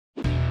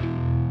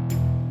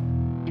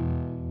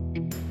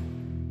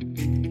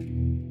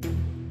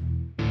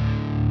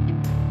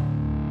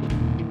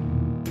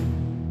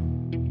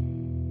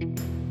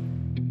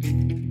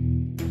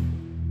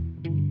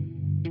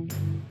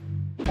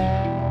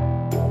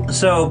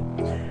So,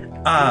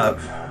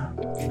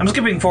 I'm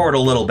skipping forward a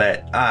little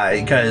bit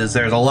because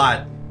there's a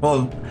lot.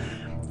 Well,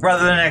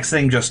 rather the next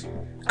thing just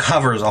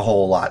covers a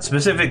whole lot,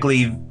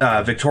 specifically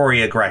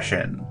Victoria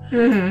Gresham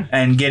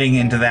and getting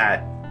into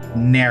that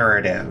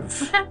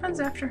narrative. What happens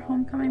after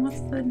homecoming?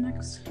 What's the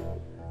next?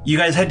 You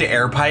guys head to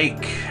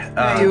Airpike.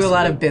 Do a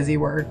lot of busy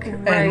work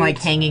and like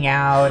hanging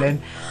out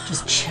and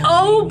just chilling.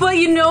 Oh, but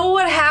you know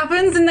what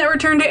happens in that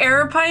Return to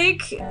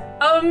Airpike?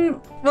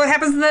 What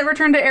happens in that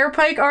Return to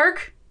Airpike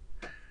arc?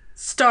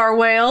 Star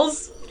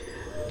whales.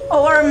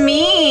 Or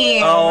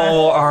me.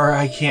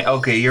 I can't.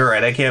 Okay, you're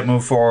right. I can't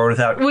move forward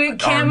without. We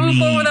can't move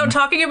forward without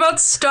talking about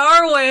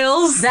star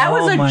whales. That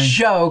was a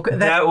joke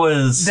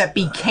that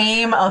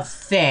became a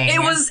thing.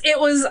 It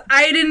was.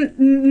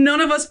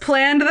 None of us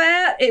planned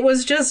that. It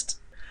was just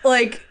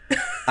like.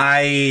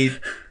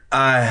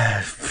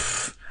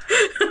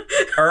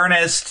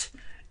 Ernest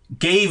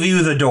gave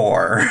you the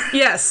door.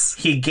 Yes.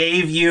 He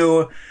gave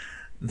you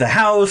the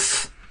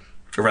house,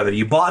 or rather,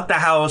 you bought the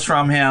house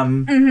from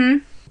him. Mm-hmm.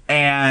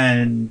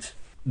 And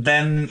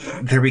then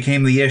there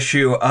became the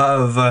issue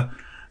of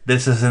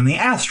this is in the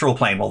astral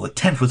plane. Well, the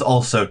tent was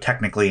also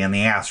technically in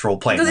the astral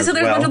plane. Because there's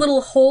a bunch of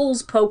little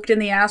holes poked in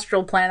the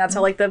astral plane. That's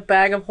how like the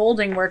bag of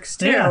holding works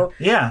too.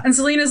 Yeah. And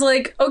Selena's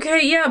like,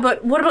 okay, yeah,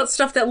 but what about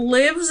stuff that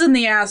lives in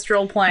the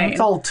astral plane?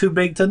 It's all too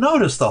big to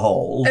notice the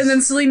holes. And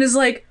then Selena's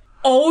like,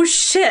 oh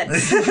shit.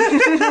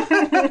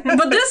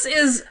 But this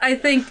is, I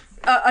think,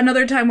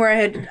 another time where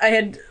I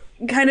had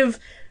kind of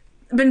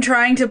been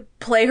trying to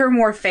play her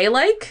more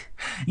Faye-like.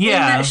 Yeah.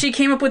 And that she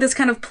came up with this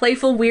kind of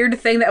playful, weird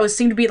thing that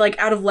seemed to be like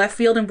out of left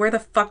field. And where the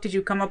fuck did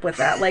you come up with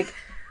that? Like,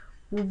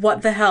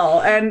 what the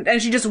hell?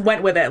 And she just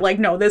went with it. Like,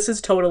 no, this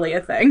is totally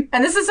a thing.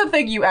 And this is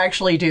something you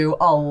actually do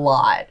a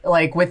lot.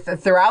 Like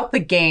throughout the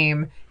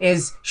game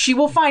is she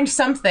will find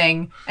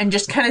something and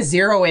just kind of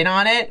zero in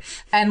on it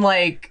and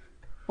like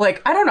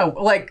I don't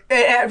know, like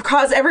it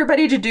cause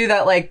everybody to do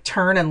that like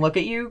turn and look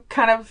at you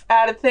kind of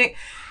added thing.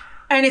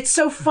 And it's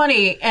so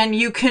funny, and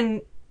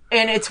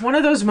it's one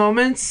of those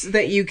moments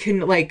that you can,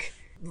 like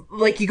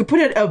you could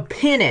put a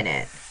pin in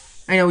it.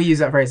 I know we use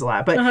that phrase a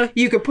lot, but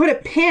you could put a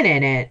pin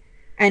in it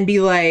and be,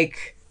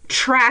 like,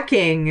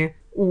 tracking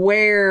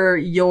where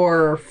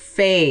your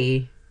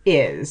Fae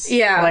is.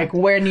 Yeah. Like,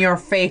 when your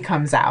Fae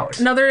comes out.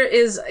 Another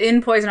is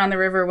in Poison on the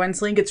River when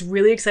Celine gets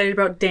really excited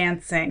about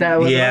dancing. That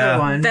was another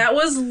one. That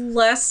was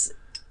less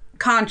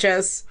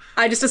conscious.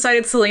 I just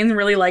decided Celine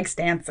really likes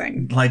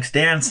dancing. Likes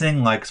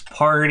dancing, likes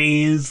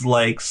parties,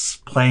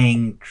 likes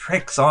playing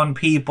tricks on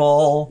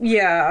people.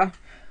 Yeah.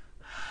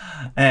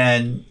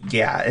 And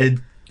yeah,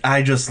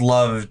 I just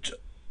loved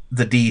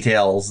the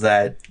details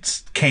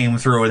that came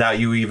through without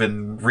you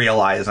even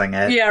realizing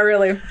it. Yeah,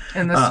 really.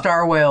 And the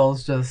star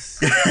whales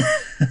just...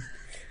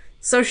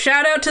 So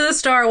shout out to the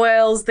star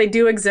whales. They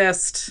do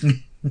exist.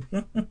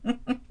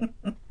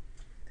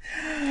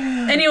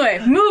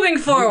 Anyway, moving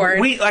forward.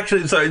 We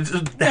actually, sorry,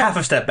 half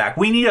a step back.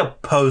 We need a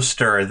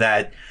poster of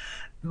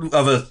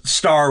a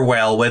star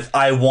whale with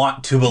 "I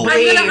want to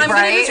believe." I'm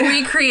gonna just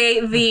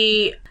recreate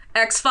the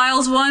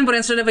X-Files one, but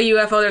instead of a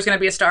UFO, there's gonna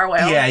be a star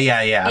whale. Yeah.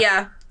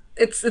 Yeah,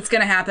 it's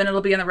gonna happen.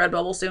 It'll be in the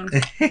Redbubble soon.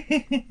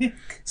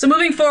 So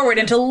moving forward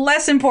into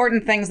less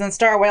important things than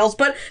star whales,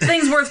 but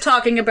things worth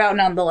talking about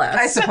nonetheless.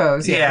 I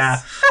suppose,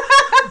 yes.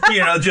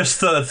 Yeah. Just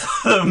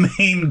the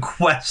main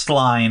quest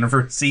line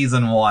for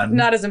season 1.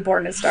 Not as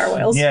important as star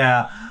whales.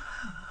 Yeah.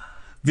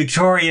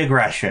 Victoria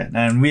Gresham,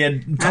 and we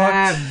had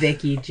talked...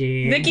 Vicky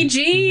G. Vicky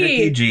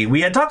G.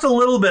 We had talked a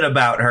little bit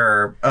about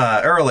her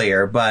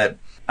earlier, but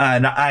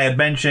I had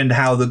mentioned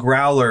how the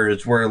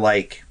Growlers were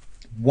like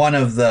one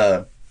of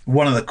the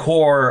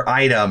core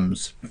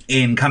items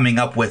in coming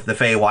up with the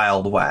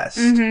Feywild West.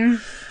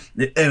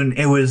 Mm-hmm. And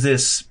it was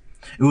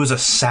a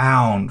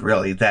sound,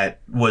 really, that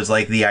was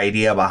like the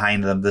idea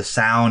behind them. The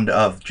sound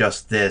of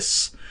just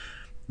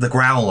the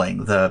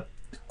growling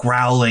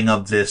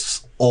of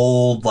this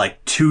old,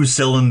 like,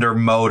 2-cylinder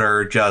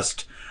motor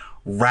just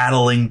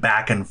rattling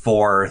back and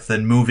forth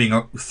and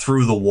moving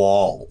through the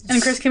walls.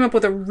 And Chris came up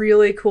with a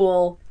really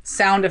cool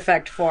sound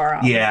effect for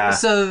them. Yeah.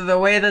 So the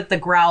way that the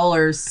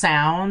Growlers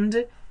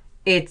sound,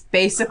 it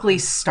basically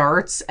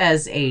starts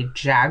as a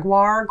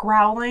jaguar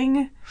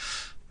growling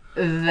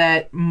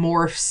that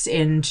morphs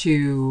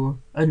into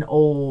an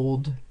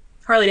old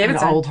Harley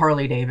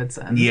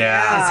Davidson.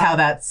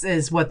 Yeah.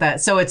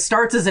 So it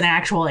starts as an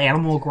actual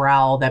animal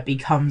growl that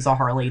becomes a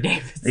Harley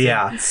Davidson.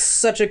 Yeah. It's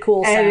such a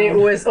cool sound. And it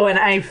was, when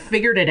I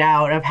figured it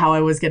out of how I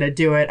was going to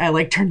do it, I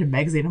like turned to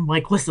Megzy and I'm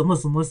like,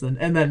 listen.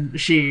 And then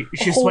she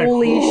just went,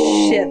 holy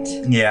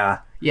shit. Yeah.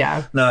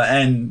 Yeah. No,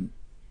 and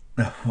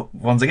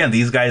once again,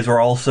 these guys were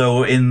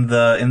also in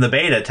the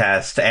beta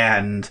test,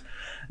 and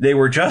they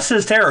were just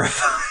as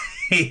terrifying.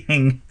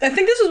 I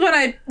think this was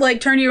when I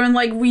turned to you and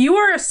you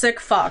are a sick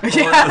fuck. Well,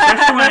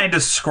 especially when I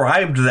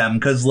described them,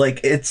 because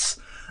it's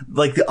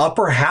like the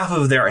upper half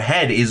of their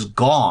head is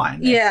gone.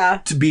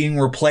 Yeah. To being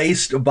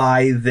replaced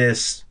by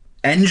this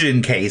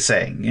engine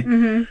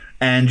casing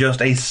and just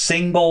a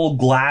single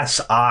glass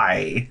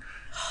eye.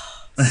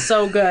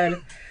 So good.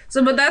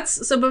 But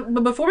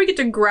before we get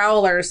to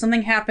Growlers,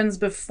 something happens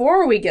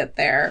before we get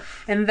there,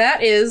 and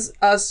that is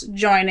us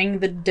joining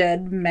the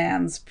Dead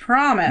Man's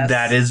Promise.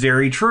 That is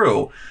very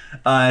true.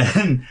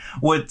 And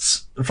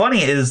what's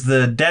funny is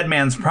the Dead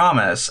Man's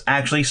Promise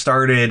actually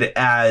started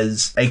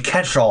as a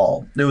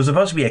catch-all. It was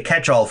supposed to be a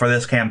catch-all for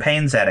this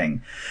campaign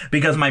setting,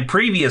 because my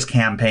previous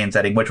campaign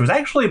setting, which was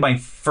actually my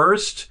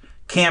first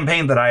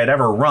campaign that I had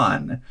ever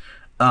run,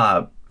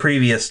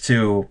 previous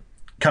to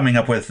coming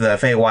up with the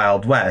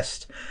Feywild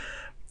West,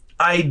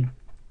 I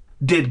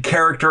did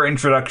character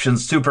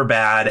introductions super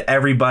bad.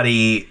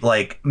 Everybody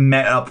like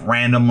met up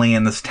randomly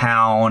in this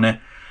town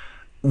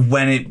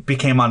when it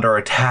became under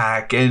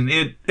attack, and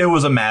it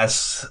was a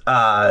mess.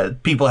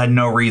 People had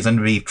no reason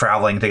to be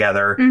traveling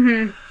together.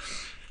 Mm-hmm.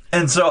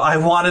 And so I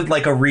wanted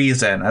like a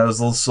reason. I was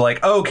just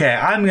like, okay,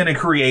 I'm going to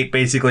create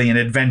basically an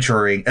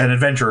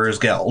adventurer's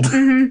guild.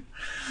 Mm-hmm.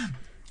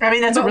 I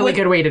mean, that's a really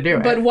good way to do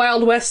it. But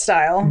Wild West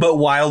style. But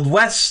Wild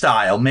West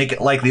style. Make it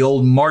like the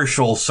old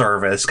Marshal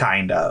Service,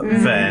 kind of.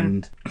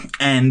 Mm-hmm.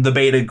 And the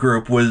beta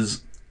group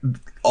was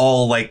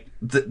all like,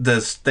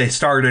 they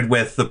started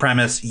with the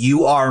premise,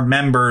 you are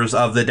members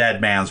of the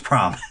Dead Man's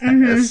Promise.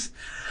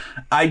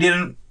 Mm-hmm. I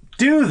didn't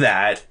do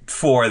that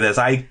for this.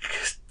 I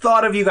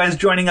thought of you guys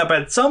joining up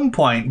at some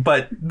point,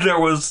 but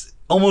there was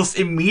almost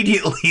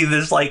immediately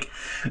this like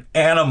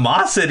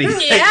animosity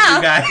that you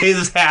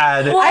guys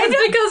had. Well,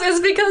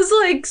 it's because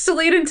like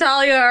Celine and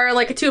Talia are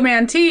like a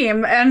 2-man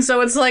team, and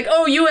so it's like,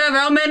 oh, you have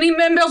how many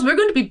members? We're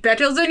going to be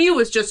better than you.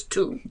 It's just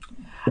 2.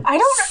 I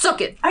don't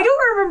suck it. I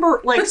don't remember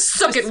like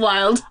suck it,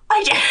 Wild.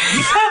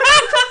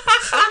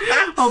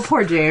 Oh,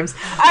 poor James.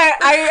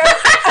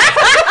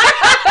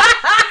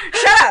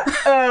 Shut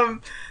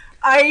up.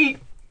 I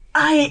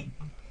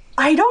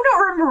don't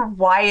remember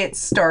why it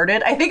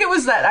started. I think it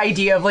was that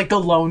idea of like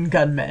the lone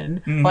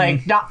gunman,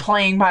 like not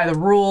playing by the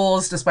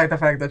rules, despite the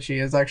fact that she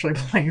is actually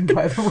playing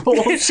by the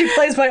rules. She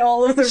plays by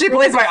all of the rules. She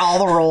plays by all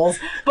the rules.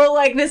 But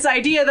like this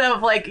idea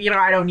of like, you know,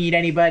 I don't need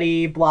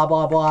anybody, blah,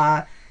 blah,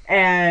 blah.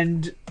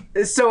 And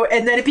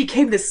then it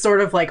became this sort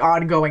of like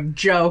ongoing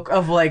joke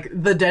of like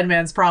the Dead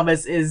Man's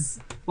Promise is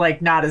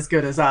like not as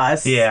good as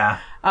us. Yeah.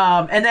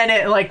 And then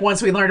it like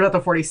once we learned about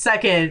the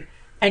 42nd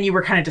and you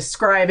were kind of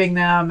describing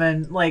them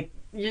and like,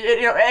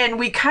 you know,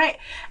 and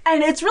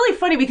it's really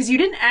funny because you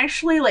didn't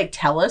actually like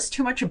tell us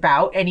too much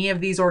about any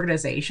of these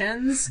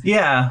organizations.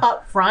 Yeah.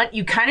 Up front,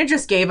 you kind of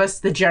just gave us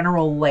the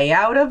general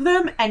layout of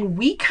them, and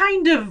we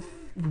kind of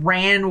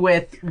ran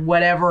with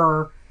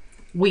whatever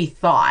we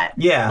thought.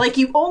 Yeah. Like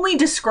you only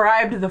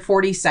described the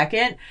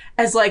 42nd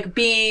as like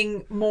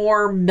being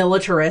more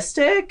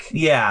militaristic.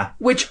 Yeah.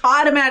 Which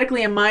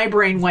automatically in my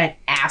brain went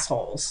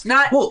assholes.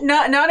 Not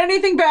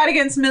anything bad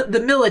against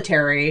the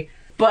military.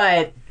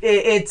 But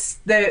it's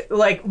the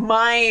like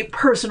my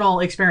personal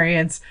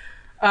experience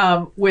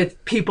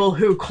with people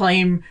who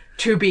claim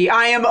to be,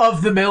 I am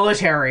of the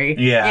military.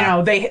 Yeah. You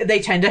know, they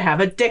tend to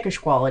have a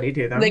dickish quality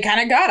to them. They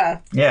kind of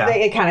gotta. Yeah.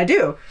 They kind of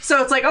do. So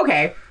it's like,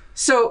 okay,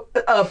 so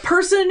a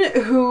person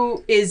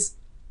who is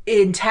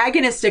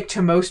antagonistic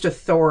to most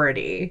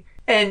authority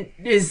and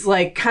is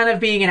like kind of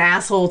being an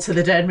asshole to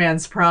the Dead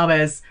Man's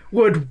Promise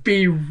would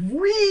be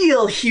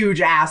real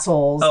huge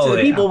assholes to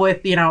the people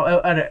with, you know,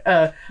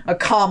 a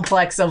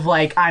complex of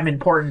like, I'm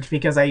important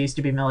because I used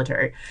to be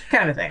military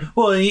kind of a thing.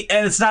 Well, and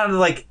it's not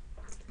like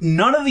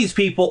none of these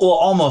people, well,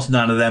 almost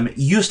none of them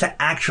used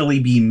to actually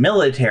be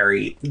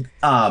military.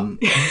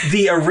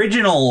 The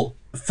original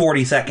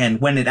 42nd,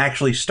 when it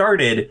actually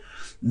started,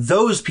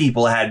 those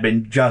people had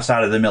been just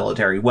out of the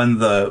military when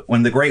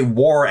the Great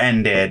War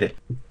ended,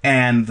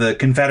 and the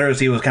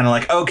Confederacy was kind of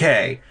like,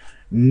 okay,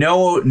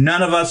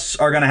 none of us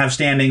are going to have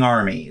standing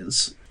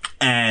armies,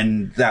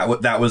 and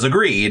that was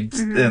agreed.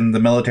 Mm-hmm. And the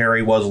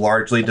military was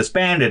largely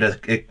disbanded,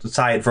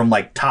 aside from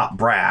like top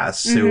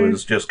brass, who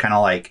was just kind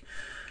of like,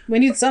 we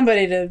need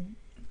somebody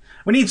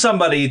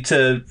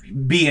to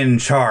be in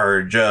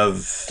charge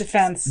of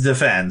defense.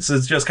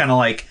 It's just kind of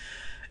like,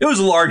 it was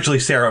largely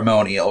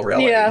ceremonial,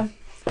 really. Yeah.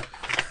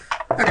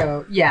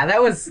 Okay, yeah,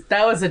 that was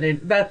I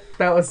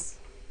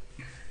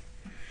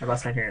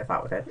lost my train of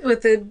thought with it.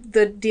 With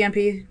the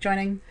DMP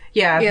joining.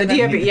 Yeah, the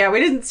DMP. Yeah, we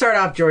didn't start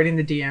off joining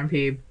the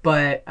DMP,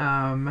 but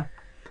I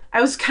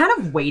was kind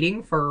of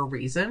waiting for a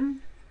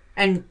reason,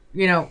 and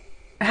you know,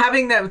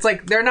 having that, it's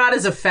like they're not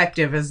as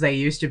effective as they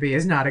used to be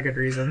is not a good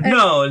reason.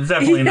 No, it's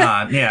definitely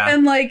not. Yeah,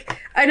 and like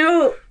I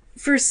know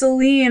for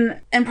Celine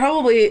and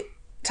probably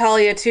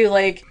Talia too,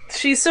 like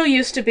she's so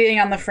used to being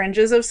on the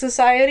fringes of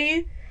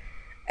society.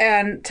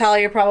 And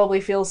Talia probably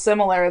feels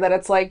similar, that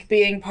it's like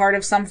being part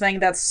of something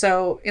that's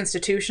so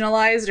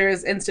institutionalized, or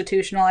as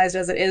institutionalized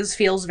as it is,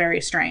 feels very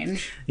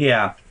strange.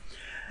 Yeah.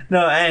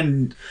 No,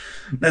 and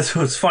that's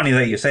what's funny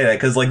that you say that,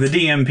 because like the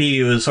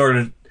DMP was sort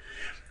of,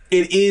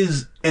 it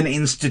is an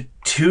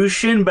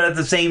institution, but at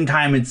the same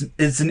time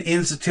it's an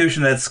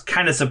institution that's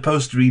kind of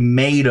supposed to be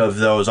made of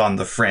those on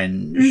the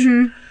fringe.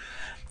 Mm-hmm.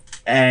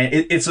 And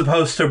it's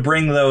supposed to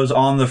bring those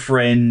on the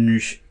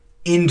fringe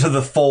into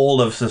the fold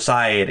of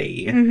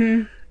society.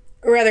 Mm-hmm.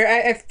 rather,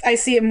 I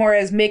see it more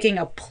as making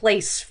a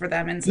place for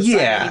them in society,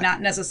 Yeah.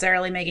 not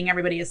necessarily making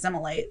everybody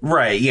assimilate.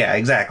 Right, yeah,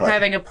 exactly.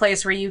 Having a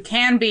place where you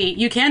can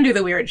do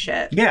the weird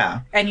shit.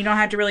 Yeah. And you don't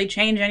have to really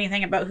change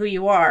anything about who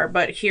you are,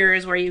 but here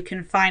is where you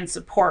can find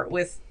support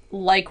with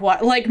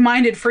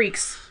like-minded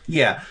freaks.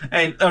 Yeah.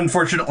 And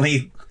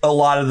unfortunately, a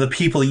lot of the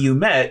people you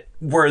met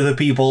were the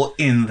people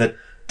in the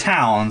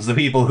towns, the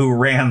people who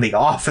ran the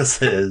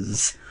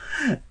offices.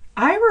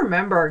 I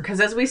remember, because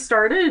as we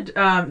started,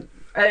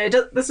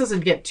 this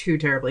doesn't get too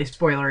terribly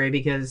spoilery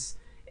because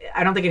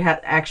I don't think it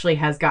actually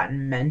has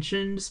gotten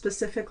mentioned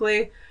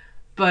specifically.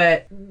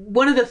 But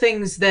one of the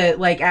things that,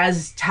 like,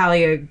 as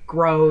Talia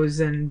grows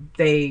and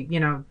they,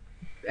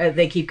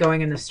 they keep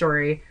going in the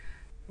story,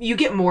 you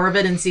get more of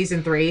it in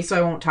season 3, so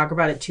I won't talk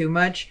about it too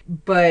much.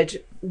 But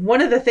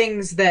one of the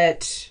things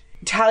that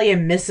Talia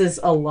misses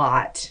a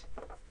lot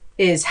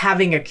is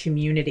having a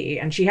community,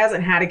 and she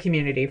hasn't had a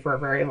community for a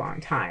very long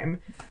time.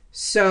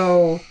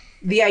 So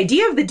the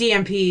idea of the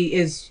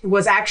DMP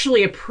was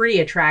actually a pretty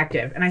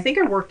attractive, and I think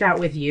it worked out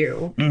with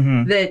you,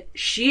 that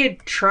she had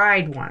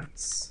tried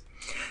once.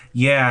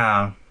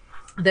 Yeah.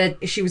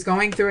 That she was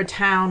going through a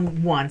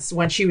town once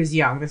when she was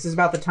young. This is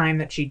about the time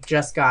that she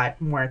just got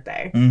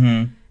Muerte.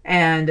 Mm-hmm.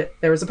 And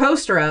there was a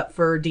poster up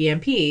for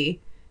DMP,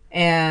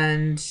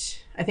 and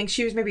I think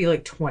she was maybe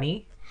like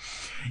 20.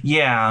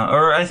 Yeah,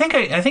 or I think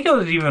it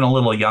was even a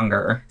little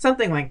younger.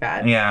 Something like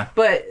that. Yeah.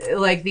 But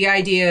like the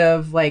idea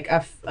of like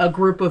a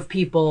group of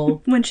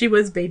people When she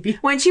was baby.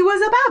 when she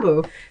was a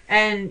babu,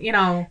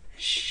 and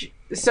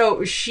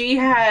so she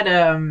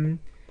had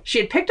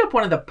picked up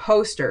one of the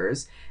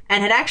posters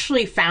and had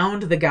actually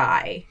found the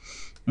guy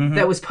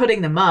that was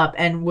putting them up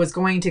and was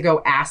going to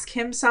go ask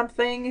him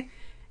something.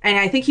 And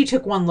I think he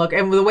took one look,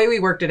 and the way we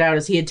worked it out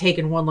is he had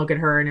taken one look at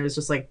her, and it was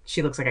just like,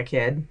 she looks like a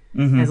kid.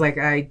 And it's like,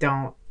 I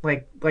don't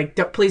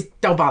please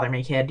don't bother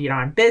me, kid.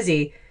 I'm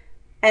busy.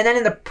 And then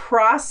in the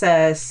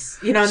process,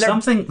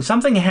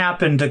 something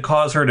happened to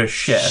cause her to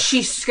shift.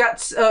 she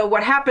got.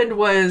 What happened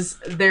was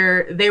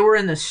they were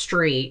in the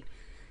street,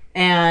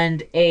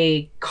 and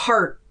a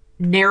cart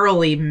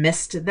narrowly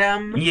missed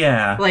them.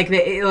 Yeah. Like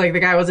the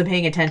guy wasn't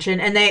paying attention,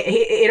 and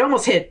it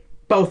almost hit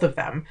both of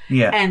them.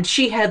 Yeah. And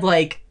she had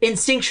like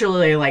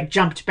instinctually like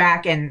jumped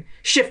back and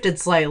shifted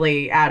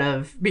slightly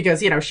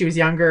because she was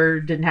younger,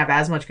 didn't have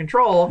as much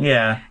control.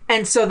 Yeah.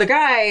 And so the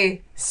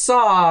guy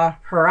saw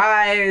her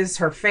eyes,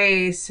 her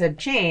face had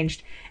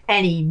changed,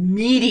 and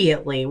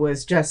immediately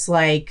was just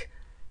like,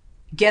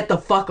 get the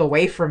fuck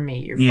away from me,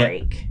 you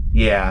freak.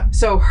 Yeah.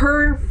 So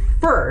her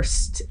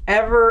first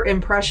ever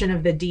impression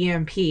of the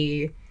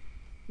DMP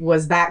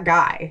was that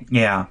guy.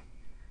 Yeah.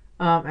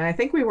 And I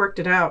think we worked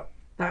it out.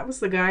 That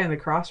was the guy in the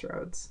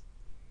Crossroads.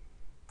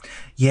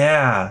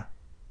 Yeah.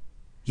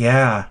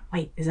 Yeah.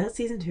 Wait, is that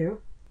season 2?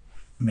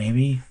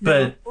 Maybe.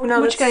 But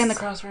No, Which guy in the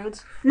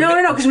Crossroads?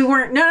 No, because we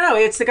weren't. No,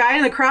 it's the guy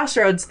in the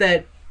Crossroads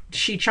that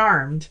she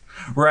charmed.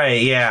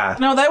 right, yeah.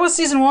 No, that was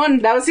season 1.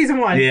 That was season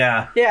 1.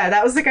 Yeah. Yeah,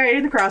 that was the guy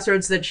in the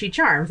Crossroads that she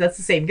charmed. That's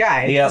the same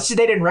guy. Yep. They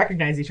didn't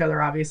recognize each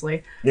other,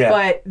 obviously. Yeah.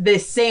 But the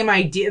same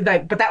idea.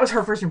 But that was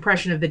her first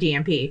impression of the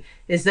DMP,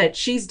 is that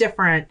she's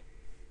different.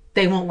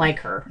 They won't like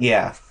her.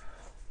 Yeah.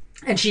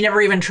 And she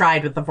never even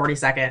tried with the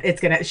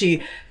 42nd.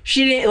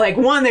 She didn't, like,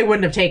 one, they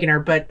wouldn't have taken her,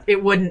 but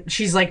it wouldn't.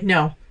 She's like,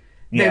 no.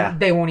 Yeah.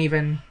 They won't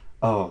even.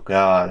 Oh,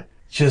 God.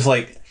 She's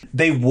like,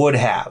 they would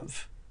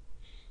have.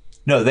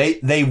 No,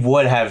 they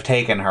would have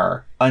taken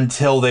her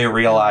until they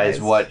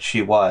realized what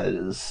she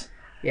was.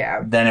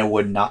 Yeah. Then it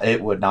would not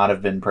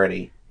have been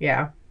pretty.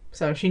 Yeah.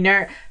 So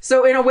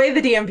so in a way,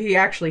 the DMP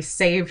actually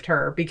saved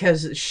her,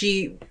 because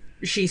she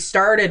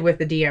started with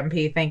the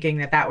DMP thinking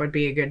that would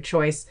be a good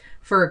choice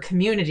for a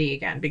community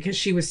again, because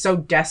she was so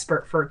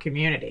desperate for a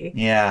community.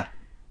 Yeah.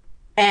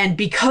 And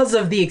because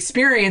of the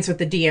experience with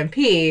the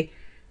DMP,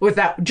 with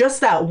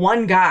that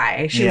one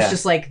guy, she was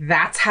just like,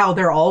 that's how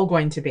they're all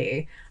going to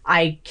be.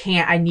 I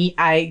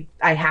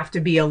have to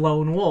be a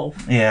lone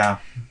wolf. Yeah.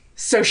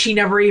 So she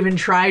never even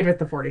tried with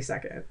the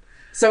 42nd.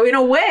 So in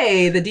a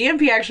way, the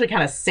DMP actually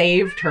kind of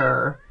saved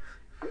her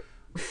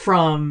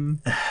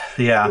from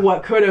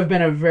what could have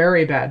been a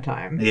very bad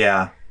time.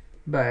 Yeah.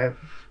 But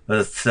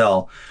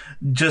still,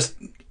 just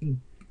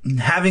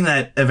having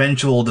that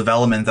eventual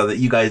development, though, that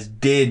you guys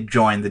did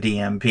join the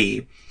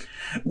DMP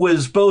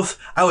was both,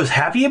 I was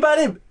happy about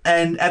it,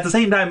 and at the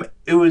same time,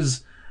 it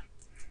was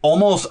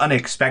almost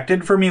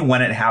unexpected for me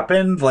when it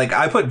happened. Like,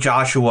 I put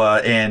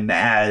Joshua in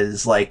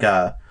as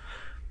kind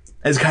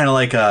of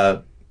like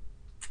a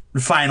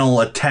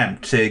final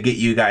attempt to get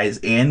you guys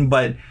in,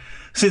 but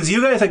since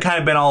you guys had kind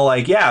of been all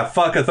like, yeah,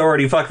 fuck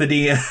authority, fuck the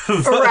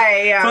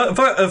right, yeah.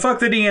 fuck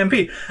the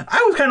DMP,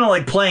 I was kind of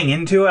like playing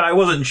into it. I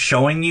wasn't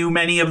showing you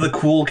many of the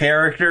cool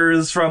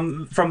characters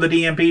from the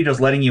DMP, just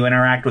letting you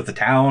interact with the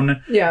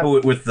town,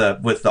 with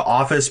the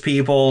office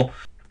people.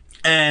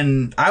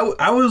 And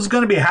I was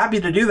going to be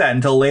happy to do that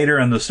until later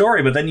in the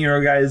story, but then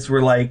you guys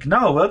were like,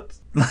 no, what?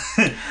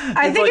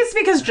 I think it's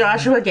because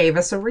Joshua gave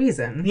us a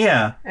reason.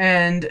 Yeah.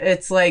 And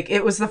it's like,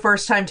 it was the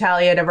first time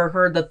Talia had ever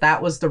heard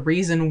that was the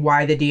reason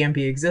why the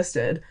DMP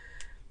existed.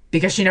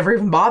 because she never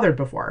even bothered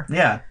before.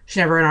 Yeah. She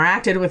never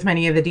interacted with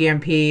many of the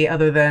DMP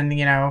other than,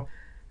 you know,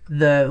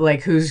 the,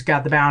 like, who's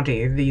got the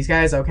bounty? These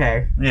guys?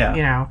 Okay. Yeah.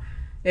 You know,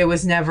 there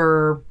was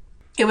never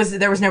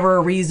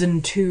a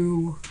reason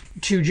to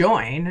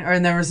join,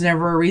 and there was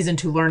never a reason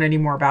to learn any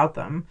more about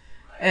them.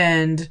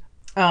 And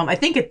I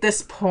think at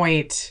this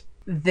point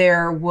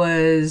there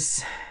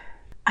was,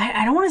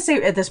 I don't want to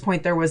say at this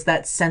point there was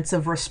that sense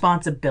of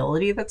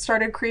responsibility that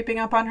started creeping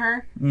up on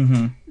her.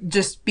 Mm-hmm.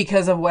 Just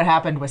because of what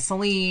happened with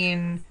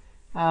Celine,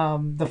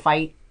 the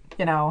fight,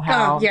 you know,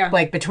 how,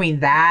 like, between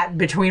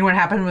what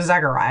happened with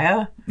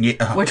Zachariah,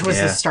 which was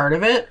the start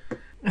of it.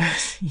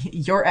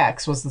 Your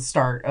ex was the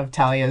start of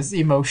Talia's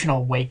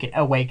emotional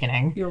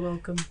awakening. You're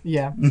welcome.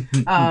 Yeah.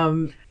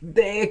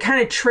 It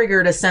kind of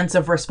triggered a sense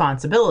of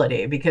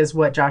responsibility, because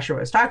what Joshua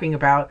was talking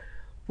about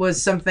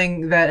was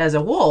something that, as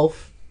a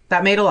wolf,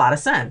 that made a lot of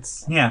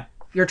sense. Yeah.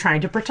 You're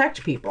trying to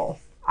protect people.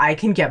 I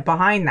can get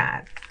behind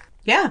that.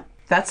 Yeah.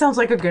 That sounds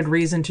like a good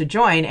reason to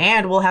join,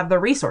 and we'll have the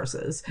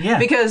resources. Yeah.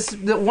 Because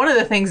one of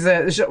the things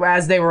that,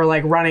 as they were,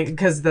 like, running,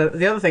 because the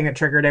other thing that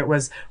triggered it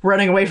was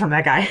running away from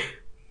that guy.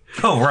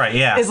 Oh, right,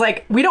 yeah. Is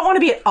like, we don't want to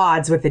be at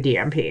odds with the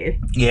DMP.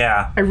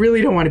 Yeah. I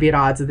really don't want to be at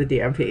odds with the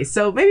DMP.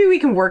 So maybe we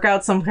can work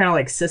out some kind of,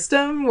 like,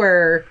 system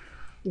where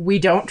we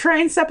don't try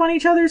and step on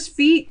each other's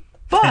feet.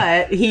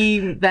 But he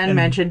then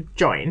mentioned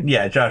join.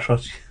 Yeah, Josh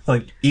was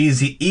like,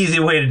 easy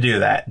way to do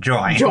that.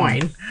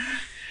 Join.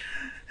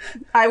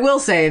 I will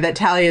say that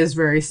Talia is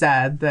very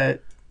sad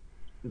that,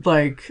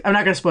 like, I'm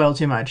not going to spoil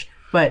too much,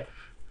 but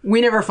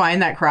we never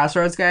find that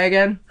Crossroads guy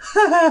again.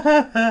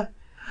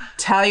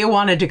 Talia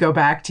wanted to go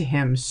back to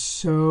him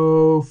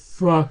so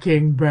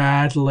fucking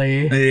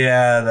badly.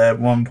 Yeah, at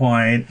one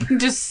point.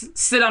 Just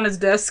sit on his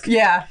desk.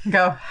 Yeah,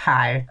 go,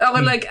 hi.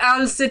 Or like,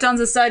 I'll sit on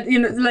the side, you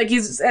know, like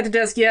he's at the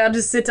desk. Yeah, I'll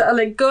just sit,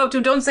 like, go up to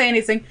him, don't say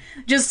anything.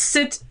 Just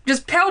sit,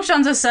 just pouch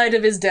on the side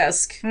of his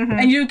desk. Mm-hmm.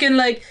 And you can,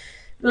 like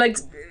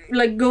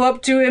go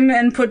up to him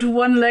and put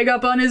one leg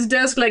up on his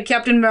desk like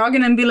Captain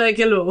Morgan and be like,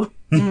 hello.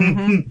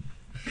 Mm-hmm.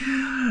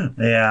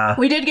 Yeah.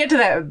 We did get to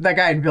that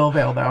guy in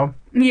Billville, though.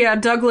 Yeah,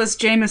 Douglas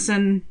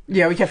Jameson.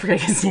 Yeah, we kept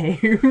forgetting his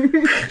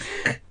name.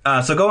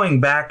 So going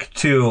back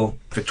to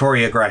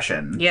Victoria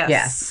Gresham.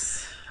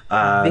 Yes.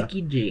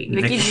 Vicky G.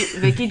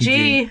 Vicky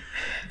G.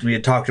 We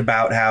had talked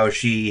about how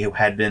she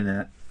had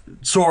been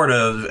sort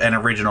of an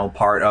original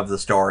part of the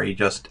story,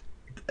 just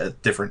a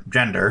different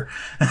gender.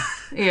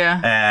 Yeah.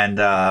 And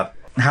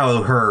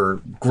how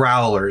her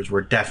growlers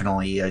were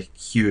definitely a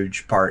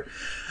huge part.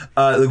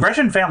 The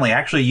Gresham family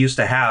actually used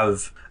to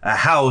have a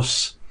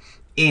house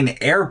in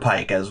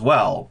Airpike as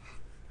well.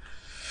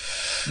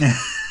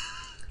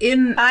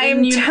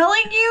 I'm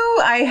telling you,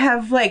 I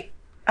have, like,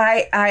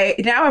 I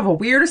now have a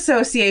weird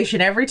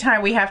association every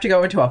time we have to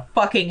go into a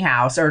fucking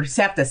house or just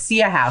have to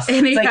see a house.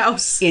 Any like,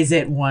 house. Is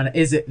it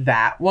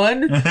that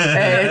one? And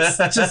it's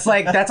just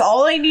like, that's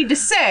all I need to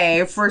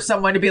say for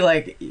someone to be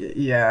like,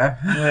 yeah.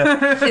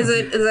 Was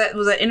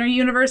that inner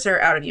universe or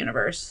out of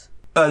universe?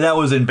 That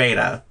was in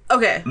beta.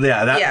 Okay.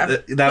 Yeah,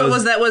 that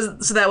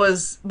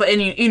was but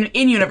in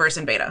universe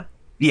in beta.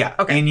 Yeah.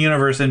 Okay. In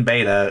universe in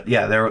beta,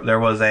 yeah, there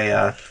was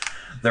a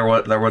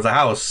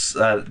house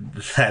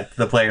that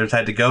the players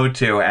had to go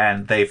to,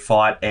 and they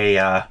fought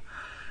a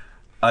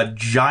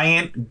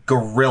giant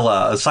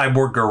gorilla, a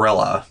cyborg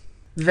gorilla.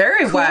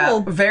 Very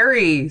wild,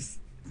 very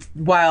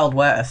Wild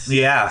West.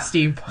 Yeah.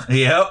 Steampunk.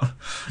 Yep.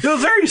 It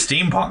was very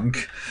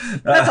steampunk.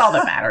 That's all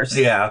that matters.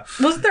 Yeah.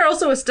 Wasn't there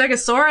also a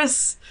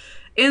Stegosaurus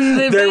in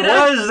the There beta?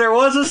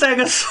 was a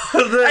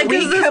Stegosaurus.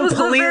 We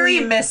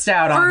completely missed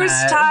out on that.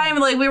 First time,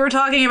 like, we were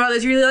talking about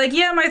this, you're like,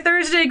 yeah, my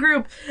Thursday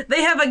group,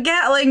 they have a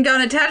Gatling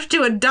gun attached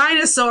to a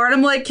dinosaur, and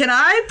I'm like, can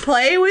I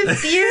play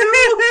with you?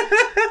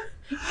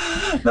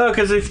 No,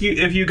 because if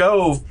you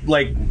go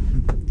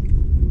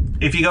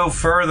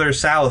further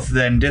south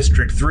than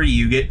District 3,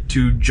 you get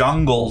to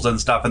jungles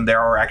and stuff, and there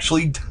are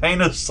actually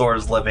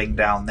dinosaurs living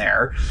down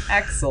there.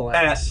 Excellent.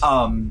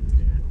 And,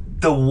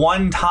 the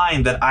one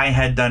time that I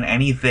had done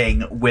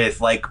anything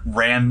with, like,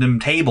 random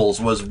tables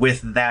was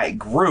with that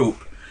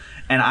group,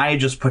 and I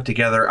just put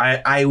together,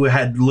 I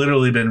had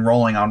literally been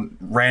rolling on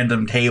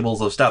random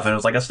tables of stuff, and it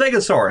was like, a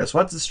Stegosaurus,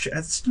 what's this?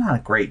 It's not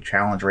a great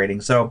challenge rating,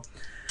 so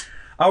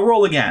I'll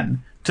roll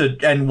again,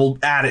 and we'll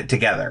add it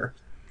together.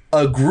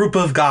 A group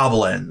of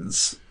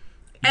goblins.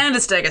 And a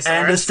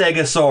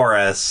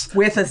Stegosaurus.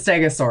 With a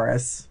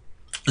Stegosaurus.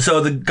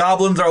 So the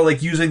goblins are,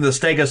 like, using the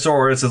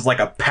Stegosaurus as, like,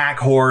 a pack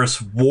horse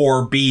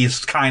war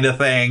beast kind of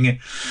thing.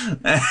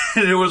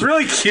 And it was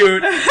really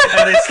cute. And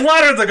they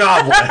slaughtered the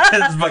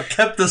goblins, but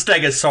kept the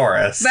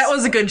Stegosaurus. That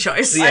was a good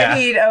choice. Yeah. I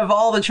mean, of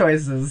all the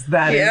choices,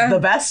 that is the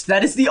best.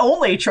 That is the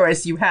only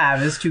choice you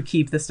have, is to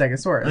keep the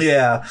Stegosaurus.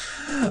 Yeah.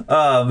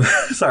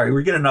 Sorry,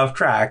 we're getting off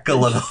track a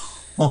little.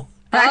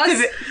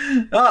 Us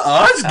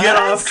Us get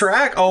off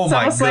track? Oh, It's my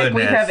almost goodness. like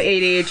we have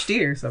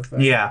ADHD or something.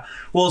 Yeah.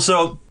 Well,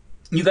 so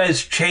you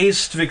guys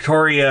chased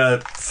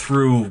Victoria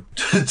through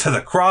to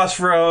the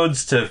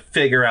crossroads to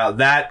figure out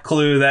that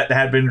clue that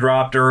had been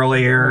dropped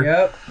earlier.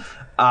 Yep.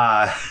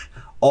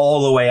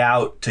 All the way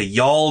out to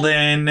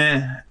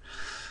Yalden.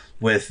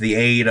 with the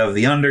aid of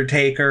the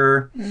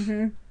Undertaker,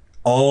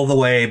 all the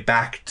way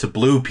back to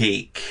Blue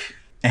Peak.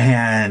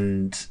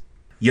 And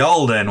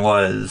Yalden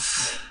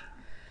was...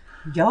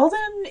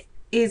 Yalden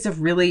is a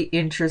really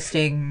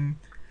interesting...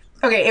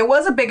 Okay, it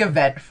was a big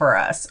event for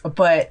us,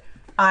 but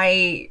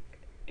again,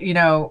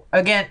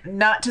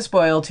 not to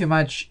spoil too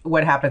much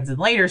what happens in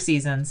later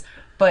seasons,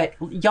 but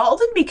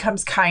Yalden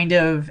becomes kind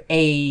of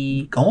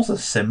almost a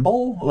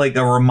symbol? Like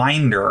a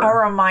reminder.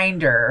 A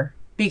reminder,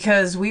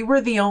 because we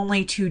were the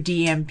only two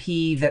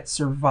DMP that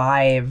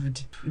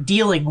survived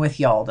dealing with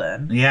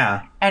Yalden.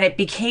 Yeah. And it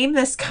became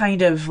this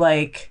kind of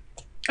like...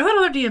 I thought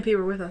other DMP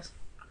were with us.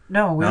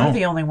 No, we were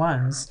the only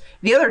ones.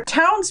 The other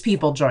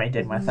townspeople joined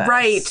in with us.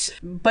 Right.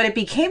 But it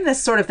became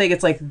this sort of thing.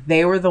 It's like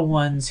they were the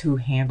ones who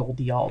handled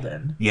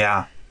Yalden.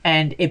 Yeah.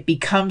 And it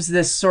becomes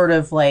this sort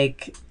of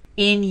like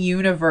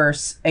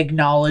in-universe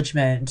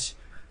acknowledgement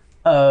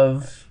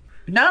of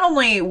not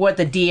only what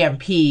the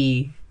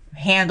DMP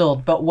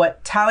handled, but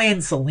what Talia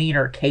and Celine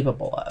are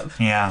capable of.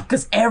 Yeah.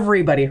 Because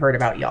everybody heard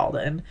about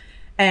Yalden.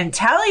 And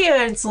Talia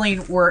and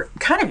Celine were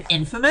kind of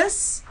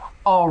infamous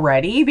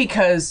already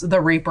because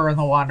the Reaper and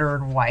the Wanderer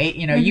in White,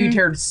 you'd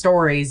heard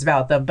stories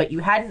about them, but you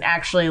hadn't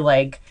actually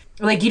like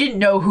you didn't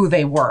know who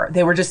they were.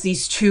 They were just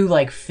these two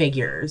like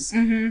figures.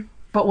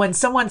 But when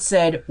someone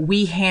said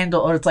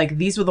or it's like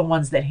these were the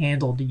ones that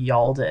handled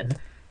Yalden,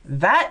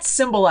 that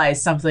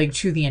symbolized something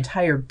to the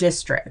entire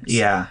district.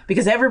 Yeah.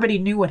 Because everybody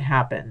knew what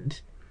happened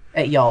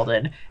at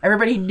Yalden.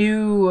 Everybody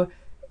knew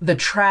the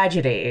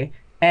tragedy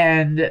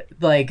and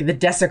like the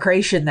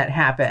desecration that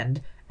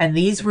happened. And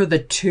these were the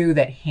two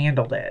that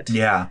handled it.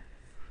 Yeah.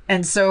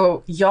 And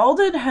so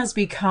Yalden has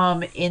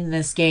become in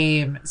this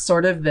game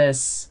sort of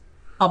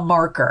a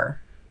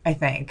marker, I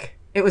think.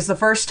 It was the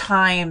first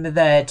time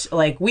that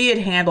like we had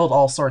handled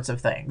all sorts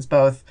of things,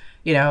 both,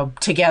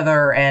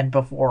 together and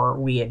before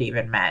we had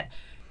even met.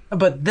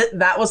 But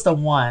that was the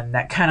one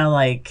that kind of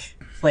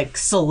like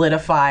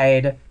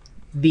solidified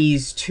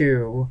these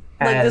two.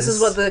 Like, this is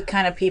what the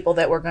kind of people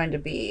that we're going to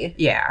be.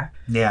 Yeah.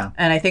 Yeah.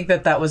 And I think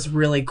that was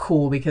really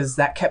cool because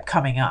that kept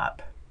coming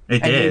up.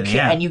 It did,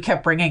 yeah. And you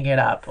kept bringing it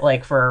up,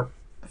 like, for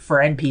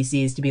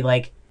NPCs to be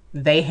like,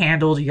 they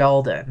handled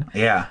Yalden.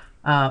 Yeah.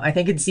 I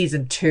think in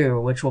season 2,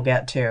 which we'll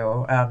get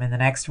to in the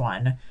next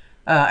one,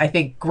 I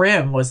think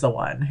Grimm was the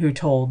one who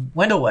told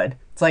Wendlewood,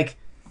 it's like,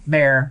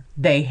 Mayor,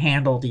 they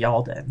handled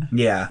Yalden.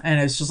 Yeah. And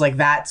it's just like,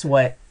 that's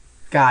what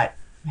got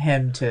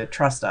him to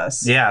trust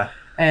us. Yeah.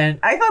 And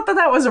I thought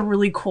that was a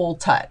really cool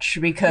touch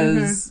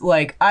because,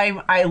 like,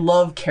 I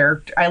love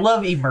character, I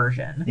love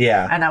immersion.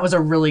 Yeah. And that was a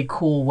really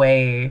cool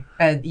way.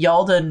 And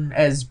Yalden,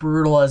 as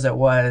brutal as it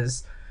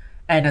was,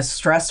 and as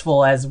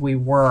stressful as we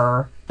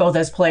were, both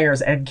as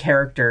players and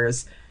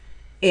characters,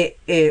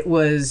 it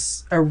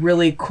was a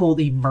really cool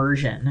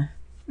immersion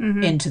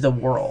into the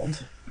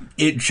world.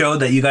 It showed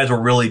that you guys were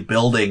really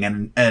building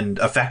and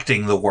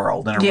affecting the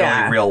world in a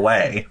really real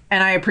way.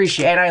 And I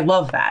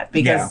love that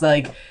because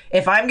like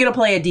if I'm going to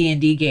play a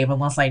D&D game,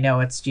 unless I know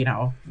it's,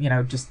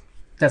 just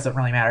doesn't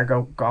really matter,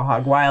 go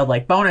hog wild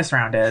like bonus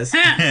round is.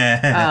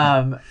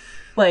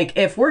 Like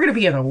if we're going to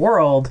be in the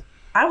world,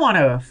 I want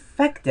to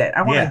affect it.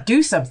 I want to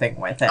do something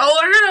with it. Oh,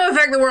 we're going to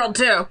affect the world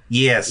too.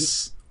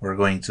 Yes. We're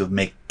going to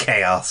make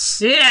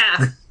chaos.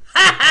 Yeah.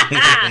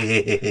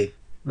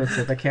 Looks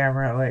at the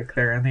camera like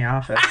they're in the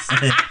office.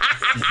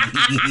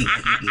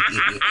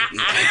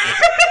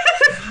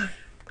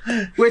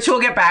 Which we'll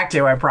get back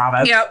to, I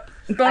promise. Yep.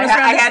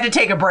 I had to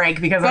take a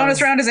break because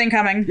bonus round is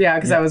incoming. Yeah,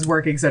 because I was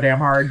working so damn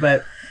hard.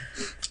 But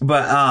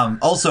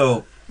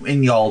also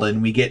in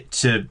Yalden, we get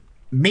to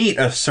meet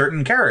a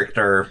certain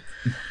character.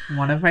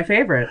 One of my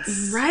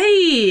favorites.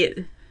 Right.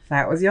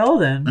 That was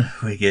Yalden.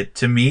 We get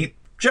to meet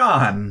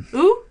John.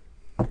 Ooh.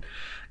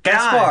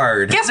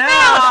 Gaspard. Gaspard!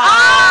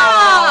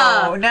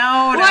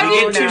 No. Why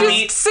didn't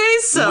you just say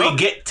so? We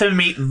get to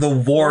meet the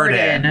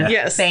Warden.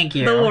 Yes. Thank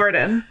you. The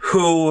Warden.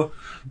 Who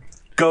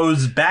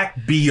goes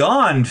back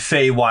beyond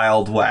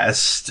Feywild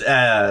West.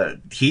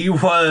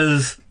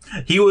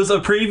 He was a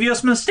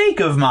previous mistake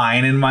of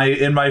mine in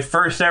my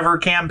first ever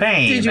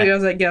campaign. Did you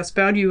realize that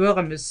Gaspard, you were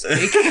a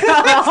mistake?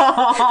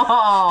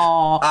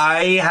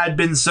 I had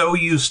been so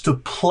used to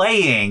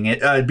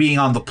playing, being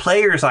on the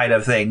player side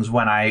of things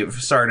when I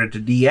started to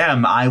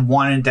DM, I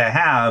wanted to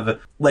have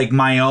like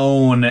my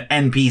own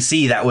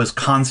NPC that was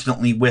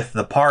constantly with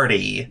the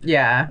party.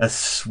 Yeah.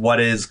 That's what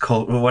is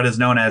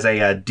known as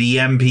a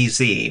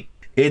DMPC.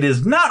 It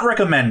is not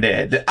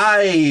recommended.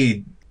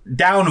 I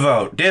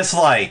downvote,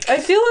 dislike. I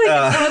feel like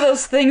it's one of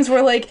those things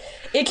where, like,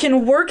 it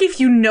can work if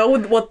you know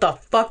what the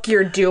fuck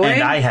you're doing.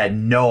 And I had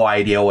no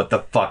idea what the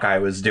fuck I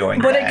was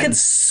doing. But it could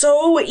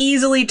so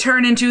easily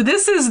turn into,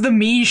 this is the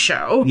me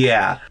show.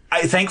 Yeah.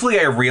 Thankfully,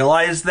 I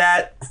realized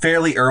that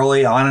fairly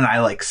early on, and I,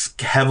 like,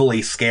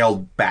 heavily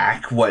scaled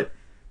back what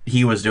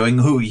he was doing,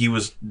 who he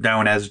was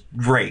known as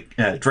Drake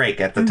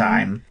at the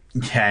time.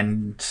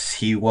 And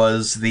he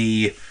was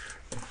the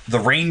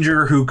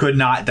ranger who could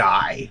not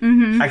die.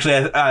 Actually,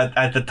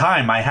 at the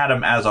time, I had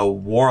him as a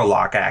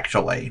warlock,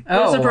 actually.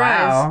 Oh,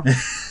 surprise.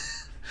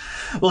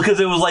 Wow. Well, because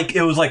it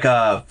was like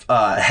a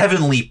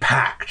heavenly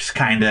pact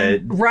kind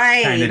of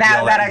Right.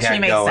 That actually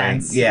makes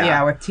sense.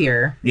 Yeah, with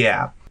Tyr.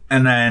 Yeah.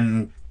 And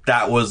then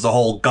that was the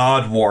whole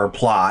God War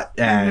plot.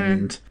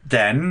 And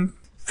then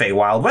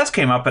Feywild West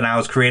came up and I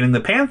was creating the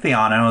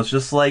Pantheon. And I was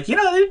just like,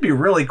 it'd be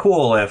really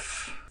cool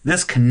if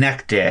this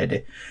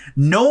connected.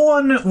 No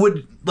one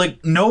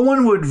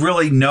would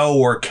really know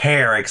or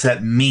care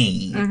except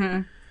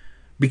me.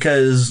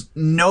 Because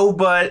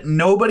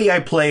nobody I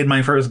played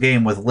my first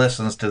game with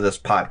listens to this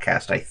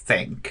podcast, I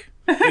think.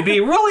 It'd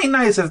be really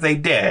nice if they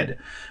did.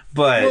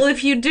 But Well,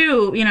 if you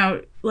do,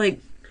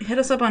 hit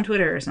us up on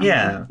Twitter or something.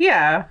 yeah.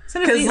 Yeah.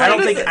 Send us, I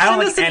don't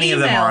think any of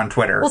them are on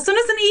Twitter. Well, send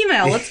us an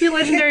email. Let's be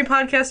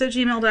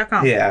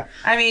legendarypodcast@gmail.com. Yeah.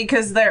 I mean,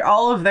 because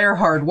all of their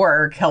hard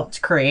work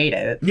helped create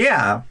it.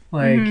 Yeah.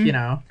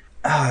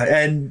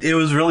 And it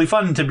was really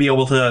fun to be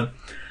able to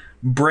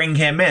bring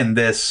him in,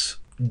 this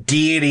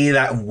deity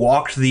that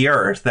walked the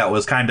earth, that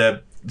was kind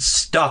of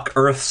stuck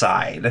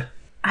Earthside.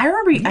 I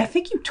remember, I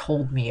think you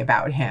told me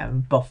about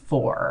him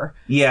before.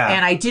 Yeah.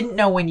 And I didn't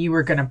know when you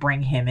were going to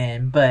bring him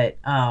in, but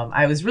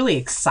I was really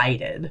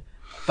excited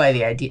by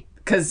the idea.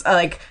 Because,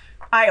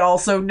 I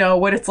also know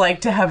what it's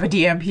like to have a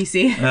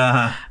DMPC.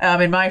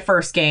 In my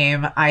first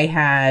game,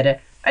 I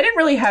didn't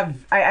really have,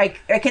 I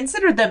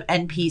considered them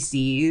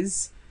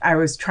NPCs. I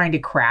was trying to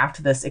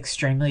craft this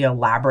extremely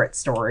elaborate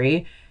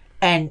story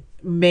and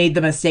made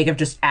the mistake of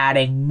just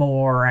adding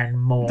more and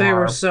more. There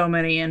were so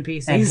many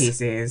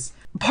NPCs.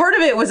 Part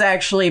of it was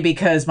actually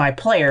because my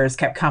players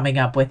kept coming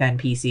up with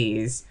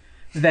NPCs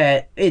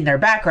that in their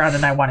background,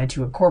 and I wanted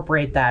to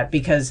incorporate that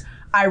because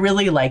I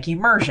really like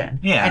immersion.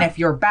 Yeah. And if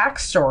your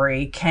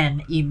backstory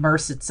can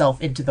immerse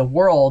itself into the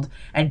world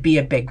and be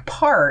a big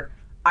part,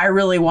 I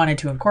really wanted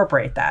to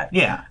incorporate that.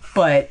 Yeah.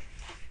 But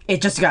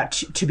it just got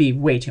to be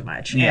way too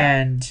much. Yeah.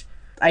 And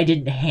I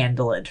didn't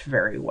handle it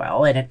very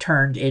well. And it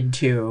turned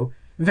into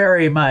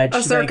very much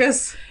A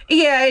circus.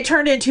 it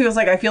turned into,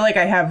 I feel like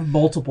I have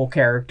multiple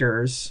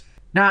characters.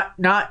 Not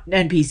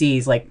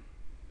NPCs,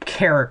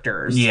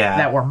 characters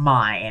that were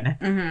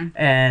mine.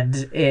 And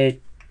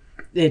it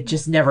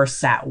just never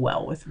sat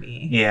well with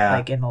me.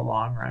 Yeah. In the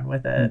long run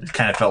with it. It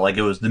kind of felt like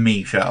it was the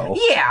me show.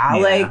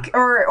 Yeah.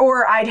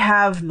 Or I'd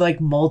have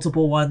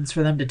multiple ones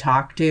for them to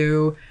talk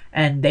to,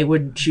 and they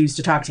wouldn't choose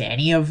to talk to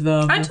any of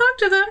them. I talked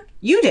to them.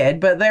 You did,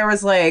 but there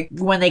was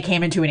when they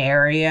came into an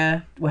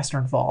area,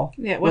 Western Fall.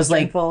 Yeah,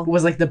 Western Fall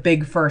was the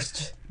big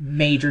first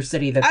major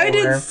city that I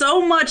they were. did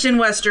so much in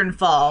Western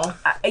Fall.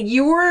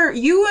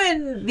 You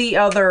and the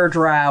other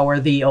drow were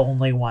the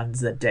only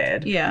ones that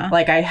did. Yeah.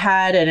 I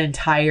had an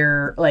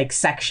entire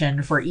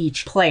section for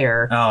each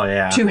player Oh,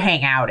 yeah. to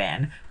hang out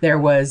in. There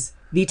was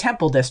the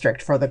temple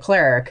district for the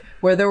cleric,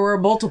 where there were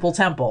multiple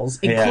temples,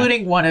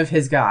 including one of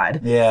his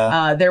god.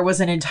 Yeah. There was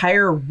an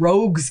entire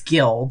rogues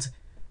guild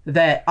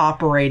that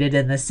operated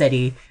in the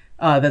city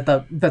that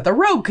the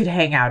rogue could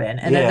hang out in,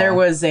 and then there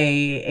was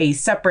a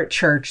separate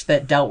church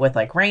that dealt with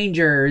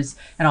rangers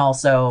and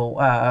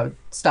also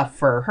stuff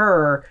for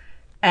her,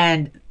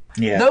 and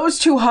those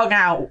two hung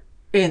out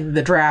in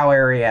the drow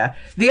area.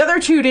 The other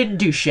two didn't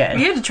do shit.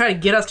 You had to try to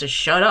get us to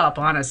shut up,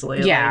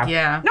 honestly.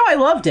 Yeah. No, I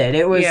loved it.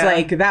 It was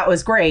that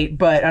was great,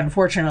 but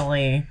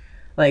unfortunately,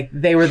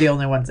 they were the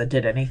only ones that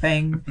did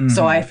anything.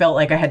 So I felt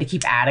like I had to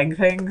keep adding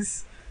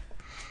things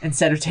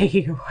instead of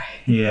taking away.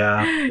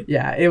 Yeah.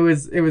 Yeah, it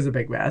was a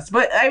big mess.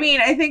 But I mean,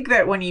 I think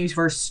that when you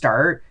first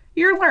start,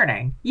 you're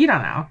learning. You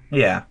don't know.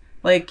 Yeah.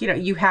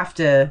 You have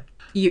to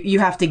you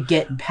have to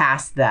get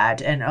past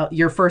that, and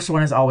your first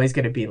one is always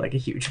going to be a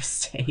huge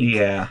mistake.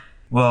 Yeah.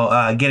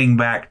 Well, getting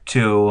back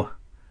to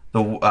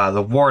the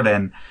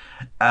warden,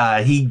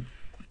 he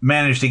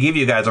managed to give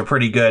you guys a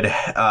pretty good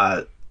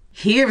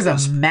he gives a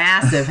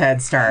massive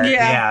head start.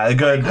 yeah, a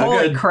good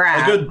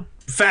crap. a good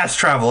fast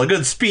travel, a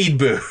good speed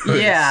boost.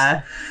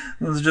 Yeah.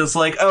 It's just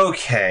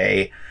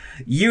okay,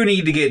 you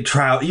need to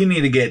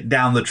get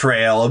down the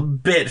trail a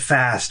bit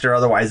faster,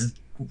 otherwise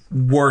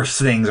worse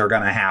things are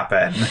going to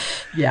happen.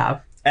 Yeah.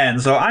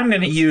 And so I'm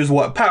going to use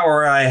what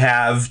power I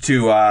have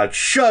to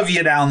shove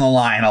you down the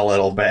line a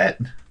little bit.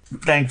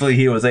 Thankfully,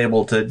 he was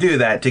able to do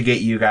that to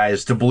get you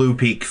guys to Blue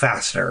Peak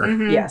faster.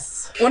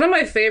 Yes. One of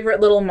my favorite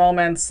little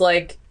moments,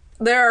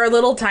 there are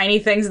little tiny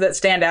things that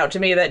stand out to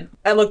me that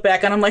I look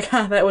back on, I'm like,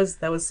 that was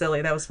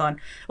silly, that was fun,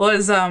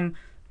 was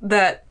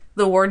that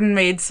the warden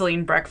made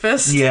Celine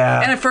breakfast.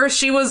 Yeah. And at first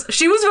she was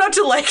about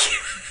to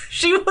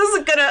she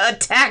was gonna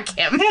attack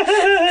him,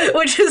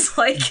 which is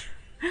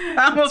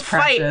I'm a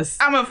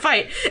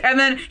fight. And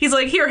then he's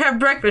like, here, have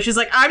breakfast. She's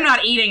like, I'm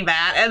not eating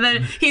that. And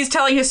then he's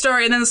telling his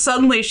story, and then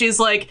suddenly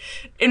she's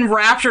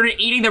enraptured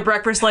and eating the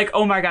breakfast,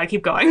 oh my God,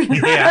 keep going.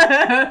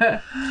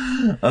 Yeah.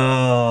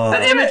 Oh.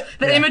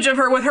 That image of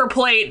her with her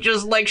plate,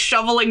 just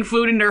shoveling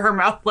food into her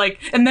mouth,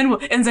 and then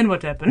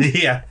what happened?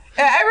 Yeah.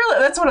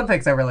 That's one of the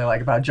things I really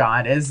like about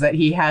John, is that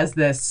he has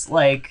this,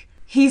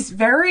 he's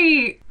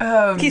very...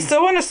 he's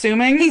so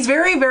unassuming. He's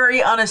very,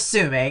 very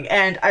unassuming,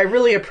 and I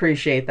really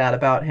appreciate that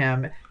about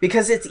him,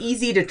 because it's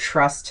easy to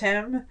trust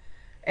him,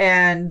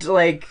 and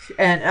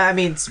I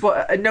mean,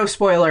 no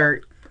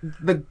spoiler,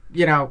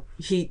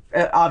 he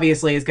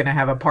obviously is going to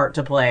have a part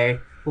to play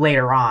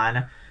later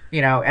on,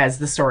 as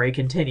the story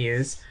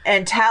continues.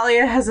 And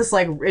Talia has this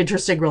like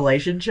interesting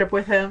relationship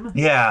with him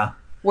Yeah.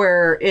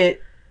 where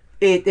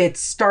it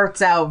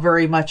starts out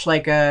very much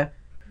like I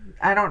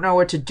don't know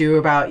what to do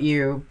about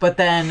you, but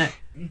then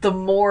the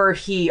more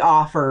he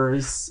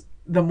offers,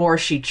 the more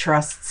she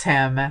trusts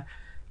him,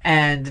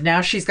 and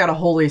now she's got a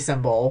holy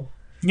symbol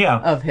Yeah.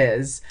 of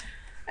his.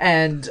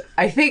 And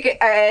I think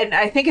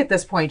at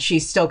this point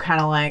she's still kind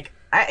of like,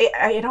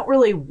 I don't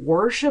really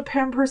worship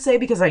him per se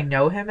because I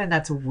know him and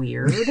that's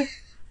weird.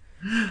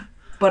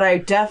 But I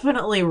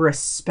definitely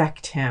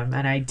respect him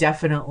and I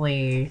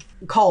definitely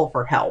call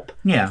for help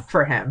Yeah.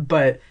 for him.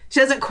 But she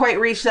doesn't quite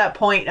reach that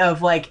point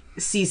of like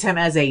sees him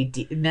as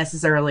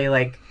necessarily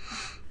like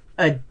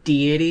a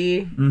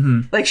deity.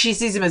 Mm-hmm. Like she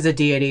sees him as a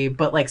deity,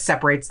 but like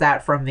separates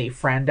that from the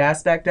friend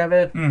aspect of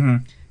it. Mm-hmm.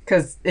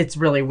 Because it's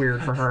really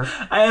weird for her.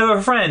 I have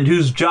a friend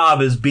whose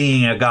job is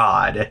being a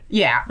god.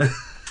 Yeah.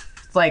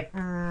 It's like,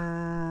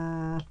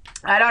 I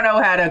don't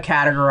know how to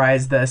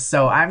categorize this,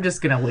 so I'm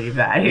just going to leave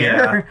that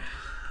here.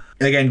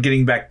 Again,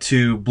 getting back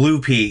to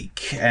Blue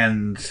Peak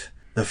and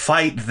the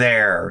fight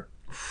there.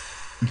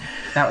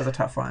 That was a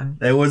tough one.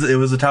 It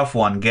was a tough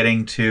one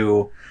getting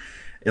to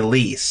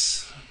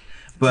Elise.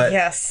 But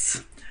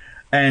Yes.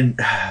 and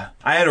I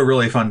had a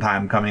really fun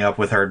time coming up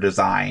with her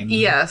design.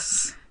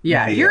 Yes.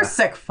 Yeah, Yeah. you're a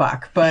sick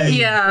fuck, but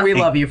Yeah. we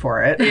love you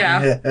for it.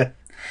 Yeah.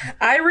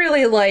 I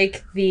really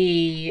like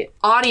the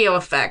audio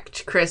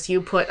effect, Chris, you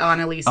put on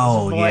Elise's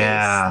Oh, voice.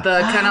 yeah. The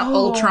kind of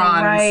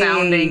Ultron right.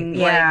 sounding.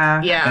 Yeah.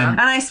 Like, yeah.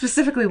 And I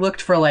specifically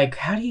looked for like,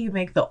 how do you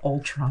make the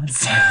Ultron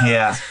sound?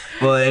 Yeah.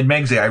 Well, and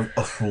Megzy,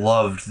 I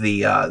loved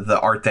the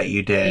art that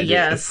you did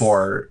Yes.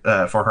 for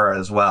her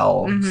as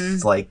well.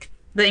 It's like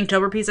The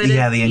Inktober piece I did?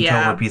 yeah, the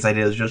Inktober piece I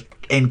did is just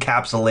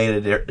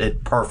encapsulated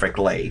it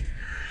perfectly.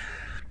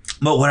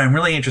 But what I'm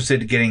really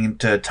interested in getting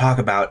to talk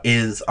about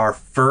is our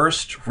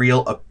first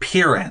real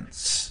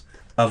appearance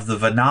of the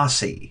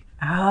Vanassi.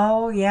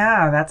 Oh,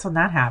 yeah, that's when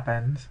that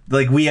happened.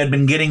 Like, we had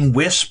been getting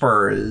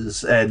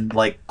whispers and,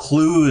 like,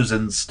 clues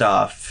and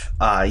stuff.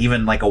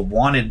 Even, like, a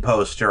wanted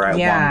poster at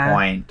one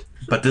point.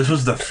 But this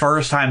was the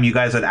first time you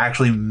guys had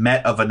actually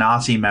met a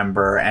Vanassi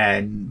member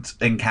and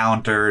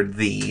encountered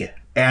the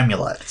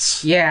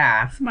amulets.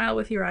 Yeah. Smile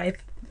with your eye.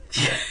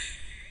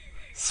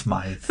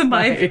 Smythe.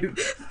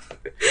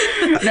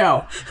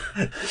 No.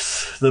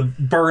 The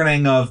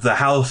burning of the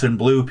house in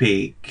Blue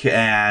Peak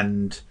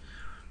and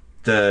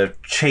the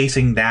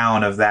chasing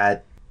down of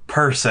that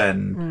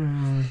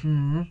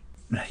person.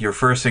 Your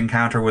first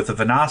encounter with the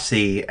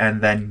Vanassi,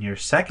 and then your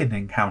second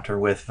encounter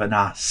with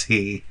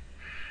Vanassi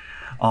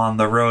on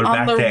the road On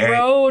back the to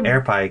road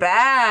Airpike.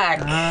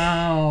 back.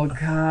 Oh,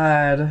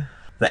 God.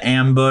 The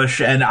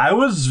ambush, and I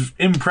was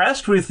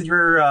impressed with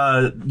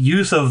your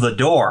use of the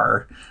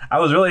door. I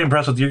was really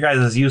impressed with your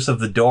guys' use of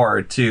the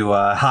door to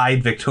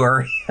hide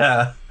Victoria.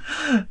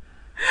 I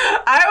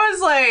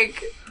was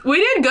like, We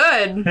did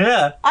good.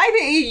 Yeah. I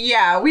think,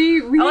 yeah,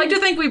 we I like to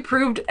think we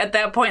proved at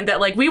that point that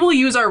like we will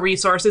use our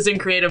resources in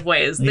creative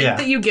ways. Things Yeah.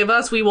 that you give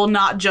us, they will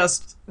not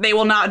just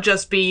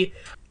be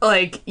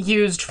like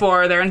used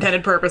for their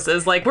intended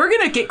purposes. Like we're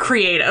gonna get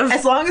creative.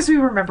 as long as we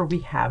remember we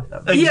have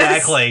them.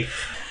 Exactly.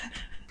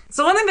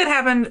 So one thing that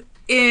happened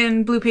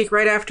in Blue Peak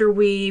right after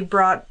we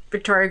brought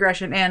Victoria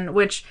Gresham in,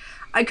 which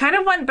I kind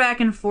of went back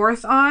and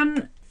forth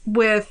on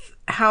with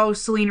how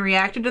Celine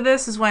reacted to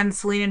this, is when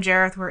Celine and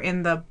Jareth were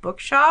in the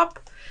bookshop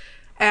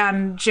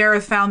and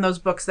Jareth found those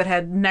books that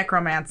had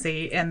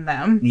necromancy in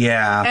them.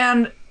 Yeah.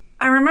 And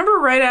I remember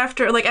right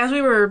after, like as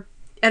we were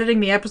editing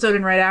the episode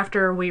and right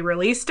after we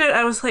released it,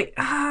 I was like,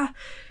 I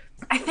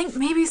think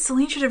maybe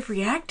Celine should have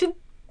reacted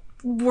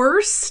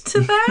worse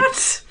to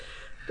that.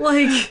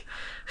 Like,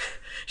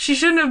 she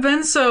shouldn't have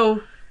been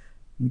so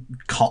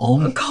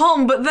Calm.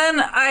 calm. But then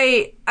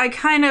I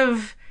kind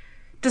of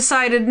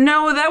decided,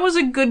 no, that was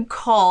a good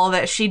call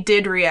that she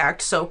did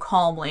react so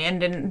calmly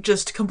and didn't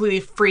just completely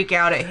freak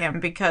out at him,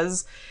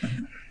 because,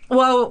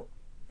 well,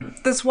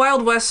 this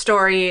Wild West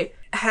story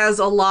has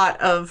a lot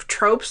of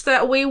tropes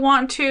that we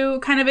want to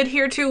kind of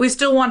adhere to. We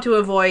still want to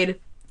avoid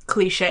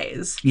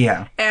cliches.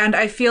 Yeah. And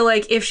I feel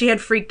like if she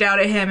had freaked out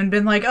at him and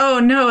been like, oh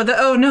no,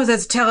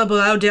 that's terrible,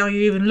 how dare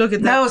you even look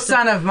at that. No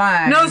son of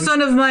mine. No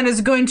son of mine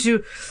is going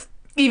to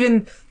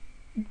even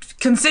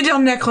consider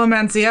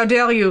necromancy, how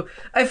dare you.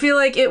 I feel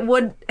like it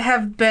would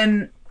have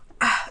been,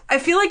 I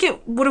feel like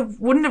it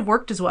wouldn't have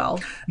worked as well.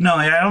 No,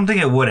 I don't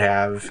think it would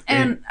have.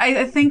 And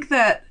I think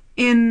that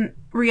in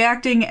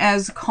reacting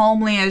as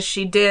calmly as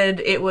she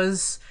did, it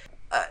was,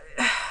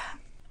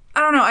 I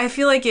don't know, I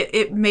feel like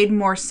it made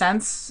more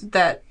sense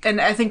that, and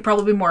I think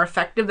probably more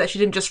effective that she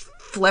didn't just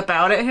flip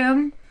out at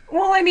him.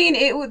 Well, I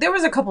mean, there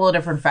was a couple of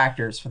different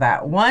factors for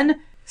that.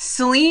 One,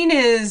 Celine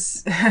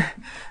is,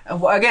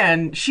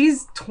 again,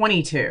 she's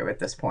 22 at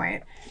this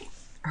point.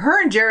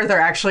 Her and Jareth are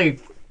actually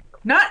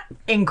not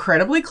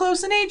incredibly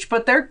close in age,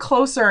 but they're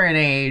closer in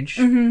age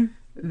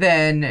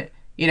than,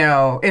 you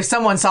know, if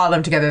someone saw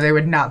them together, they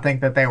would not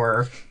think that they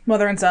were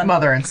Mother and son.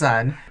 mother and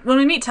son. When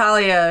we meet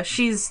Talia,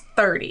 she's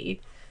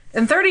 30.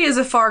 And 30 is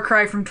a far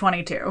cry from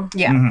 22.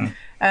 Yeah.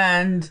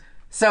 And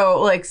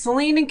so, like,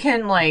 Celine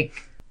can,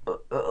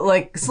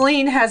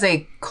 Celine has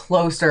a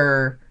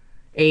closer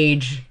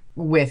age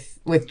with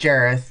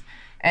Jareth.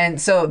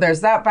 And so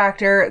there's that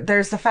factor.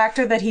 There's the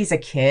factor that he's a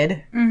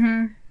kid.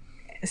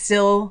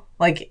 Still,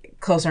 like,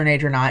 closer in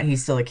age or not,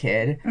 he's still a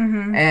kid.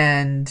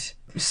 And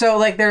so,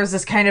 like, there's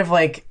this kind of,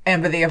 like,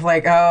 empathy of,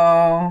 like,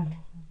 oh,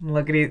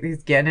 look at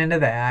he's getting into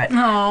that.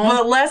 Oh.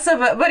 But less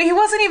of a, but he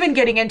wasn't even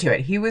getting into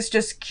it. He was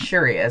just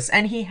curious.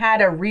 And he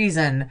had a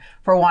reason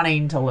for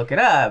wanting to look it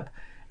up.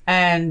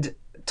 And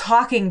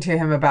talking to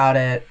him about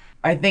it,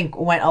 I think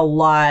went a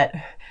lot,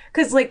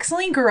 because, like,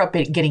 Celine grew up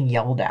getting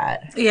yelled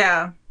at.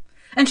 Yeah.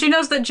 And she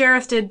knows that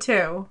Jareth did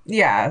too.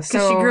 Yeah,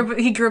 so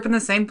he grew up in the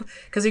same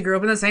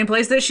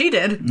place that she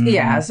did.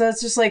 Yeah, so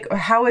it's just like,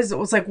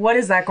 what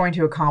is that going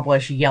to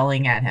accomplish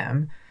yelling at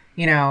him?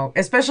 You know,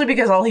 especially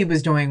because all he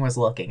was doing was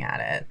looking at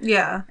it.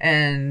 Yeah.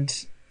 And,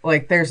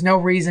 like, there's no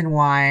reason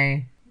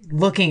why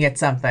looking at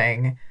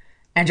something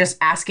and just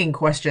asking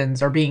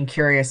questions or being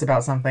curious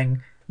about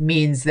something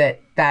means that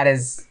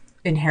is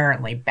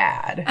inherently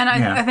bad. And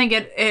I think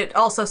it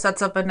also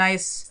sets up a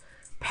nice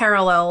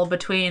parallel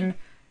between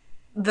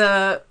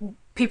the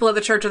people at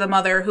the Church of the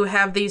Mother who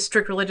have these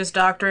strict religious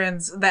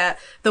doctrines, that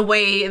the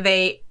way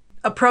they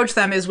approach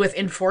them is with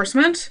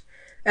enforcement.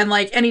 And,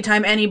 like,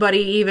 anytime anybody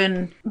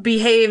even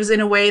behaves in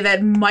a way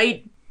that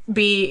might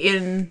be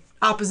in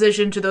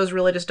opposition to those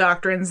religious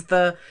doctrines,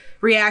 the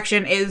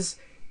reaction is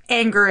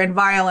anger and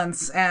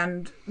violence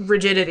and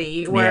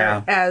rigidity.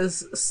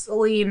 Whereas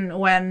Celine,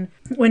 when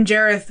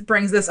Jareth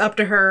brings this up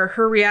to her,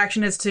 her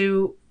reaction is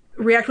to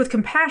react with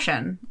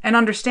compassion and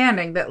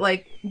understanding that,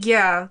 like,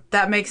 yeah,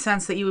 that makes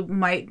sense that you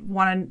might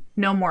want to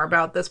know more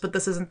about this, but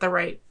this isn't the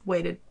right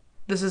way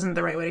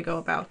to go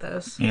about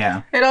this.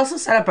 Yeah. It also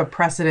set up a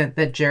precedent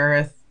that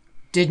Jareth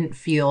didn't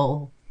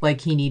feel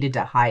like he needed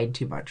to hide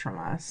too much from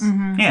us.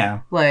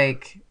 Yeah.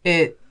 Like,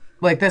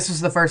 this was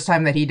the first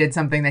time that he did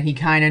something that he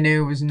kind of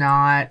knew was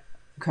not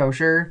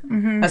kosher,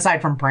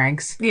 aside from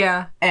pranks.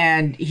 Yeah.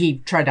 And he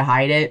tried to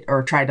hide it,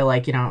 or tried to,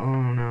 like,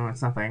 oh no,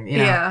 it's nothing,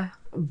 Yeah.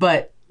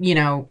 But,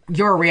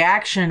 your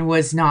reaction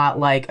was not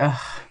like, ugh,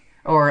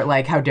 or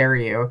like, how dare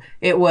you?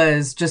 It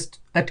was just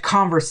a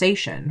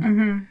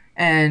conversation.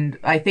 And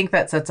I think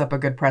that sets up a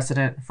good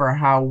precedent for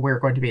how we're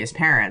going to be as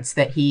parents,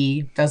 that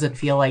he doesn't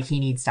feel like he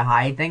needs to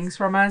hide things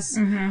from us,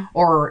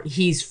 or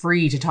he's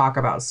free to talk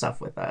about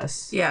stuff with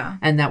us. Yeah.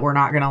 And that we're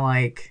not going to,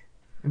 like,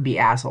 be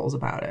assholes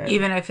about it.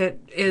 Even if it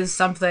is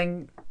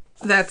something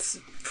that's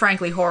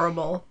frankly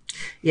horrible.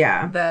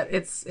 Yeah. That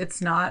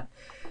it's not...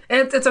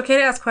 It's okay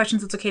to ask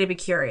questions. It's okay to be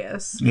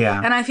curious. Yeah.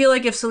 And I feel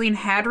like if Celine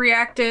had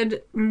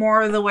reacted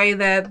more the way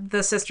that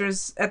the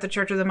sisters at the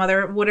Church of the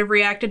Mother would have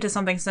reacted to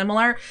something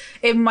similar,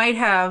 it might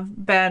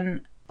have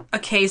been a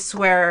case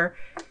where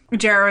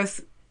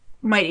Jareth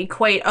might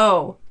equate,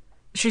 oh,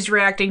 she's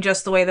reacting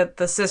just the way that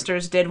the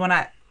sisters did when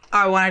I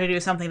wanted to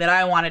do something that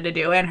I wanted to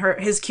do. And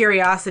his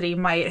curiosity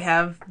might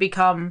have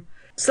become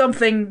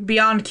something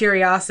beyond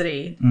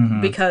curiosity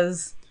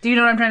because... Do you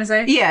know what I'm trying to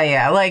say?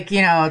 Yeah. Like,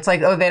 it's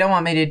like, oh, they don't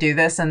want me to do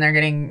this, and they're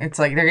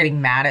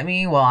getting mad at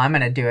me. Well, I'm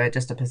going to do it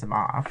just to piss them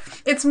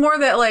off. It's more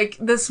that, like,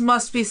 this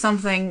must be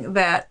something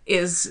that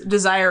is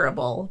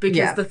desirable,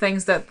 because the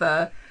things that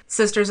the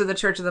sisters of the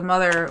Church of the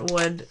Mother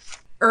would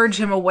urge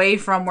him away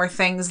from were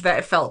things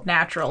that felt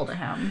natural to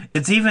him.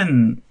 It's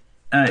even,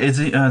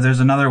 there's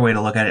another way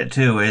to look at it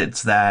too.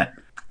 It's that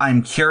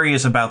I'm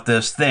curious about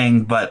this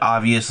thing, but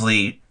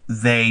obviously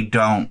they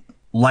don't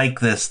like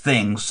this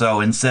thing. So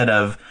instead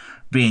of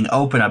being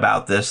open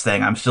about this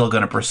thing, I'm still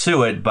going to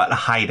pursue it, but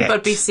hide it.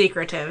 But be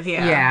secretive,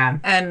 yeah. Yeah.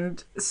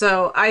 And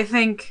so I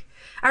think...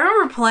 I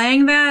remember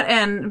playing that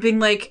and being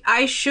like,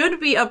 I should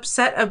be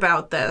upset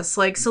about this.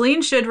 Like,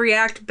 Celine should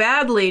react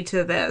badly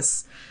to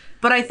this.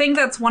 But I think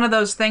that's one of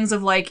those things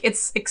of, like,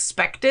 it's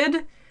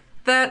expected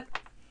that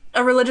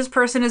a religious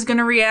person is going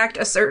to react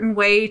a certain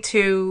way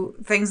to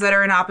things that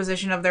are in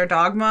opposition of their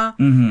dogma.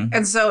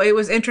 And so it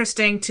was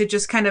interesting to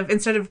just kind of,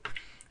 instead of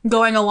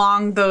going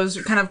along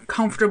those kind of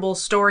comfortable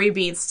story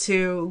beats,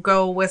 to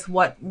go with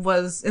what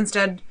was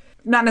instead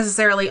not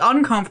necessarily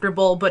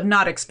uncomfortable, but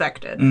not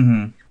expected.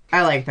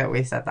 I like that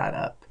we set that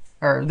up,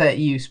 or that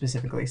you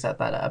specifically set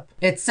that up.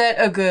 It set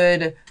a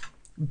good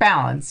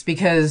balance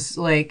because,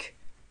 like,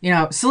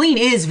 Celine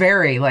is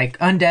very, like,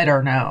 undead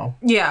or no.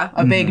 Yeah.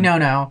 A big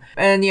no-no.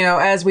 And,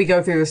 as we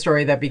go through the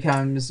story, that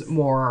becomes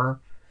more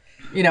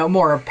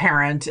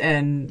apparent,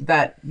 and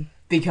that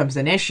becomes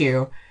an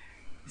issue.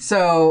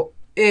 So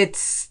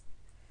it's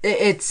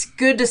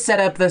good to set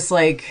up this,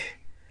 like,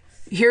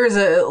 here's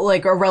a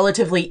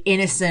relatively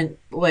innocent,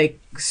 like,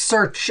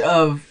 search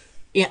of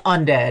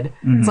undead.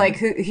 It's like,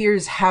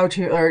 here's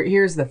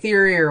here's the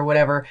theory or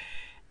whatever,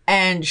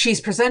 and she's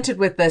presented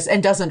with this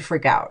and doesn't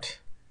freak out,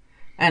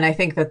 and I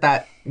think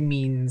that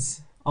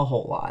means a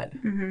whole lot.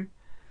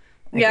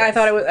 I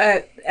thought it was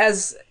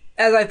as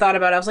I thought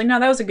about it, I was like, no,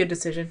 that was a good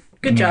decision.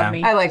 Good job,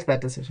 me. I liked that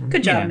decision.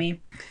 Good job,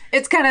 me.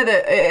 It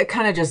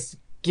kind of just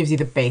gives you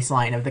the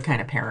baseline of the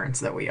kind of parents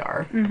that we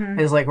are.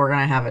 Is like, we're going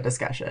to have a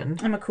discussion.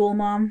 I'm a cool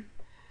mom.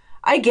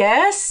 I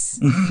guess.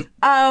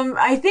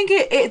 I think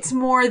it's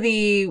more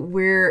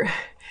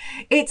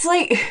it's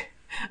like,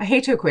 I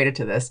hate to equate it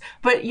to this,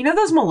 but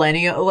those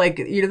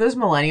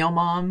millennial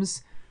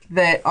moms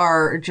that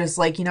are just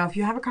like, if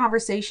you have a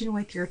conversation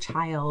with your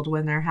child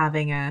when they're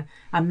having a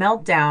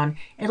meltdown,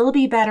 it'll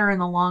be better in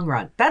the long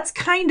run. That's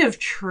kind of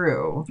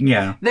true.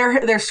 Yeah.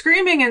 They're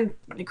screaming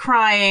and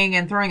crying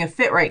and throwing a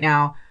fit right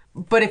now.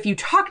 But if you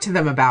talk to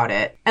them about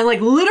it and like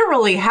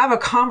literally have a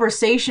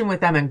conversation with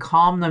them and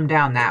calm them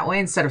down that way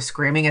instead of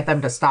screaming at them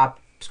to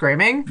stop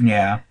screaming,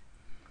 Yeah.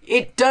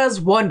 it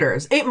does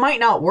wonders. It might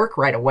not work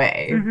right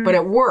away, but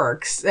it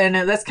works. And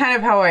that's kind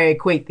of how I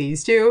equate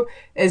these two,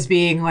 as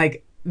being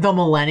like the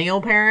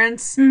millennial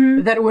parents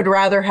that would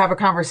rather have a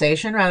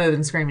conversation rather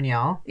than scream and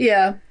yell.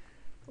 Yeah.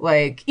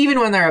 Like, even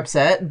when they're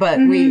upset, but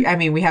we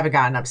haven't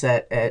gotten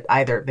upset at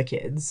either of the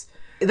kids.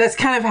 That's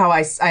kind of how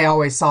I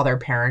always saw their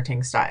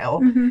parenting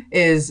style,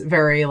 is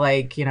very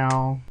like,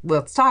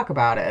 let's talk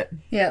about it.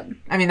 Yeah.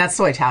 I mean, that's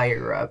the way Talia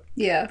grew up.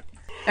 Yeah.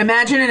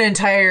 Imagine an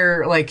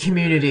entire like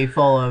community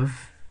full of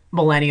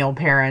millennial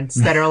parents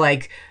that are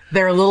like,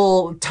 their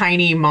little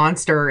tiny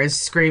monster is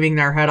screaming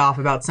their head off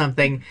about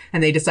something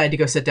and they decide to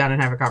go sit down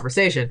and have a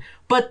conversation.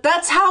 But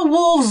that's how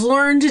wolves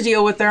learn to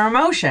deal with their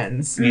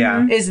emotions.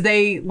 Yeah. Is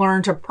they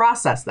learn to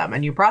process them,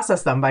 and you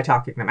process them by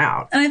talking them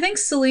out. And I think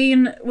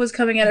Celine was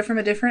coming at it from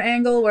a different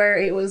angle, where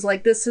it was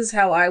like, this is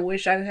how I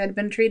wish I had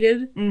been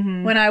treated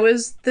when I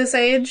was this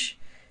age.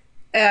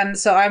 And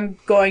so I'm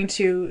going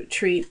to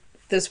treat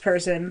this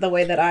person the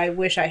way that I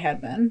wish I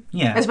had been.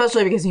 Yeah.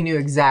 Especially because you knew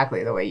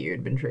exactly the way you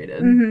had been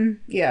treated.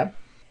 Yeah.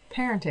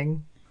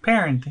 Parenting.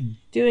 Parenting.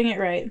 Doing it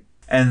right.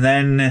 And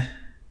then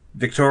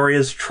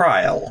Victoria's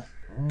trial.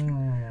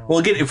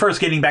 Well,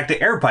 getting back to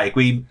Airpike,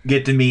 we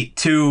get to meet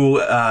two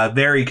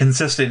very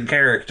consistent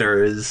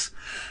characters,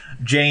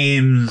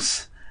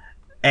 James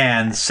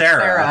and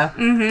Sarah.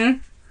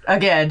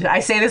 Again,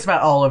 I say this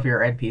about all of your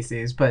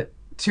NPCs, but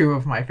two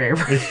of my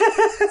favorites.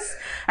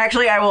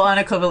 Actually, I will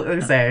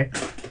unequivocally say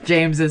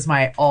James is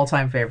my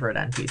all-time favorite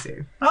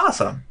NPC.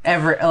 Awesome.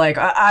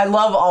 I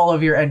love all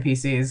of your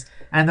NPCs,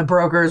 and the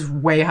broker's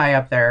way high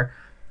up there,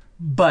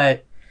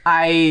 but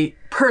I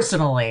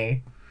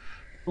personally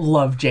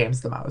love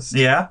James the most.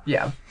 Yeah?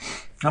 Yeah.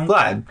 I'm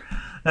glad.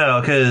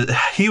 No, because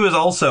he was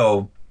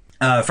also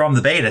from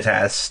the beta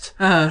test.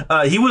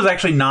 He was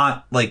actually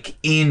not like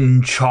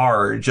in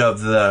charge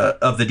of the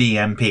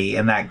DMP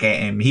in that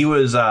game. He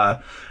was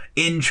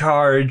in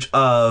charge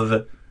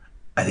of,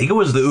 I think it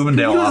was the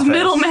Ubendale office.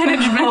 Middle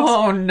management.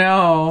 Oh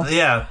no.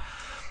 Yeah.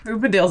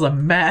 Ubendale's a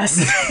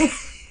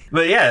mess.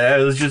 But yeah,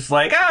 it was just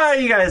like,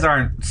 you guys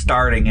aren't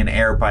starting in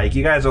Airpike.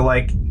 You guys are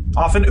like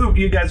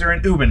you guys are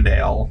in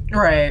Ubendale.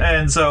 Right.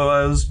 And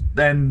so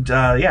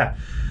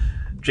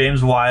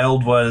James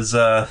Wilde was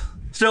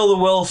still the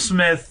Will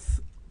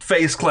Smith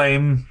face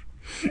claim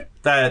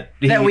that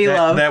we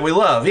love. That we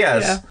love,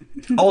 yes.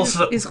 Yeah.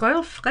 Also, is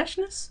royal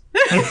freshness?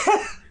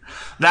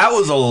 that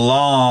was a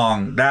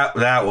long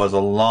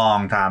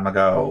time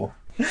ago.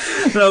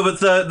 No, but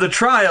the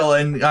trial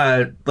and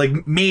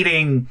like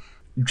meeting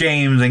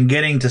James and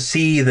getting to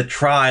see the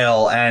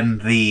trial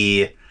and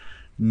the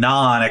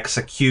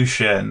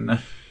non-execution.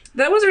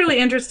 That was really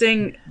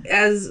interesting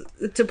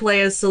to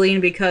play as Celine,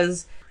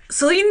 because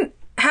Celine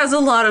has a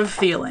lot of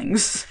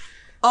feelings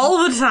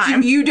all the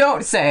time. You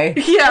don't say.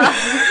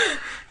 Yeah.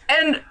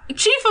 And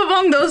chief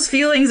among those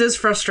feelings is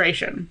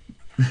frustration.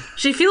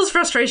 She feels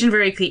frustration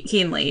very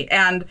keenly.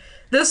 And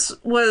this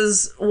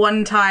was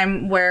one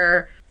time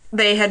where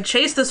they had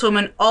chased this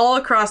woman all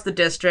across the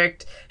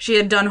district. She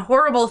had done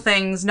horrible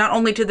things, not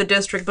only to the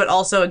district, but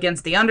also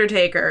against the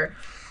Undertaker.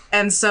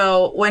 And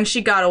so when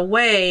she got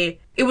away,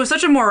 it was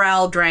such a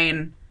morale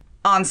drain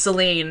on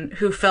Celine,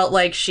 who felt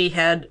like she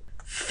had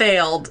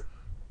failed.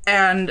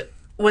 And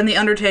when the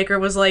Undertaker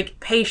was like,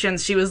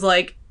 patience, she was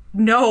like,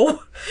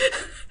 no,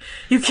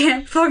 you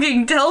can't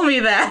fucking tell me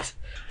that.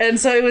 And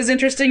so it was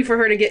interesting for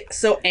her to get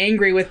so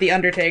angry with the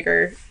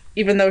Undertaker,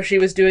 even though she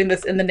was doing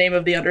this in the name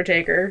of the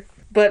Undertaker.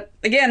 But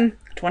again,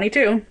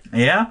 22.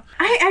 Yeah.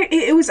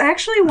 It was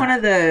actually one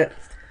of the,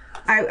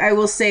 I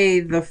will say,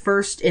 the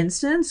first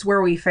instance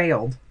where we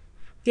failed.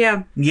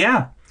 Yeah.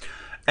 Yeah.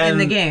 In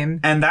the game.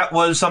 And that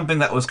was something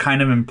that was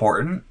kind of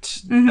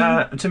important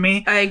to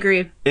me. I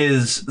agree.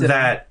 Is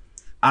that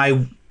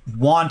I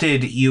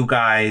wanted you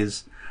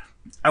guys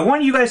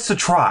to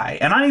try.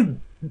 And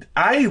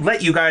I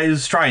let you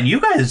guys try. And you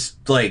guys,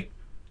 like,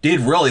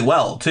 did really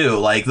well, too.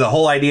 Like, the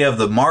whole idea of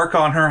the mark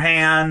on her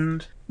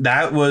hand,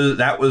 that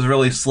was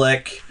really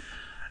slick.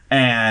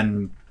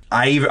 And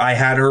I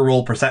had her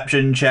roll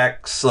perception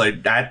checks,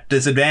 like, at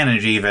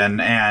disadvantage even.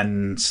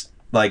 And,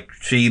 like,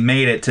 she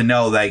made it to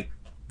know, like,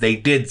 they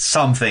did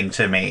something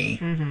to me.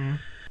 Mm-hmm.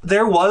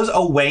 There was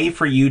a way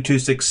for you to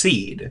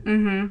succeed.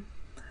 Mm-hmm.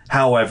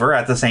 However,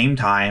 at the same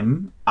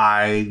time,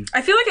 I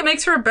feel like it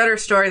makes for a better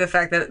story, the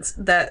fact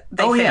that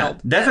they failed. Yeah,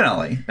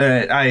 definitely.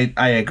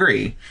 I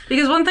agree.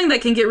 Because one thing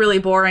that can get really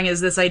boring is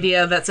this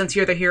idea that since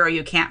you're the hero,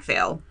 you can't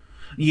fail.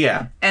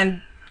 Yeah.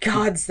 And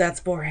gods, that's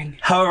boring.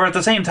 However, at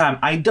the same time,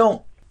 I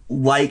don't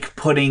like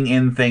putting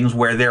in things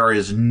where there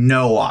is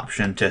no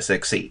option to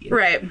succeed.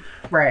 Right.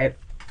 Right.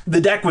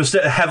 The deck was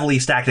heavily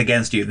stacked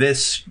against you.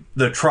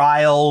 The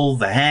trial,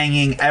 the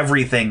hanging,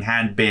 everything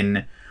had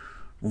been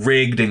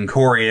rigged and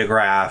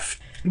choreographed.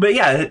 But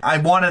yeah, I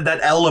wanted that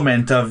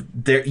element of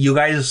you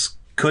guys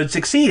could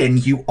succeed,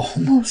 and you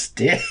almost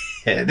did.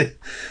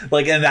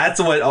 Like, and that's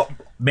what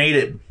made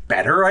it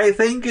better, I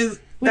think, is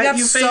We that got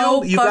you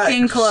so failed.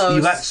 fucking close.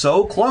 You got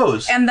so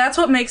close. And that's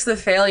what makes the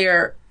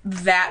failure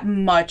that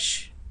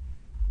much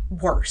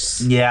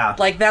worse. Yeah.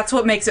 Like, that's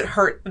what makes it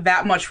hurt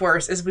that much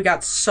worse, is we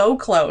got so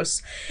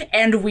close,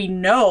 and we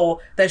know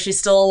that she's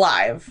still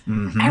alive.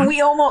 And we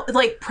almost,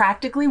 like,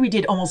 practically, we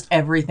did almost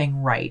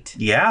everything right.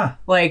 Yeah.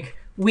 Like,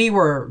 we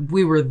were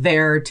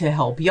there to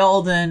help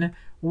Yalden.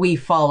 We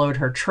followed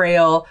her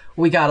trail.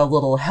 We got a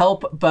little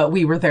help, but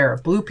we were there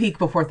at Blue Peak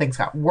before things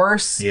got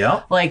worse.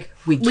 Yep. Like,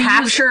 we We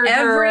captured used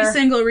every her.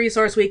 single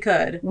resource we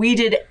could. We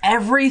did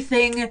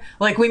everything.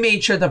 Like, we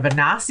made sure the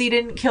Venasi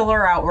didn't kill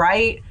her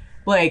outright.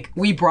 Like,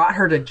 we brought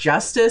her to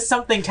justice,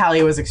 something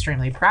Talia was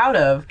extremely proud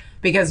of,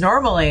 because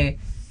normally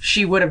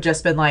she would have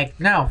just been like,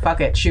 no,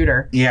 fuck it, shoot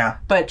her. Yeah.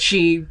 But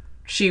they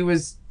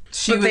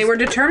They were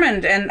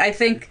determined, and I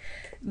think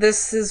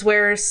this is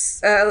where,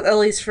 at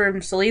least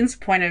from Celine's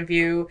point of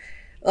view,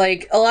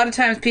 like, a lot of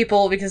times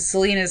people, because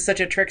Celine is such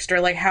a trickster,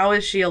 like, how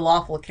is she a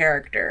lawful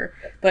character?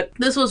 But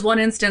this was one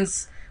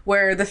instance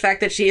where the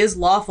fact that she is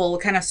lawful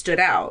kind of stood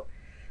out.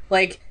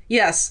 Like,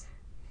 yes,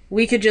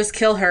 we could just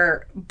kill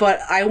her, but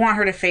I want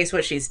her to face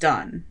what she's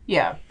done.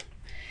 Yeah.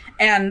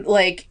 And,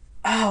 like,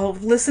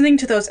 listening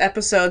to those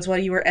episodes while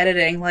you were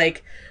editing,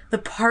 like, the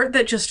part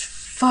that just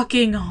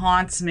fucking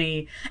haunts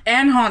me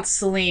and haunts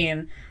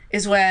Celine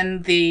is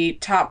when the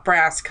top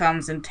brass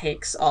comes and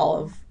takes all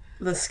of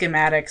the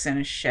schematics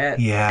and shit.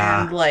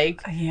 Yeah. And,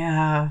 like...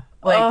 Yeah.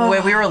 Like,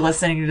 when we were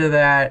listening to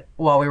that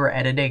while we were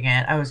editing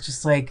it, I was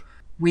just like,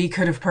 we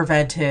could have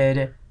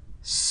prevented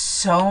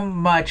so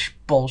much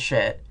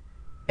bullshit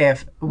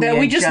if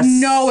we just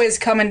know is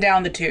coming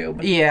down the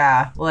tube.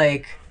 Yeah.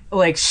 Like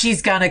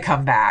she's gonna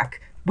come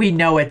back. We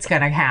know it's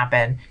gonna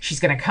happen. She's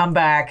gonna come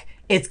back.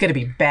 It's gonna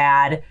be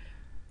bad.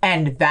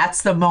 And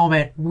that's the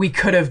moment we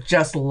could have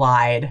just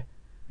lied.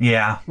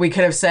 Yeah. We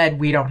could have said,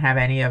 we don't have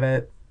any of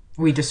it.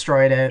 We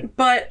destroyed it.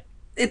 But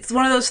it's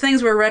one of those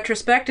things where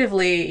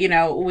retrospectively, you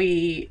know,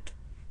 we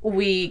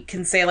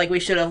can say, like, we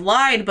should have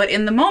lied, but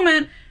in the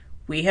moment,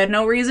 we had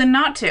no reason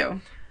not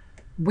to.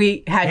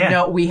 We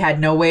had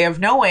no way of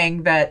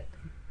knowing that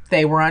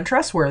they were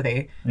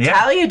untrustworthy. Yeah.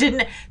 Talia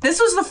didn't. This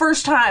was the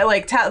first time,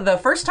 like, the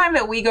first time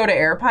that we go to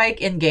Airpike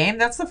in game,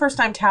 that's the first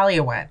time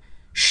Talia went.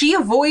 She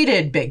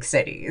avoided big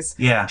cities.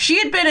 Yeah. She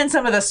had been in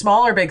some of the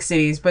smaller big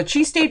cities, but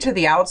she stayed to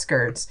the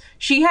outskirts.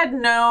 She had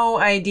no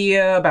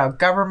idea about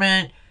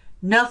government,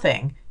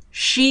 nothing.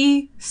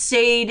 She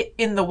stayed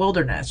in the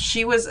wilderness.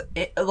 She was,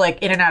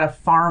 like, in and out of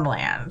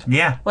farmland.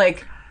 Yeah.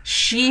 Like,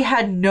 she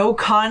had no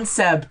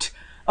concept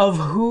of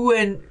who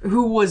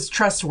was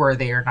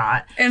trustworthy or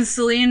not. And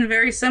Celine,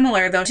 very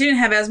similar, though. She didn't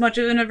have as much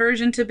of an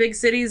aversion to big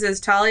cities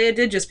as Talia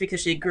did, just because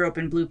she grew up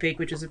in Blue Peak,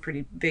 which is a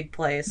pretty big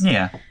place.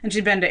 Yeah. And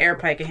she'd been to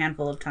Airpike a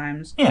handful of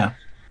times. Yeah.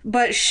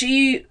 But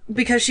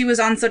because she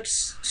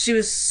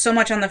was so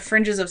much on the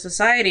fringes of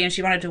society and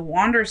she wanted to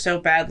wander so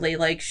badly,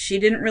 like, she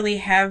didn't really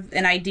have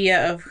an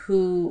idea of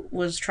who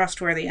was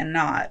trustworthy and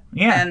not.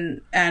 Yeah.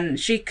 And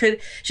she could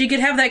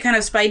have that kind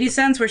of spidey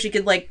sense where she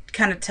could, like,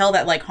 kind of tell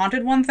that, like,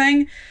 haunted one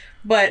thing.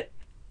 But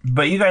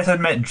you guys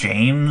had met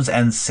James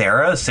and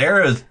Sarah.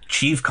 Sarah's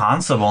chief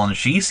constable, and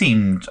she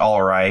seemed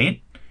all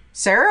right.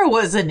 Sarah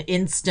was an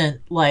instant,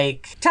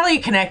 like,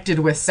 Talia connected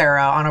with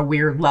Sarah on a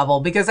weird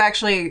level, because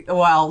actually,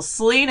 while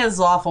Celine is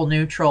lawful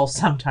neutral,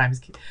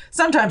 sometimes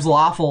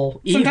lawful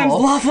evil. sometimes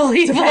lawful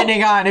evil.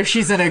 Depending on if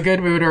she's in a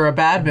good mood or a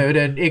bad mood,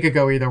 and it could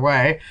go either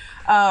way.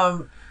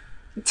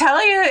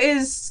 Talia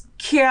is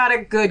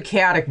chaotic good,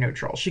 chaotic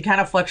neutral. She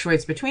kind of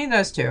fluctuates between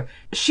those two.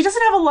 She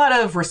doesn't have a lot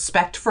of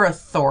respect for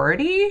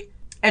authority,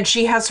 and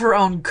she has her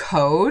own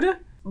code,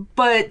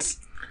 but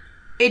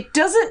it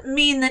doesn't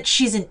mean that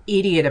she's an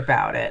idiot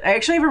about it. I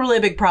actually have a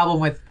really big problem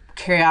with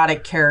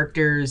chaotic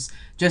characters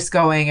just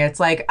going, it's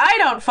like, I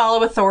don't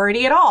follow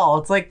authority at all.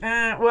 It's like,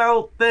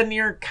 well, then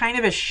you're kind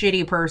of a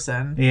shitty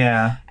person.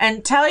 Yeah.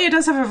 And Talia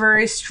does have a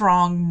very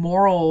strong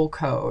moral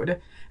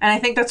code. And I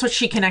think that's what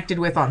she connected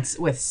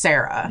with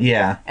Sarah.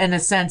 Yeah. In the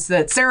sense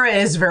that Sarah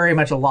is very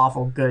much a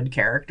lawful good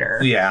character.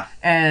 Yeah.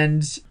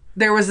 And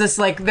there was this,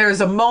 like,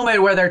 there's a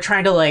moment where they're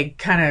trying to, like,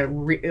 kind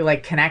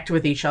of connect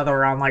with each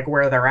other on, like,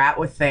 where they're at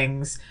with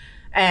things.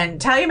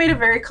 And Talia made it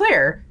very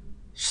clear.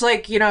 She's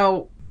like, you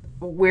know,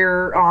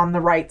 we're on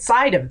the right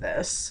side of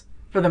this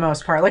for the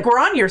most part. Like, we're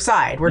on your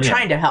side. We're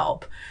trying to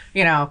help.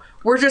 You know,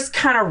 we're just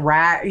kind of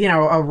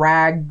a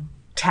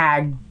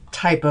ragtag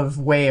type of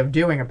way of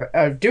doing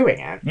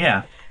it.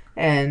 Yeah.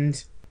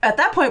 And at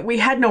that point, we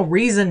had no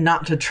reason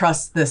not to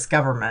trust this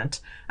government.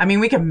 I mean,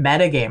 we can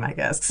metagame, I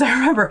guess. Because I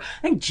remember,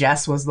 I think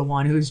Jess was the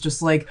one who's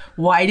just like,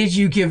 why did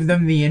you give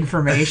them the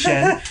information?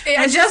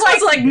 Yeah, Jess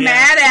was like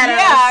mad at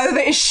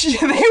us.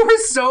 Yeah, they were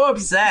so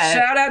upset.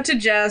 Shout out to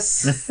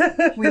Jess.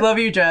 We love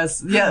you,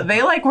 Jess. Yeah,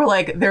 they were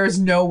like, there's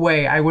no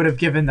way I would have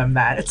given them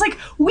that. It's like,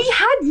 we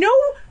had no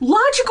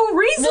logical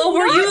reason. Well,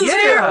 were you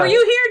here? Were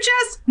you here,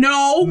 Jess?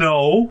 No.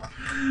 No.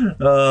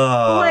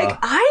 Like,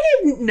 I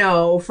didn't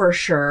know for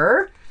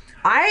sure.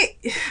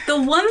 The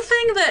one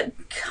thing that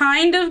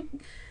kind of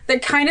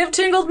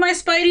tingled my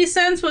spidey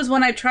sense was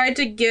when I tried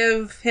to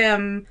give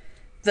him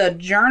the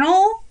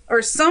journal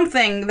or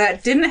something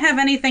that didn't have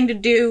anything to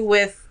do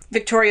with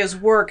Victoria's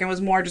work and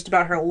was more just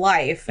about her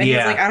life. And he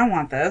was like, I don't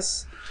want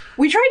this.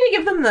 We tried to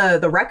give them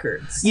the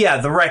records. Yeah,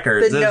 the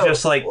records. The It's note,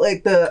 just like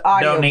the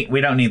audio.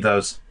 we don't need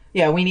those.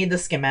 Yeah, we need the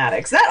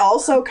schematics. That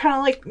also kind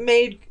of like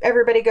made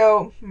everybody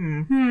go,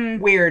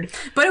 weird.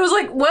 But it was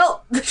like,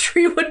 well, the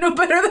tree would know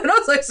better than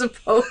us, I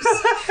suppose.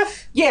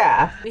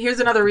 Yeah. Here's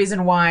another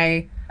reason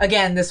why,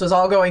 again, this was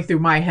all going through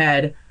my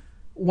head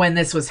when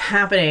this was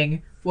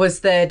happening, was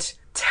that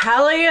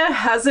Talia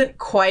hasn't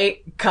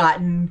quite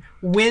gotten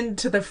wind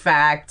to the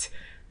fact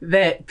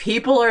that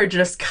people are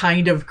just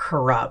kind of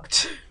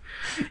corrupt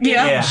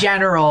in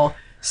general.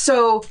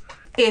 So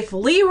if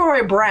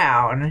Leroy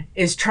Brown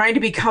is trying to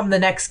become the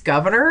next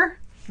governor,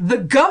 the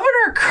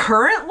governor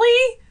currently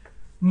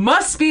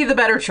must be the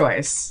better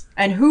choice.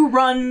 And who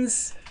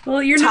runs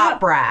Well, you're top not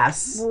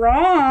brass?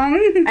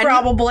 wrong,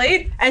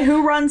 probably. And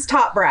who runs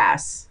top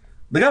brass?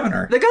 The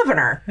governor. The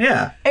governor.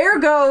 Yeah.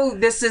 Ergo,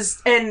 this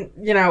is, and,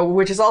 you know,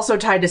 which is also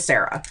tied to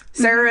Sarah.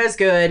 Sarah is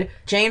good.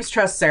 James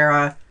trusts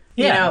Sarah.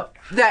 Yeah. You know,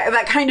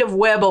 that kind of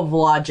web of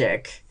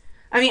logic.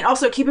 I mean,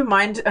 also keep in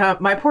mind,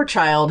 my poor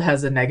child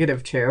has a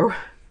 -2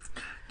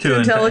 To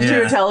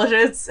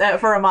intelligence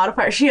for a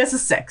modifier. She has a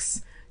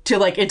 6 to,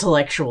 like,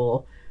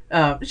 intellectual.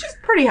 She's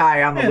pretty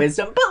high on the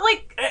wisdom, but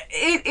like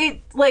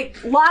it like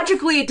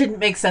logically it didn't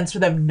make sense for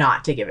them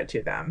not to give it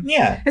to them.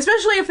 Yeah.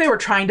 Especially if they were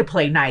trying to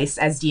play nice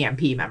as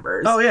DMP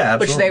members. Oh, yeah,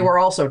 which absolutely. they were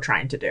also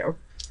trying to do.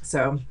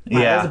 So Yeah.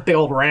 that was a big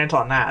old rant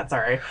on that.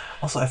 Sorry.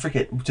 Also, I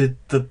forget, did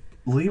the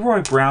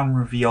Leroy Brown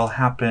reveal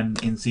happen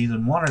in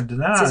season 1 or did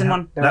that? Season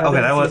 1. That Okay,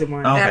 was that was season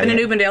 1. okay. It happened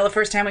in Ubendale the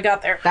first time we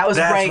got there. That was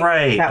That's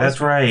right. That That's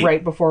was right.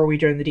 right before we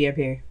joined the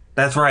DMP.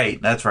 That's right.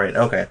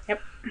 Okay.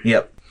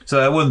 Yep. So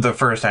that wasn't the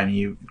first time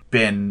you've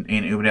been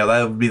in Ubendale.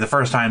 That would be the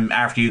first time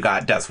after you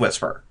got Death's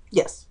Whisper.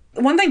 Yes.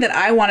 One thing that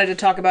I wanted to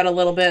talk about a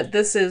little bit,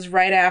 this is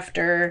right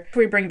after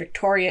we bring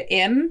Victoria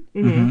in.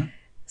 Mm-hmm.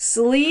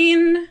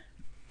 Celine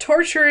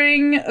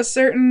torturing a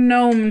certain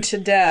gnome to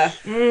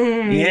death.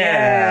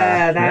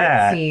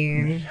 That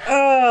scene.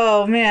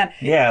 Oh, man.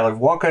 Yeah, like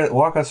walk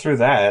us through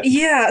that.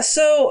 Yeah,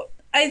 so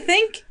I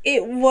think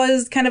it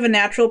was kind of a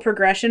natural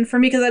progression for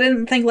me because I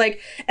didn't think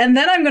like, and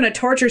then I'm going to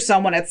torture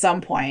someone at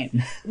some point.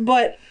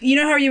 But you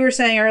know how you were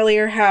saying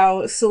earlier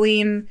how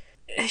Celine,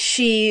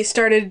 she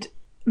started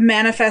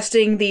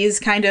manifesting these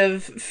kind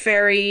of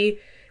fairy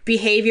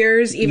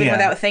behaviors even Yeah.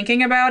 without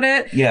thinking about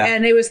it. Yeah.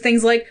 And it was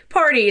things like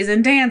parties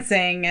and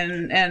dancing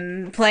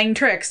and playing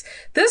tricks.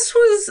 This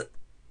was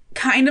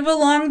kind of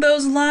along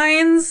those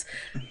lines,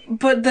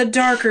 but the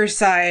darker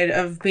side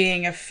of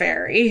being a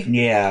fairy.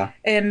 Yeah.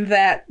 And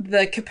that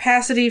the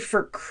capacity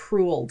for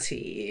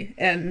cruelty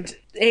and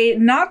a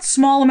not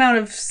small amount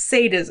of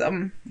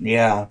sadism.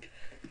 Yeah.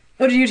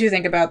 What do you two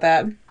think about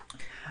that?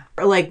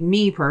 Like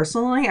me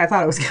personally, I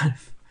thought it was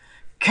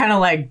kind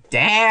of like,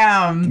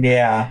 damn.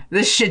 Yeah.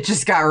 This shit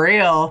just got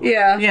real.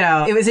 Yeah. You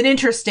know, it was an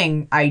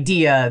interesting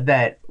idea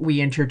that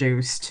we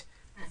introduced.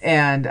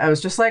 And I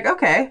was just like,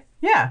 okay,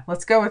 yeah,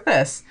 let's go with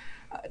this.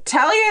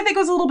 Talia, I think,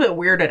 was a little bit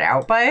weirded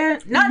out by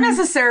it. Not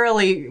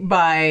necessarily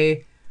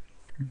by...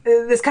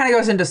 This kind of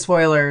goes into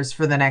spoilers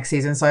for the next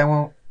season, so I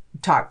won't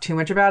talk too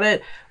much about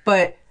it.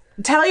 But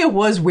Talia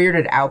was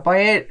weirded out by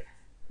it.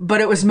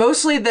 But it was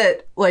mostly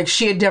that, like,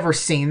 she had never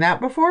seen that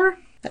before.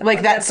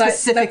 Like, that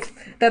specific...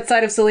 That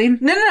side of Celine?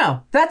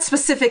 No. That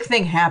specific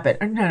thing happened.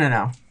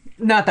 No.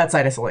 Not that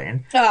side of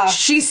Celine.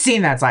 She's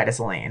seen that side of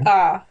Celine.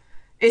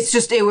 It's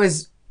just, it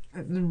was,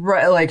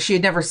 like, she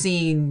had never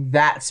seen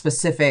that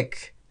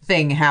specific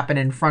thing happen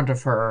in front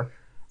of her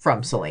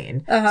from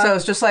Celine. So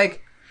it's just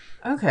like,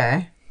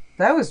 okay,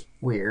 that was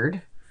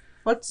weird.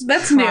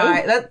 That's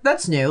new.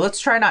 That's new.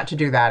 Let's try not to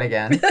do that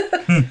again.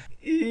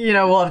 You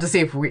know, we'll have to see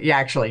if we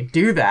actually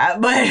do that.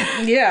 But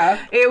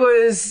Yeah. it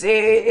was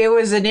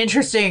an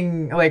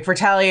interesting, like, for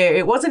Talia,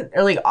 it wasn't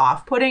really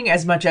off-putting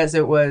as much as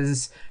it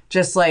was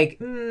just like,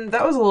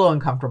 that was a little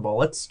uncomfortable.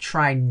 Let's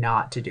try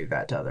not to do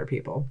that to other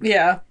people.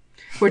 Yeah.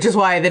 Which is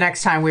why the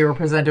next time we were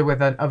presented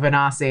with a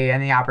Venasi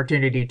and the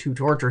opportunity to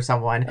torture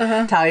someone,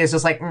 Talia's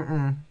just like,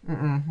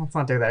 let's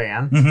not do that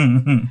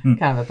again.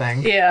 Kind of a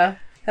thing. Yeah.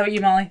 How about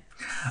you, Molly?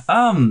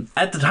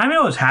 At the time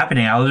it was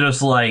happening, I was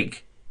just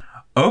like,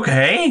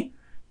 okay,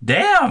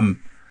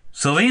 damn.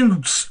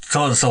 Celine's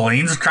trying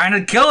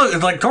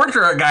to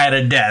torture a guy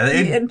to death.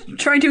 And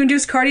trying to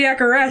induce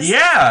cardiac arrest.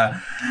 Yeah.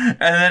 And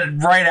then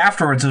right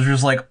afterwards, it was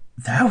just like,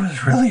 That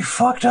was really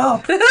fucked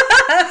up.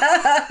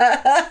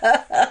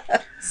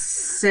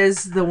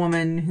 Says the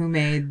woman who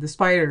made the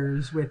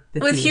spiders with the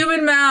With teeth.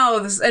 human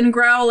mouths and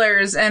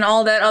growlers and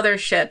all that other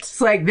shit.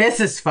 It's like, this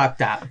is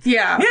fucked up.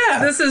 Yeah. Yeah.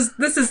 This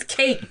is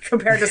cake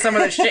compared to some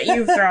of the shit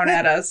you've thrown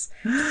at us.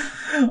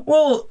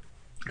 Well,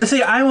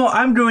 see,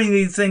 I'm doing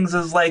these things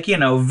as like, you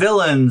know,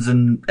 villains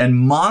and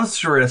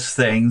monstrous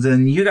things,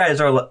 and you guys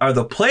are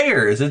the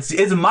players.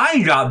 It's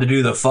my job to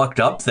do the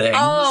fucked up things.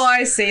 Oh,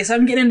 I see. So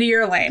I'm getting into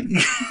your lane.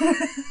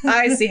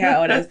 I see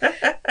how it is.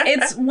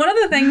 It's one of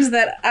the things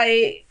that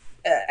I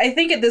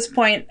think at this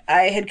point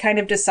I had kind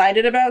of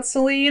decided about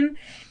Celine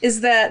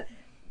is that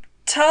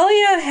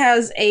Talia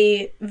has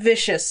a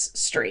vicious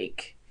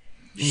streak.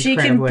 She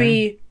can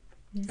Incredibly. be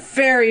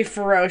very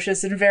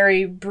ferocious and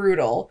very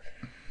brutal.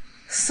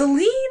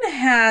 Celine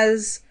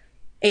has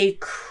a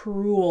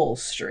cruel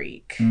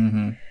streak,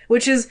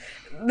 which is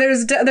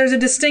there's a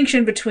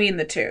distinction between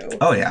the two.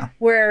 Oh yeah.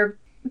 Where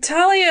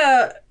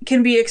Talia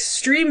can be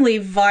extremely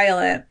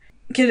violent,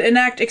 can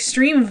enact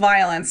extreme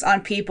violence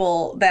on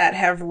people that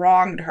have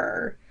wronged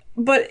her.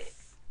 But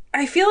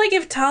I feel like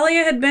if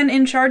Talia had been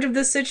in charge of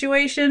this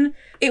situation,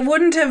 it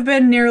wouldn't have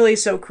been nearly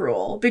so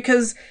cruel.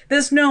 Because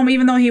this gnome,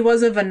 even though he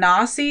was a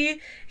Venasi,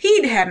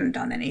 he hadn't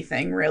done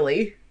anything,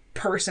 really,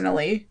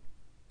 personally.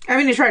 I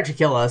mean, he tried to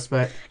kill us,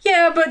 but...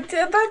 Yeah, but...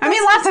 I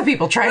mean, lots of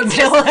people tried to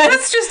kill us.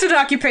 That's just an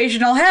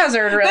occupational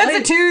hazard, really.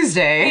 That's a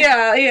Tuesday.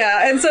 Yeah,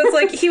 yeah. And so it's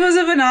like, he was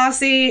a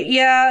Venasi.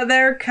 Yeah,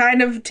 they're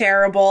kind of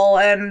terrible.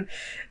 And,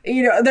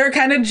 you know, they're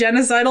kind of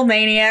genocidal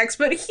maniacs.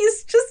 But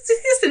he's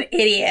just an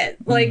idiot.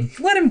 Like,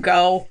 let him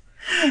go.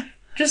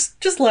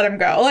 Just let him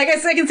go. Like,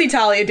 I can see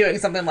Talia doing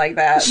something like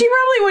that. She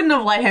probably wouldn't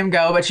have let him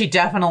go, but she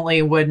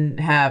definitely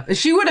wouldn't have...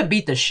 She would have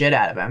beat the shit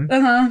out of him.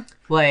 Uh-huh.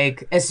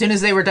 Like, as soon as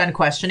they were done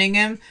questioning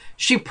him,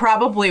 she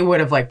probably would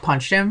have, like,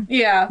 punched him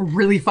Yeah.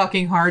 really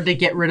fucking hard to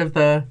get rid of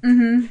the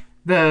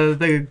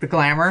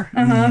glamour.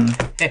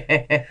 But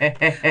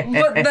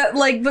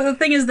the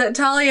thing is that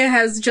Talia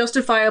has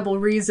justifiable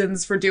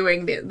reasons for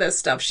doing this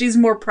stuff. She's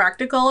more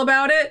practical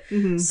about it.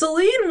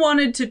 Celine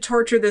wanted to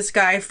torture this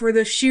guy for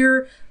the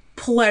sheer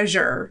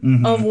pleasure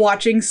of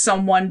watching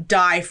someone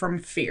die from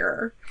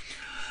fear.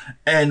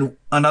 And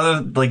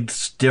another like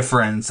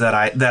difference that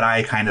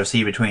I kind of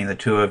see between the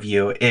two of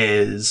you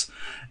is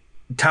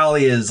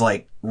Talia's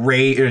like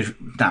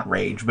not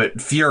rage,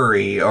 but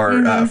fury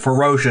or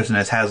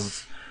ferociousness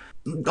has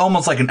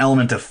almost like an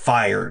element of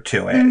fire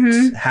to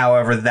it.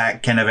 However,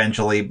 that can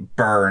eventually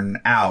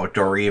burn out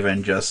or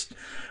even just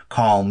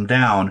calm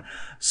down.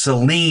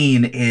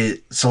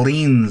 Celine's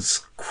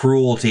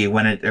cruelty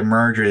when it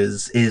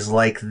emerges is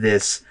like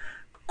this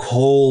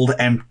cold,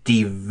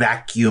 empty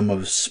vacuum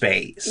of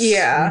space.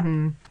 Yeah.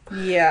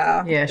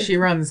 Yeah. Yeah, she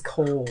runs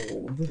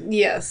cold.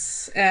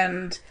 Yes.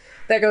 And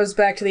that goes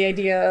back to the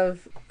idea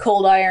of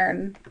cold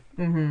iron.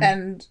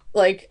 And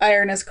like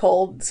iron is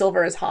cold,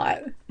 silver is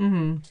hot.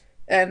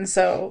 And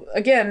so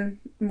again,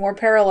 more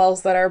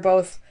parallels that are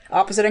both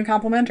opposite and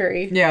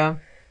complementary. Yeah.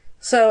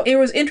 So it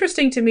was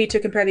interesting to me to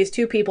compare these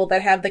two people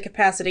that have the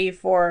capacity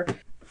for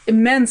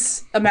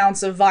immense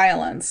amounts of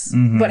violence,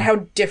 but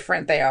how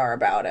different they are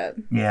about it.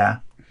 Yeah.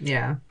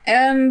 Yeah.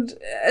 And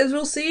as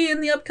we'll see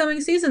in the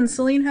upcoming season,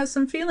 Celine has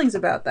some feelings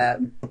about that.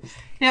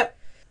 Yep.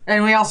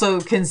 And we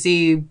also can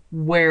see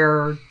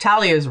where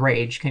Talia's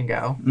rage can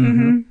go.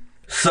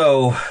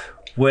 So,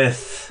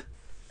 with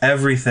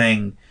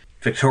everything,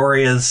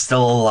 Victoria's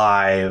still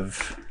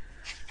alive.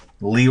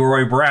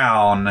 Leroy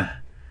Brown,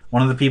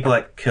 one of the people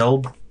that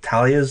killed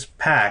Talia's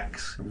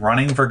packs,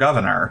 running for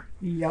governor.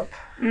 Yep.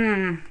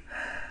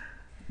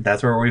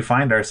 That's where we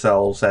find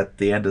ourselves at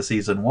the end of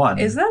season 1.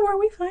 Is that where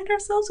we find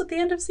ourselves at the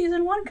end of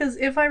season 1? Because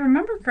if I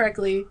remember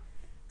correctly,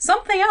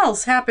 something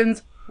else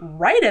happens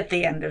right at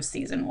the end of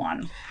season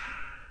 1.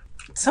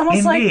 It's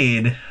almost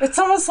Indeed. it's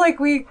almost like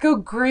we go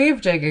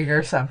grave digging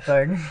or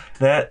something.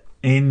 That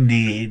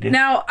indeed.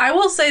 Now, I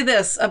will say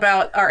this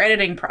about our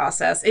editing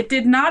process. It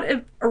did not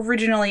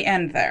originally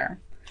end there.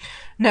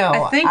 No,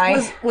 I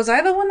think, was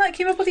I the one that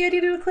came up with the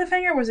idea to do a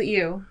cliffhanger, or was it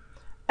you?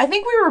 I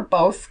think we were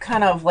both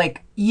kind of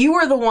like, you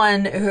were the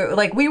one who,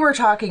 like, we were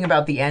talking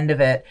about the end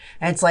of it,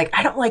 and it's like,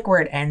 I don't like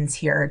where it ends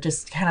here.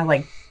 Just kind of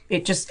like,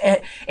 it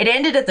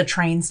ended at the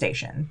train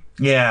station.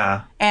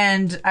 Yeah.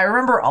 And I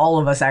remember all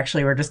of us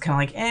actually were just kind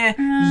of like,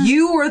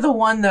 You were the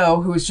one,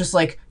 though, who was just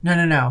like,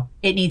 no.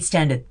 It needs to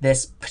end at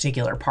this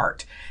particular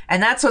part.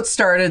 And that's what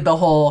started the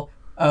whole,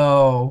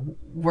 oh,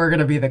 we're going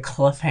to be the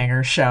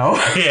cliffhanger show.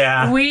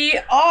 Yeah. We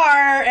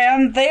are,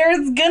 and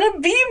there's gonna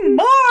be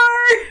more!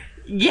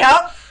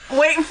 Yep.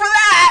 Wait for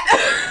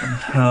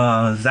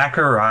that.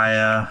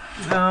 Zachariah.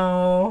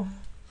 Oh.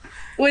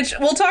 Which,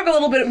 we'll talk a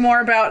little bit more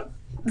about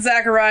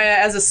Zachariah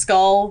as a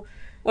skull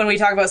when we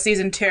talk about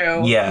season 2.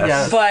 Yes.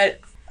 Yeah. But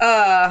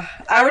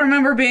I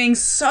remember being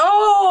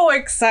so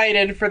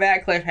excited for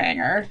that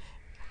cliffhanger.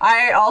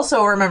 I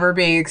also remember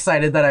being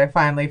excited that I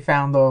finally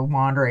found the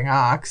wandering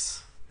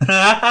ox.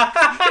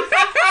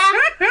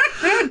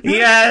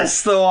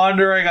 Yes, the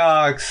Wandering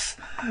Ox.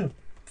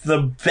 The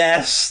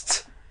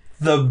best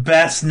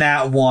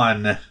Nat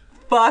 1.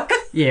 Fuck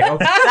you.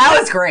 That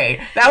was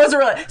great. That was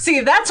really... See,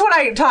 that's what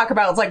I talk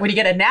about. It's like when you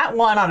get a nat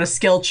 1 on a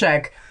skill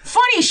check,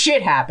 funny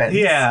shit happens.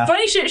 Yeah.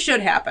 Funny shit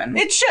should happen.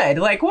 It should.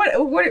 Like, why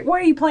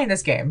are you playing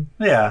this game?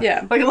 Yeah.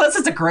 Yeah. Like, unless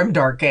it's a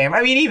grimdark game.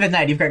 I mean, even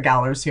then, you've got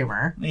Gallows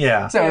humor.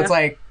 Yeah. So Yeah. it's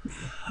like...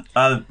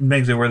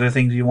 Megza, were there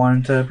things you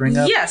wanted to bring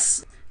up?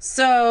 Yes.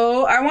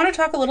 So I want to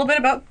talk a little bit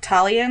about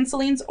Talia and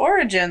Celine's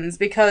origins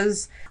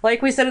because,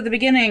 like we said at the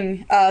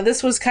beginning,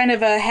 this was kind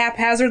of a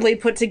haphazardly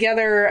put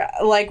together,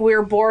 like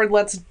we're bored,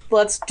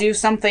 let's do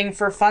something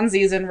for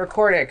funsies and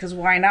record it because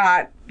why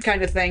not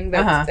kind of thing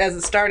as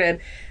it started.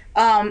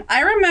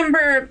 I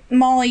remember,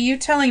 Molly, you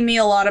telling me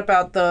a lot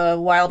about the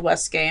Wild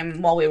West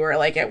game while we were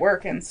like at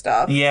work and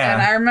stuff. Yeah.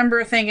 And I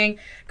remember thinking,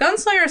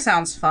 Gunslinger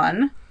sounds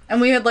fun. And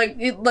we had like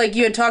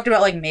you had talked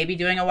about like maybe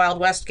doing a Wild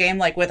West game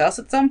like with us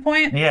at some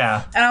point.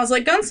 Yeah. And I was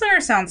like,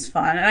 Gunslinger sounds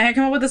fun. And I had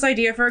come up with this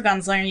idea for a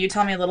Gunslinger. You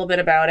tell me a little bit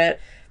about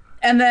it.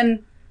 And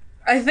then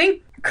I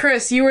think,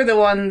 Chris, you were the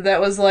one that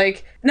was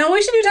like, no,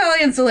 we should do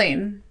Talia and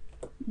Celine.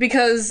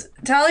 Because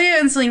Talia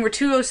and Celine were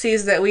two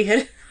OCs that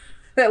we'd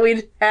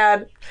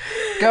had.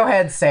 Go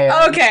ahead, say it.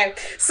 Okay,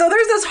 so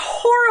there's this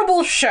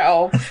horrible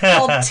show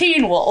called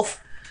Teen Wolf.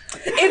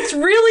 It's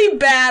really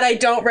bad. I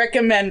don't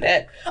recommend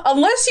it.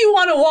 Unless you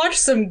want to watch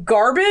some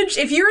garbage.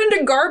 If you're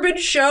into garbage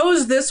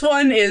shows, this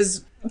one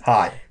is...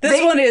 Hot.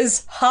 This one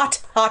is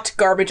hot, hot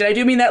garbage. And I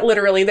do mean that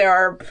literally. There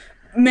are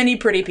many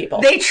pretty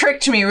people. They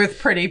tricked me with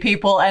pretty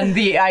people and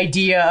the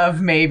idea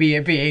of maybe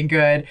it being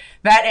good.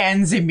 That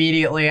ends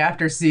immediately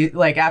after season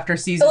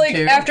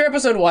 2. After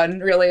episode 1,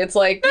 really. It's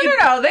like...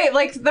 No. They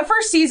like the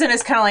first season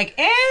is kind of like,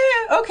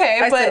 okay,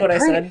 I but said what I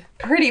said.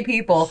 Pretty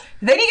people.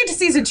 Then you get to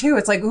season 2,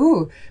 it's like,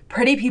 ooh,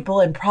 pretty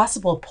people and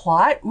possible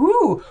plot.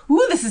 Ooh,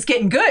 this is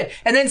getting good.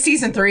 And then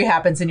season 3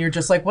 happens, and you're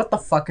just like, what the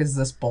fuck is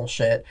this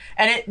bullshit?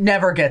 And it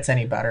never gets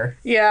any better.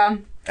 Yeah.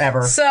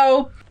 Ever.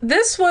 So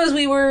this was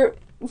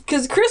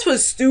because Chris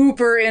was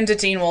super into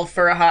Teen Wolf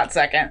for a hot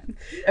second.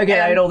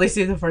 Again, I'd only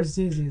seen the first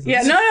 2 seasons.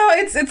 Yeah, no,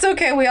 it's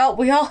okay. We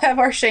all have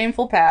our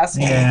shameful past.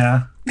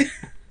 Yeah.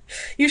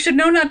 You should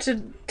know not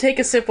to take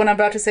a sip when I'm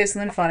about to say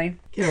something funny.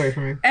 Get away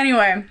from me.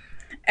 Anyway,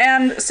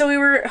 and so we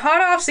were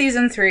hot off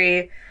season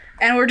 3,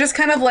 and we're just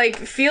kind of like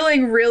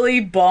feeling really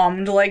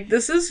bummed. Like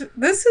this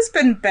has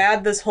been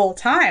bad this whole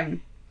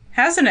time,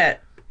 hasn't it?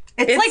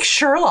 It's like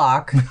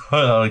Sherlock.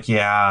 Oh,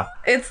 yeah.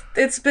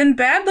 It's been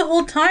bad the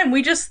whole time.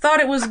 We just thought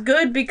it was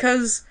good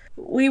because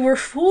we were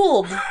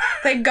fooled.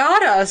 They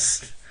got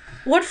us.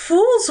 What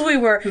fools we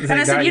were. And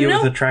I said, you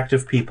with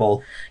attractive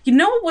people. you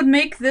know what would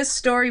make this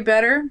story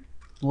better?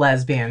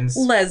 Lesbians.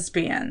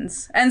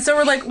 And so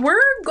we're like,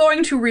 we're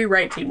going to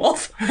rewrite Teen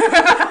Wolf.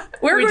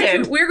 We're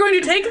going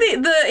to take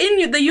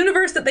the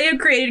universe that they had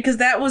created, because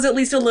that was at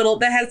least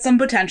that had some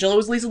potential. It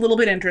was at least a little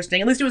bit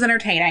interesting. At least it was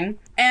entertaining.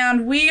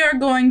 And we are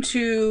going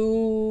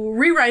to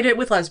rewrite it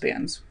with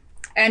lesbians.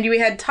 And we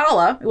had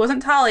Tala. It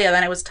wasn't Talia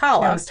then, it was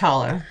Tala. That was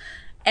Tala.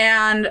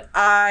 And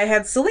I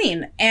had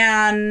Celine.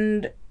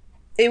 And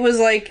it was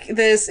like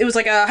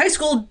a high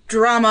school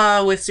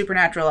drama with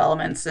supernatural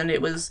elements, and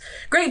it was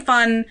great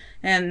fun,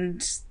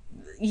 and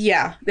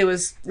yeah, it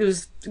was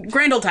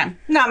grand old time.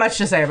 Not much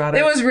to say about it.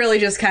 It was really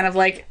just kind of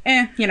like,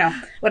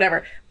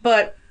 whatever.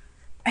 But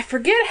I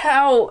forget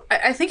how,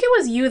 I think it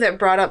was you that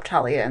brought up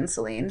Talia and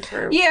Celine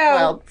for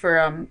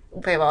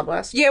Faye Wild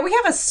West. Yeah, we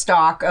have a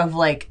stock of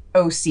like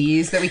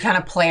OCs that we kind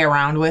of play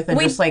around with and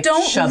just like shove them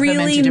into different... We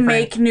don't really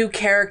make new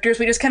characters.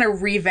 We just kind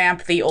of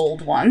revamp the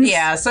old ones.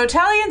 Yeah, so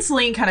Talia and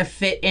Celine kind of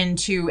fit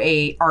into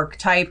a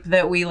archetype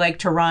that we like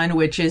to run,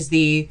 which is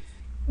the,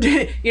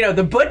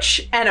 the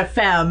butch and a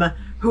femme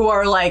who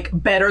are like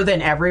better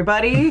than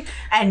everybody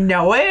and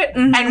know it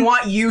and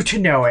want you to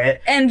know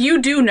it. And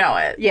you do know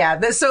it. Yeah,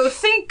 so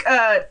think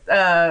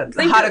Haruka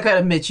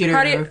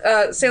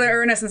Michiru. Sailor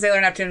Ernest and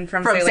Sailor Neptune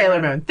from Sailor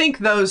Moon. Think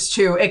those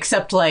two,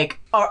 except like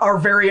are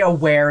very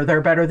aware they're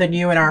better than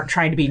you and aren't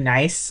trying to be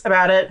nice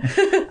about it.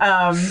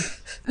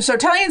 So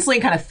Talia and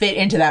Celine kind of fit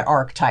into that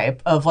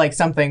archetype of like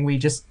something we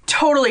just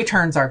totally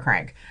turns our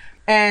crank.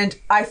 And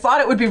I thought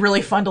it would be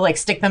really fun to like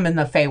stick them in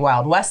the Faye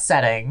Wild West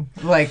setting,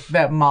 like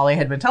that Molly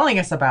had been telling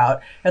us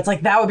about. It's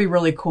like, that would be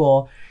really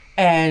cool.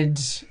 And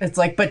it's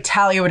like, but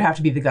Talia would have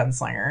to be the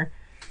gunslinger,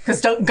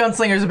 because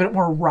Gunslinger is a bit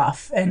more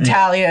rough, and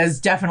Talia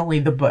is definitely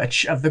the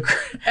butch of the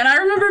crew. And I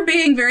remember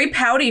being very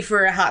pouty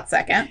for a hot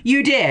second.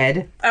 You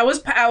did. I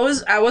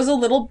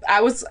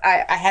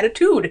had a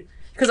tood,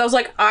 because I was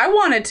like, I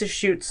wanted to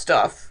shoot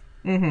stuff.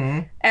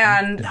 Mm-hmm.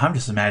 And I'm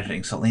just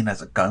imagining Celine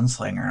as a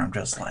gunslinger. I'm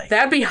just like,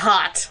 that'd be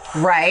hot.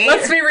 Right?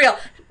 Let's be real.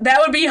 That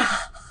would be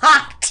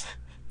hot.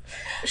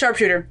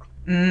 Sharpshooter.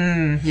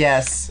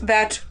 Yes.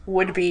 That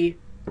would be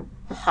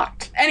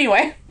hot.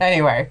 Anyway.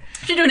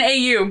 Should do an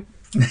AU.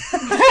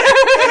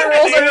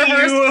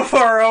 AU of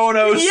our own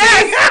OC.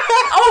 Yes!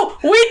 Oh,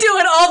 we do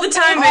it all the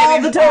time, baby.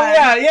 All the time. Oh,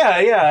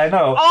 yeah, I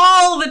know.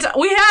 All the time.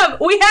 We have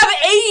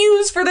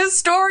AUs for this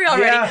story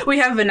already. Yeah. We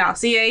have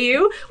Vanassi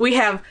AU. We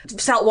have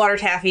Saltwater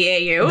Taffy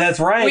AU. That's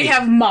right. We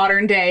have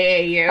Modern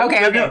Day AU.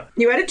 Okay.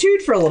 You had a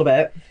toot for a little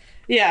bit.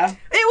 Yeah. It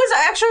was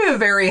actually a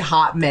very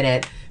hot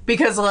minute,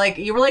 because like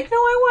you were like, no,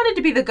 I wanted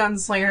to be the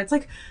gunslinger. It's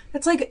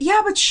like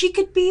yeah, but she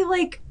could be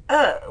like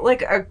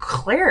a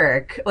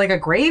cleric, like a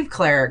grave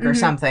cleric or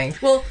something.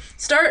 Well,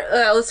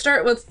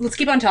 let's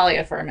keep on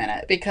Talia for a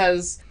minute,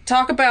 because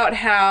talk about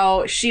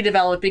how she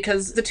developed,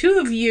 because the two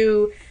of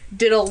you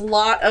did a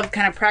lot of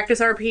kind of practice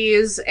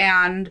RPs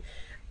and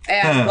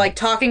like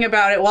talking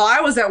about it while I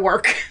was at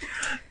work.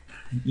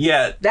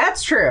 Yeah,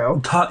 That's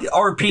true.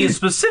 RP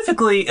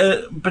specifically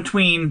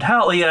between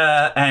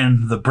Talia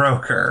and the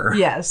broker.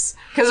 Yes,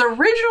 because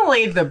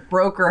originally the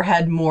broker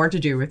had more to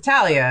do with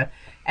Talia,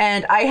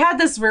 and I had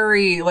this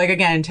very, like,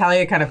 again,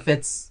 Talia kind of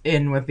fits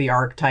in with the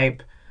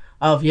archetype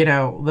of, you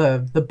know,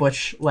 the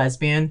butch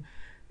lesbian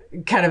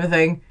kind of a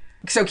thing.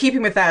 So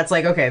keeping with that, it's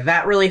like, okay,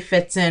 that really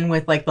fits in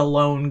with like the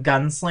lone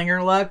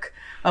gunslinger look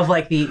of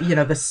like the, you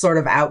know, the sort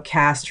of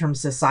outcast from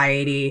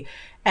society,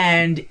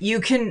 and you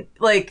can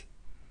like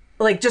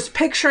just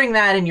picturing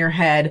that in your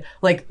head,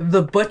 like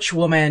the butch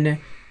woman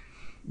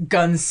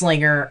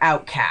gunslinger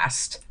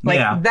outcast, like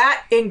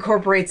that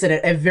incorporates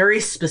it a very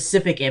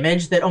specific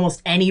image that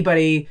almost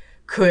anybody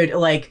could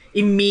like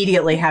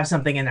immediately have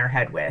something in their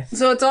head with.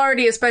 So it's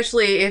already,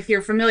 especially if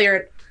you're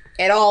familiar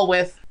at all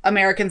with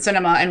American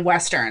cinema and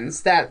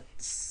westerns,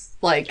 that's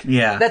like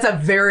that's a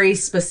very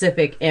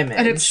specific image,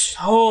 and it's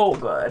so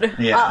good.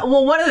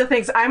 Well, one of the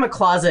things, I'm a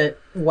closet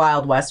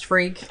Wild West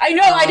freak. I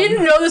know. I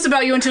didn't know this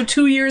about you until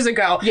 2 years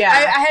ago. Yeah.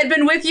 I had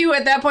been with you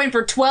at that point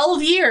for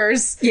 12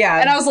 years. Yeah.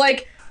 And I was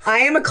like, I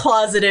am a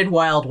closeted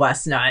Wild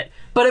West nut,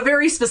 but a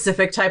very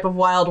specific type of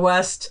Wild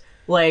West.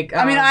 Like,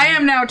 I mean, I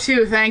am now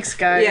too. Thanks,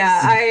 guys.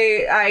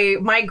 Yeah,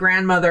 my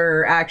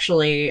grandmother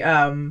actually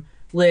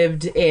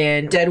lived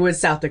in Deadwood,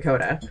 South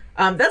Dakota.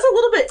 That's a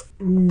little bit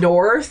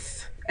north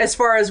as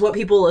far as what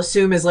people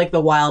assume is like the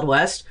Wild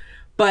West,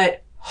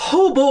 but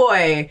oh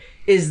boy,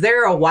 is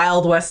there a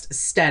Wild West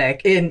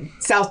aesthetic in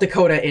South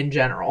Dakota in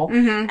general.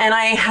 And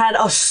I had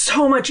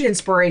so much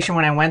inspiration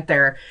when I went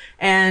there.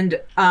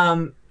 And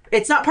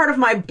it's not part of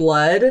my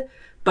blood,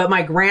 but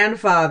my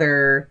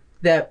grandfather,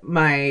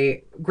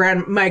 my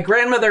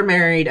grandmother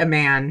married a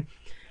man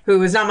who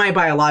was not my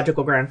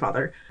biological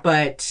grandfather,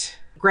 but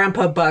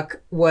Grandpa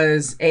Buck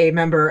was a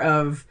member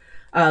of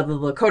the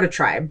Lakota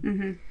tribe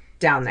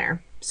down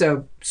there.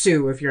 So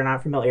Sioux, if you're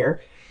not familiar.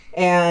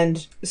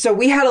 And so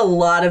we had a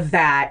lot of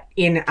that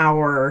in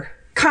our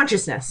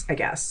consciousness, I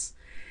guess.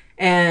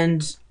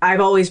 And I've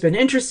always been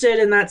interested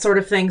in that sort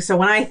of thing. So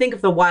when I think of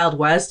the Wild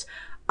West,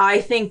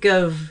 I think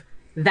of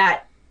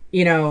that,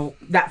 you know,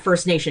 that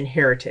First Nation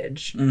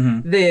heritage.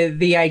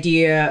 The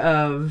idea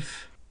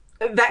of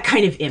that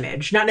kind of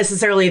image, not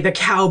necessarily the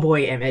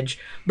cowboy image,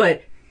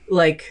 but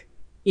like,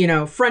 you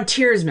know,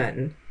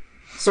 frontiersman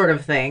sort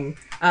of thing.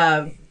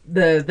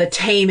 The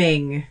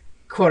taming,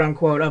 quote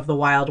unquote, of the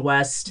Wild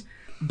West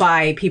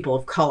by people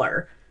of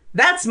color.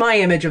 That's my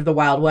image of the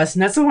Wild West,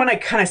 and that's the one I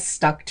kind of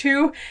stuck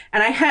to.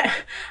 And I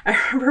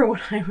remember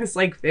when I was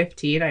like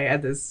 15, I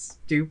had this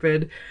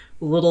stupid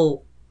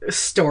little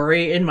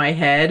story in my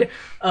head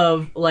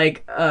of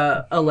like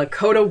a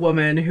Lakota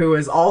woman who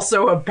was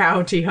also a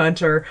bounty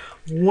hunter,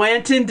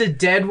 went into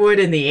Deadwood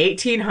in the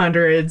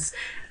 1800s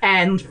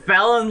and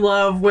fell in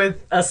love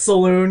with a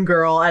saloon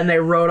girl, and they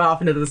rode off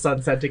into the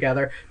sunset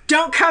together.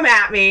 Don't come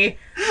at me.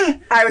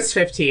 I was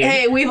 15.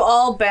 hey, we've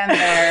all been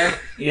there.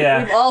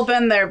 Yeah. We've all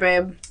been there,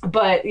 babe.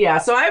 But yeah,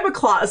 so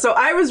so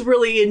I was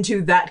really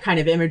into that kind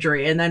of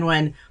imagery. And then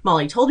when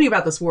Molly told me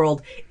about this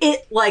world,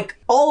 it like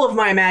all of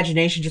my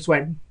imagination just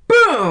went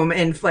boom,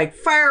 and like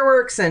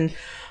fireworks, and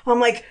I'm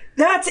like,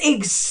 that's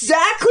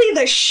exactly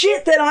the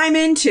shit that I'm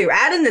into.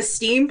 Add in the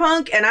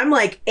steampunk and I'm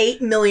like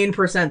 8 million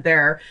 %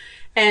 there.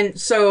 And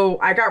so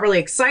I got really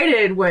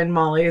excited when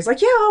Molly is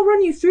like, yeah, I'll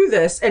run you through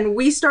this. And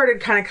we started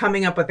kind of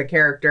coming up with a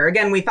character.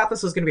 Again, we thought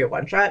this was going to be a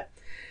one shot.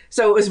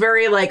 So it was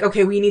very like,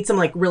 okay, we need some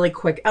like really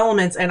quick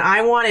elements. And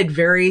I wanted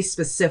very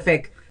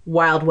specific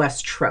Wild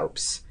West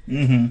tropes.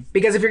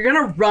 Because if you're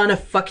going to run a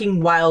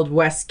fucking Wild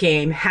West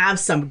game, have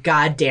some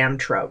goddamn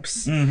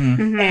tropes.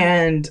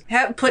 And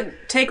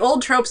Take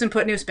old tropes and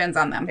put new spins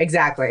on them.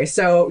 exactly.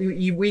 So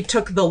we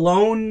took the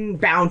lone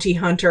bounty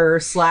hunter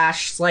 /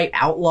 slight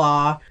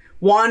outlaw,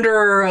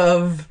 wanderer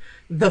of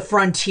the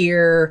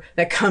frontier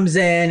that comes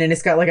in, and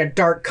it's got like a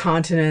dark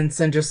countenance,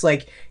 and just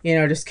like, you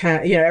know, just kind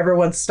of, you know,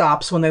 everyone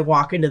stops when they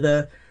walk into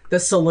the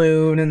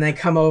saloon, and they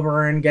come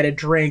over and get a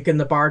drink, and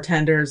the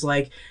bartender's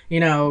like, you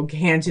know,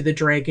 hands you the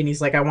drink, and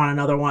he's like, I want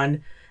another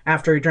one.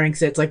 After he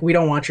drinks it, it's like, we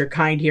don't want your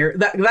kind here.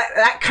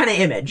 That kind of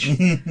image.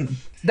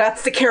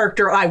 That's the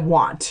character I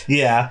want.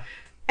 Yeah.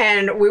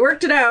 And we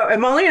worked it out,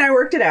 and Molly and I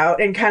worked it out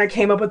and kind of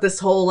came up with this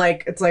whole,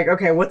 like, it's like,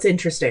 okay, what's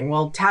interesting?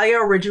 Well, Talia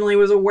originally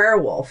was a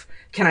werewolf.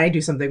 Can I do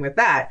something with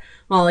that?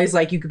 Molly's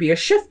like, you could be a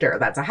shifter.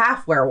 That's a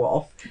half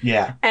werewolf.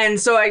 Yeah. And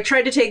so I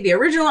tried to take the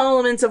original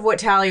elements of what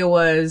Talia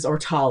was, or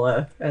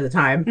Tala at the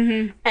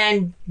time,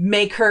 and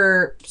make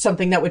her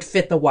something that would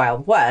fit the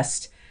Wild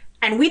West.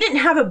 And we didn't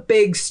have a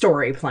big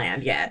story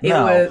planned yet. It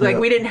was like,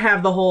 we didn't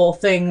have the whole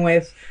thing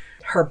with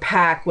her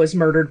pack was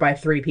murdered by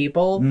 3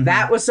 people.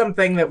 That was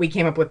something that we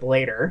came up with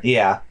later.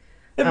 Yeah.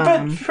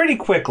 But pretty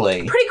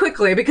quickly. Pretty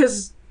quickly,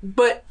 because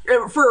but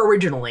for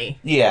originally,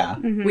 Yeah.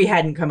 we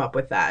hadn't come up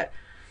with that.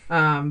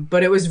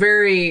 But it was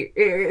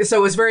very, so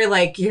it was very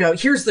like, you know,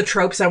 here's the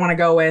tropes I want to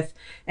go with,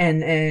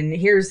 and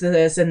here's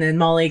this, and then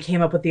Molly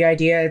came up with the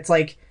idea. It's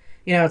like,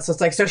 you know, it's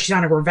like, so she's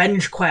on a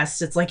revenge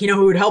quest. It's like, you know,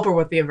 who would help her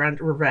with the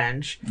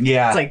revenge?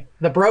 Yeah. It's like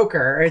the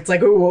broker. It's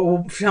like, oh,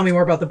 well, tell me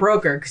more about the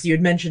broker, because you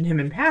had mentioned him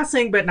in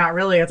passing, but not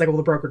really. It's like, well,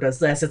 the broker does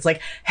this. It's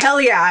like,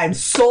 hell yeah, I'm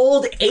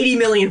sold 80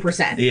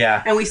 million%.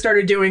 Yeah. And we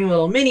started doing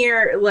little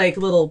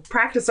little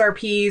practice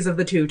RPs of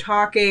the two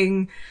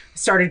talking.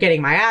 Started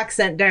getting my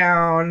accent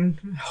down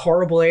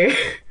horribly.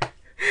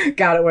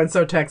 God, it went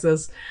so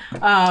Texas.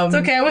 It's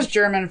okay. I was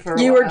German for a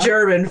while. You were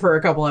German for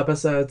a couple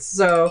episodes,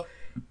 so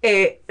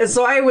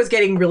I was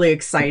getting really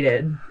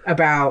excited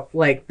about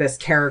like this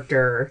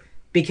character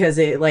because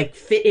it like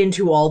fit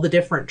into all the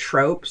different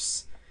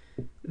tropes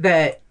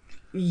that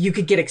you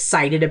could get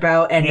excited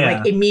about and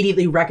like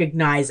immediately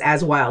recognize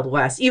as Wild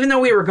West. Even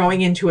though we were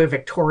going into a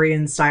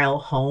Victorian style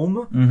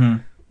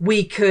home,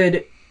 we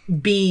could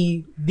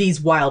be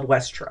these Wild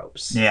West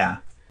tropes. Yeah.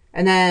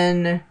 And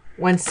then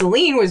when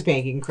Celine was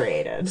being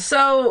created,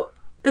 So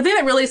the thing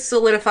that really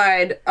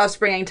solidified us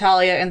bringing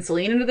Talia and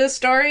Celine into this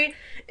story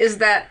is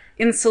that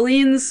in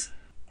Celine's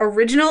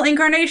original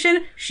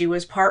incarnation, she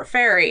was part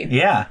fairy.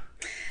 Yeah.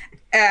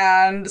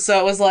 And so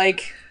it was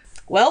like,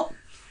 well,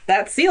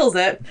 that seals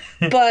it.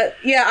 But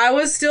yeah, I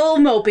was still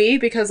mopey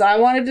because I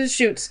wanted to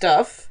shoot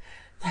stuff.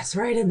 that's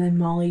right. And then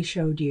Molly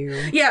showed you.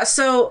 Yeah,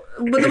 so,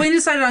 but then we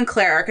decided on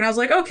cleric, and I was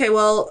like, okay,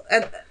 well,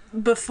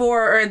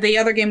 before, or the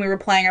other game we were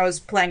playing, I was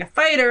playing a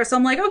fighter, so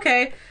I'm like,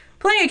 okay,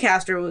 playing a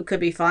caster could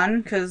be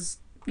fun, because,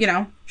 you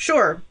know,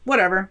 sure,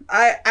 whatever.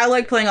 I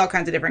like playing all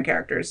kinds of different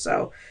characters,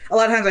 so a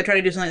lot of times I try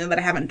to do something that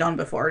I haven't done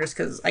before, just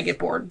because I get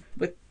bored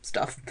with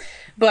stuff.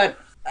 But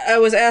I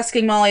was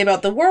asking Molly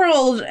about the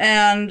world,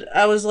 and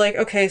I was like,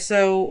 okay,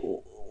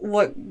 so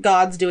what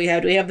gods do we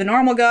have? Do we have the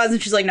normal gods? And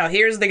she's like, no,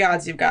 here's the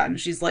gods you've got. And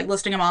she's like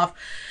listing them off.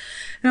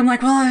 And I'm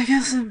like, well, I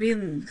guess it'd be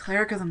the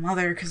cleric of the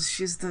mother, because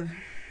she's the,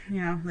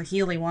 you know, the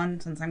healy one,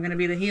 since I'm going to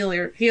be the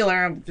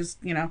healer. I'm just,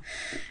 you know.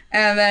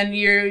 And then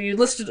you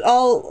listed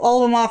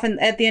all of them off, and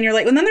at the end you're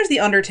like, and then there's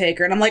the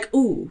Undertaker. And I'm like,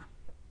 ooh,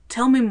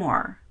 tell me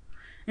more.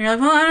 And you're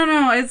like, well, I don't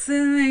know. It's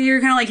you're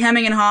kind of like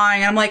hemming and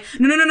hawing. And I'm like,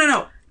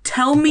 no.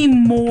 Tell me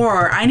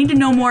more. I need to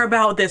know more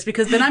about this,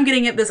 because then I'm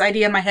getting at this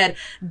idea in my head,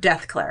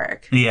 death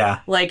cleric. Yeah.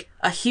 Like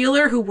a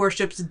healer who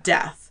worships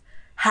death.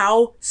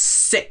 How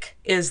sick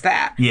is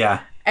that?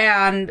 Yeah.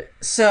 And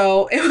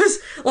so it was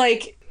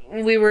like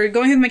we were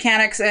going through the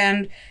mechanics,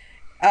 and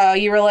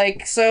you were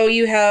like, so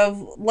you have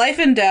life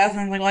and death.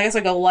 And I'm like, well, I guess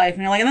I'll go life.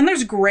 And you're like, and then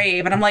there's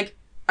grave. And I'm like,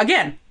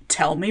 again,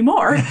 tell me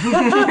more.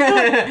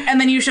 And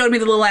then you showed me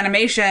the little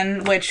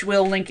animation, which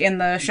we'll link in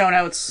the show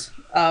notes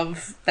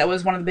of, that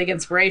was one of the big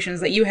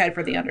inspirations that you had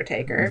for The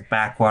Undertaker.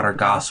 Backwater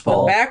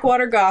Gospel.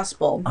 Backwater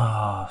Gospel.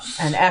 Oh,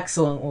 An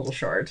excellent little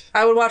short.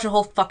 I would watch a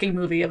whole fucking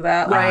movie of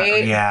that.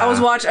 Right? Yeah.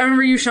 I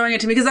remember you showing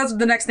it to me, because that's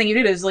the next thing you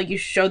did, is like you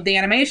showed the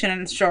animation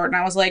and it's short, and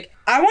I was like,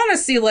 I want to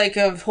see like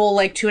a whole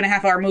like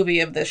 2.5 hour movie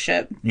of this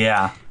shit.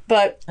 Yeah.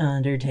 But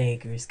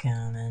Undertaker's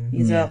coming.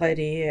 he's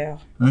already here.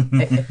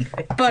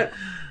 But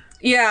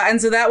yeah,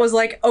 and so that was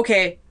like,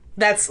 okay,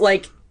 that's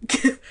like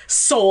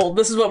sold.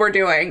 This is what we're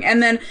doing.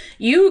 And then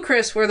you,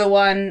 Chris, were the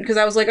one, because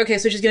I was like, okay,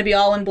 so she's gonna be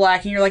all in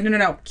black, and you're like,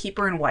 no, keep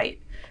her in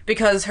white,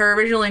 because her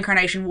original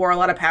incarnation wore a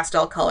lot of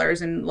pastel colors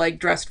and like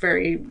dressed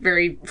very,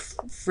 very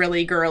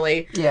frilly,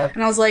 girly. Yeah.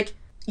 And I was like,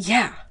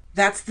 yeah,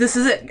 this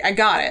is it. I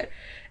got it.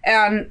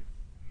 And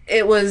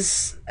it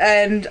was,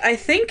 and I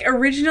think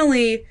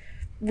originally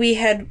we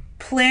had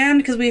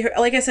planned, because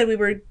like I said, we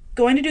were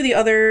going to do the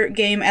other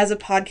game as a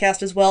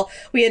podcast as well.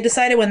 We had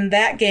decided when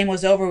that game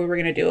was over, we were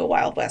going to do a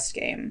Wild West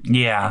game.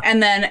 Yeah.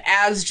 And then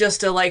as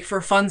just a like, for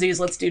funsies,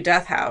 let's do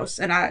Death House.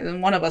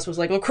 And one of us was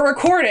like, well,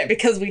 record it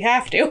because we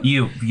have to.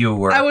 You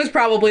were. I was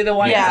probably the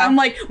one. Yeah. I'm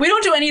like, we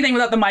don't do anything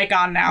without the mic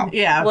on now.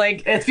 Yeah.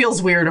 Like, it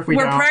feels weird if we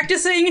we're don't.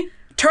 practicing,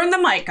 turn the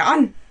mic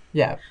on.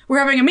 Yeah. We're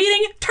having a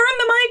meeting, turn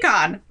the mic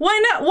on.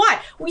 Why not? Why?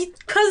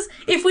 Because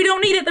if we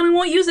don't need it, then we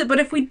won't use it. But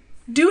if we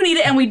do need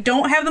it and we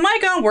don't have the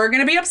mic on, we're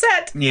going to be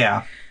upset.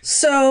 Yeah.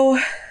 So,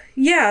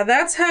 yeah,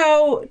 that's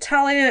how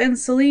Talia and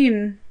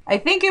Celine... I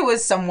think it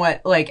was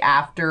somewhat like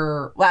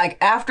after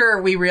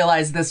we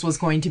realized this was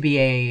going to be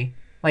a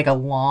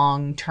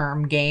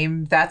long-term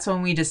game, that's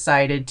when we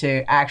decided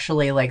to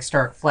actually like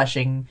start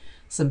fleshing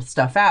some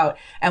stuff out.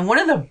 And one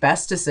of the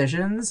best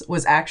decisions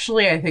was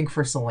actually, I think,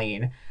 for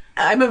Celine.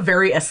 I'm a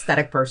very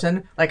aesthetic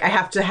person. Like, I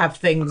have to have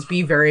things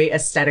be very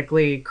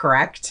aesthetically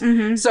correct.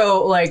 Mm-hmm.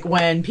 So, like,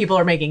 when people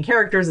are making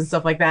characters and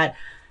stuff like that,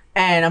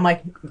 and I'm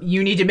like,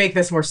 you need to make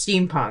this more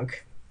steampunk.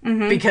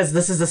 Mm-hmm. Because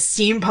this is a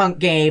steampunk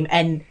game,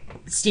 and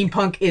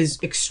steampunk is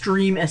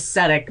extreme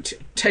aesthetic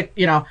to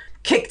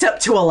kicked up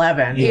to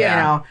 11.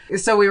 Yeah.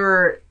 So we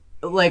were,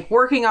 like,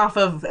 working off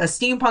of a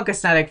steampunk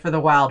aesthetic for the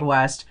Wild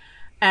West.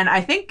 And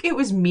I think it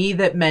was me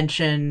that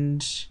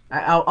mentioned...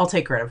 I'll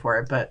take credit for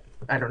it, but...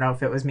 I don't know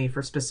if it was me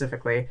for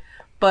specifically,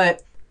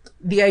 but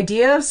the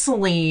idea of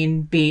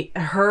Celine,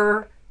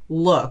 her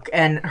look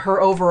and her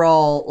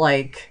overall,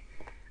 like,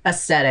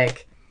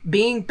 aesthetic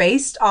being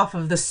based off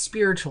of the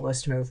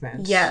spiritualist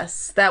movement.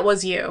 Yes, that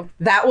was you.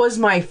 That was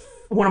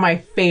one of my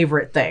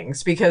favorite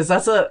things, because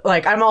that's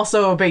I'm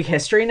also a big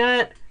history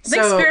nut. I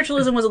think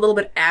spiritualism was a little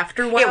bit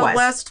after Wild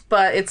West,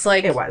 but it's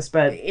like... It was,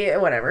 but... Yeah,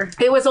 whatever.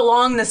 It was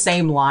along the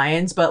same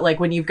lines, but like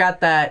when you've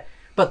got that...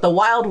 But the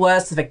Wild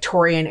West, the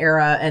Victorian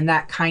era, and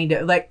that kind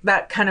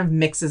of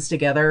mixes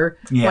together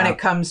when it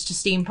comes to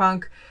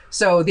steampunk.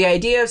 So the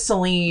idea of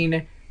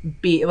Celine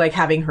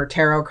having her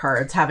tarot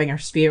cards, having her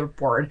spirit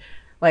board,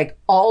 like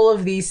all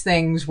of these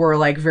things were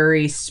like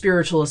very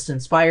spiritualist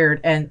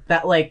inspired, and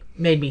that like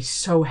made me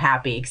so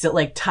happy because it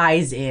like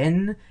ties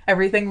in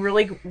everything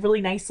really,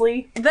 really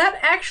nicely. That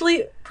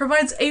actually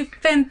provides a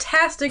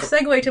fantastic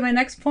segue to my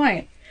next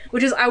point,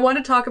 which is I want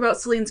to talk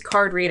about Celine's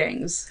card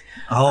readings.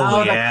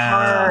 Oh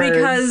yeah.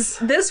 Because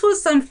this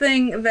was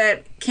something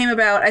that came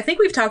about, I think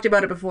we've talked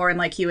about it before in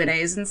like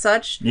Q&As and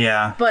such.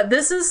 Yeah. But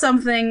this is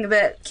something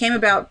that came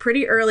about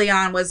pretty early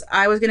on, was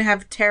I was going to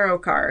have tarot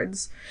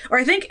cards. Or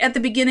I think at the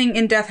beginning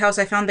in Death House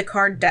I found the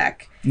card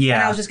deck. Yeah.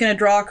 And I was just going to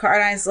draw a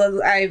card,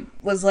 and I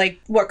was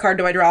like, what card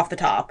do I draw off the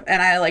top?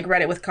 And I like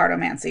read it with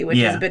cardomancy, which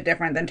is a bit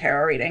different than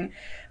tarot reading.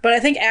 But I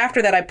think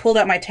after that I pulled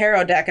out my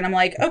tarot deck and I'm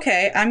like,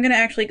 okay, I'm going to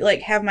actually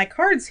like have my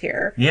cards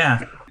here.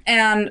 Yeah.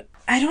 And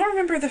I don't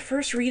remember the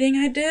first reading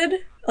I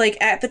did,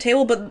 like at the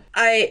table, but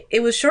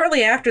it was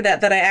shortly after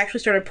that I actually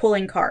started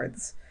pulling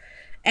cards.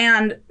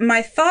 And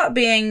my thought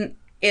being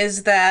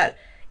is that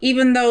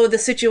even though the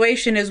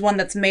situation is one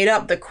that's made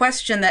up, the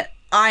question that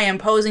I am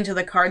posing to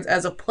the cards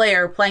as a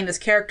player playing this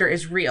character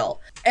is real.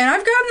 And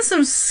I've gotten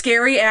some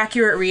scary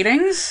accurate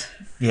readings.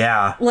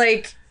 Yeah.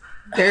 Like,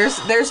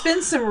 there's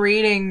been some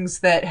readings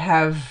that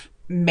have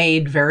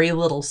made very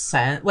little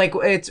sense. Like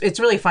it's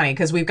really funny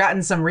because we've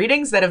gotten some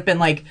readings that have been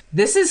like,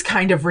 this is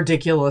kind of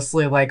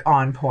ridiculously like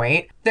on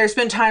point. There's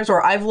been times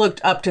where I've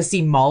looked up to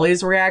see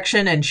Molly's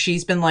reaction and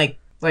she's been like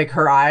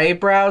her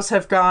eyebrows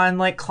have gone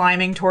like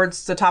climbing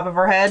towards the top of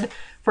her head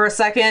for a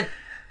second,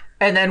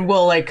 and then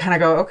we'll like kind of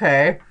go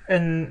okay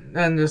and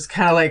just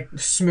kind of like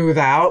smooth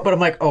out, but I'm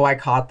like, oh, I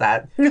caught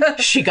that.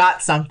 She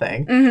got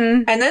something.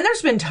 And then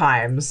there's been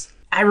times,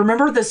 I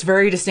remember this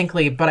very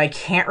distinctly, but I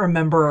can't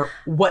remember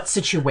what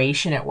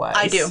situation it was.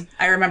 I do.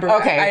 I remember.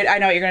 Okay. I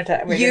know what you're going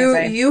to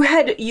say.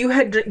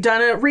 You had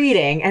done a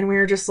reading, and we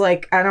were just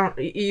like,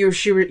 you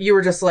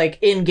were just like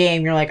in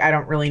game. You're like, I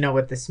don't really know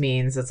what this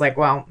means. It's like,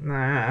 well,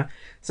 nah.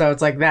 So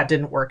it's like that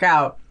didn't work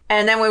out.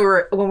 And then when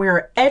we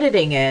were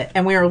editing it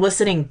and we were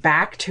listening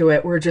back to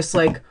it, we're just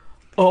like,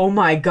 oh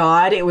my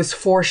God, it was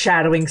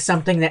foreshadowing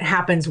something that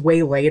happens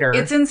way later.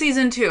 It's in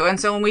season 2, and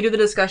so when we do the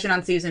discussion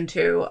on season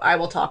 2, I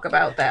will talk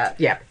about that.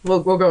 Yeah,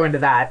 we'll go into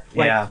that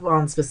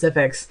on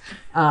specifics.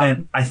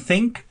 And I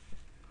think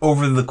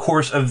over the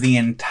course of the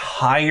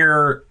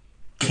entire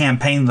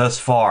campaign thus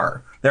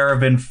far, there have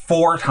been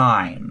 4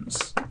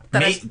 times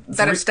that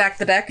have stacked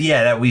the deck.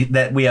 Yeah,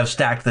 that we have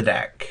stacked the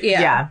deck.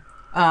 Yeah.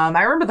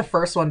 I remember the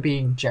first one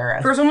being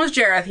Jareth. First one was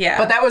Jareth, yeah.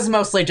 But that was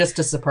mostly just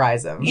to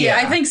surprise him. Yeah,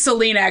 I think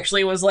Celine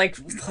actually was like,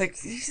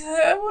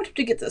 I want him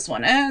to get this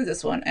one, and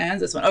this one, and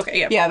this one.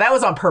 Okay, yeah. Yeah, that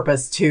was on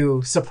purpose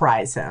to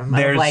surprise him.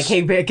 Like,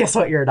 hey, guess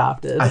what? You're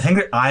adopted. I think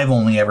that I've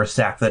only ever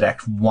stacked the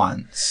deck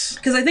once.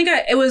 Because I think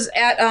it was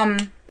at...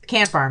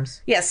 Can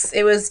Farms. Yes,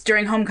 it was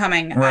during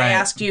Homecoming. Right. I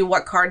asked you,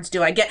 what cards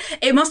do I get?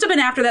 It must have been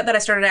after that I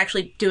started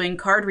actually doing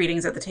card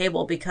readings at the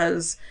table,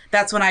 because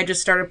that's when I just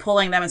started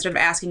pulling them instead of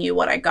asking you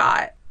what I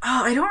got.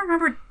 Oh, I don't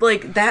remember,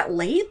 like, that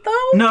late,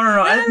 though?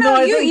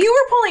 No. You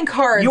were pulling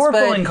cards. You were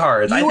pulling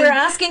cards. You were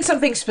asking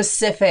something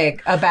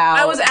specific about...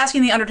 I was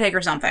asking The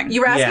Undertaker something.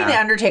 You were asking The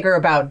Undertaker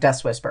about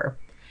Death Whisper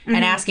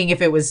and asking if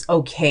it was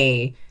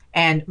okay.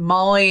 And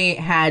Molly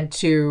had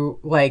to,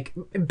 like...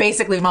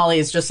 Basically, Molly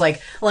is just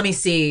like, let me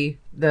see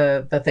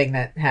the thing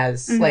that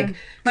has, like...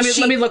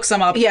 Let me look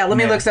some up. Yeah, let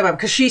me look some up.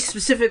 Because she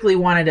specifically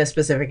wanted a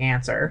specific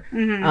answer.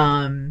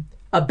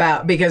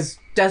 Because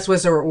Death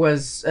Whisper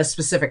was a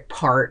specific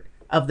part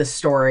of the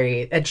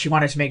story, and she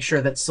wanted to make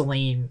sure that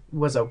Celine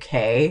was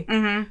okay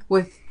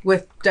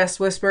with Death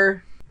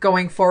Whisper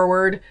going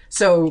forward.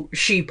 So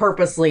she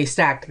purposely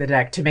stacked the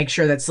deck to make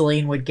sure that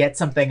Celine would get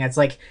something that's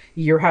like,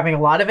 you're having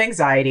a lot of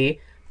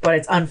anxiety, but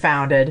it's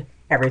unfounded.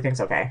 Everything's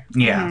okay.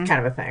 Yeah.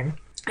 Kind of a thing.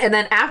 And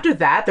then after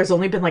that, there's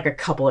only been like a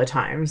couple of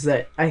times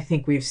that I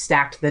think we've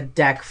stacked the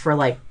deck for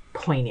like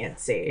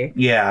poignancy.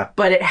 Yeah.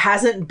 But it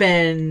hasn't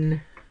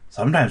been...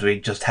 Sometimes we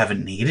just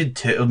haven't needed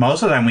to.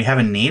 Most of the time we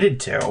haven't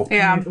needed to.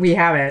 Yeah. We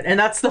haven't. And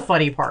that's the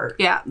funny part.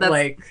 Yeah.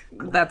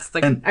 That's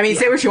the... I mean,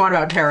 say what you want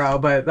about tarot,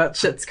 but that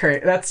shit's crazy.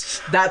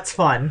 That's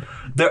fun.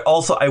 There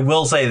also, I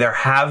will say, there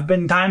have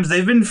been times,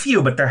 they've been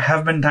few, but there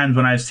have been times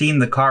when I've seen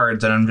the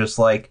cards and I'm just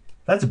like,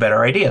 that's a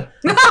better idea.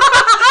 I was going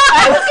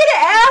to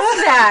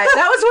ask that.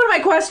 That was one of my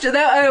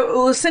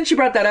questions. Since you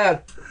brought that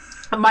up,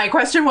 my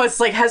question was,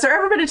 like, has there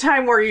ever been a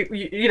time where,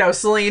 you know,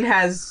 Celine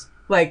has,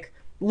 like,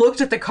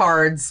 looked at the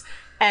cards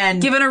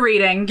and Given a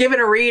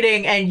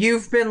reading, and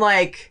you've been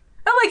like,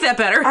 I like that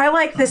better. I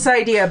like this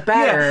idea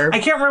better. Yeah, I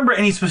can't remember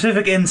any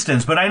specific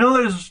instance, but I know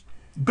there's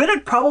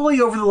been probably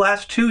over the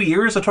last 2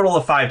 years a total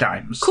of 5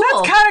 times. Cool.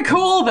 That's kind of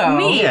cool, though.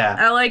 Neat. Yeah.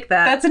 I like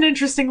that. That's an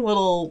interesting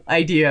little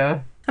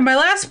idea. And my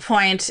last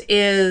point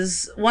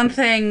is one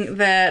thing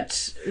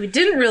that we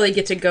didn't really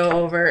get to go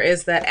over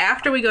is that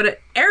after we go to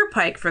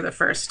Airpike for the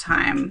first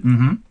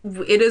time,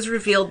 it is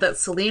revealed that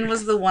Selene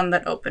was the one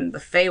that opened the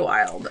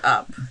Feywild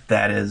up.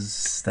 That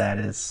is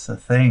a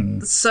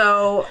thing.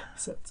 So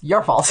So it's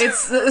your fault.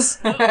 it's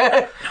this. No,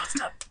 it's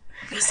not.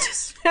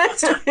 It's not.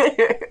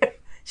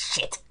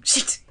 Shit.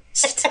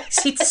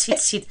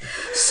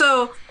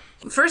 So,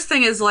 first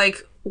thing is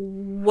like,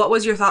 what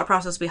was your thought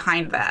process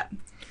behind that?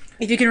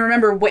 If you can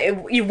remember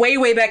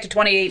way back to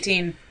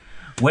 2018.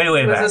 Way It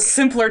was back. a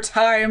simpler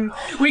time.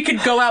 We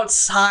could go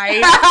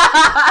outside.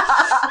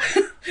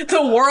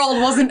 The world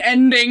wasn't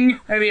ending.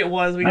 Maybe it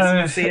was. We just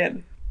didn't see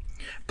it.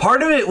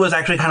 Part of it was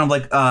actually kind of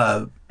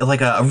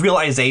like a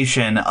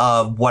realization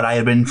of what I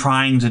had been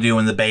trying to do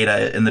in the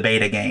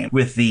beta game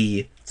with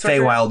the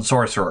Sorcerer? Feywild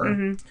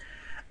Sorcerer.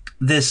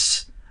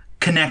 This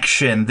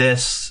connection,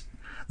 the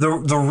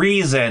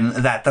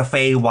reason that the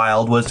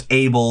Feywild was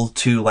able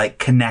to like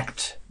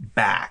connect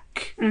back.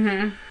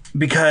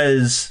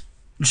 Because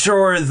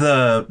sure,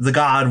 the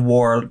God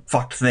War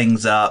fucked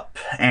things up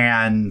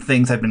and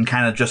things have been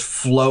kind of just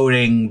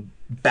floating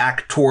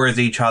back towards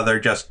each other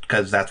just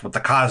because that's what the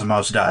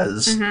cosmos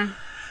does.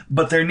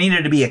 But there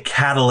needed to be a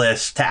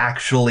catalyst to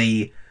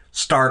actually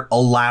start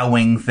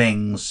allowing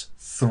things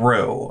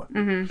through.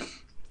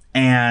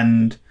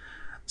 And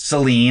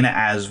Selene,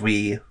 as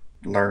we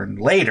learn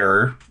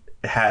later,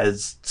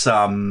 has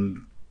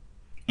some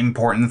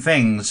important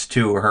things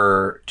to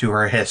her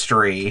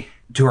history,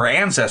 to her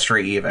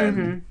ancestry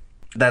even,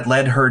 that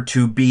led her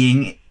to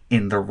being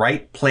in the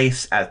right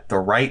place at the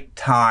right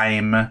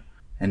time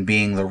and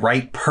being the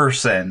right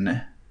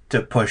person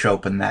to push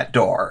open that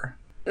door.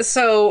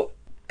 So,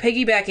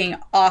 piggybacking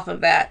off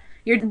of that,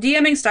 your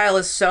DMing style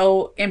is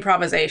so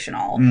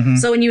improvisational.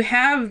 So when you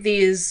have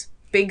these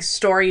big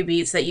story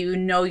beats that you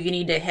know you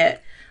need to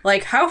hit,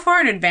 like how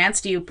far in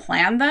advance do you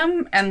plan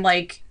them? And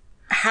like,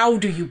 how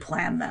do you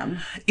plan them?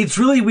 It's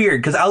really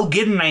weird because I'll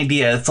get an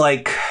idea. It's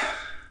like,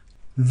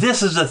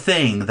 this is a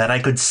thing that I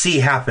could see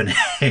happening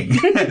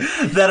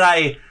that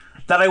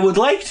I would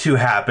like to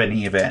happen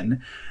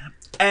even.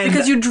 And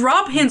Because you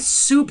drop hints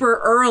super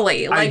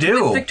early. Like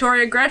do. with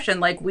Victoria Aggression,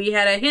 like we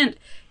had a hint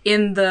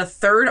in the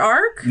 3rd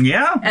arc.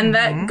 yeah. And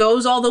that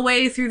goes all the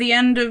way through the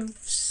end of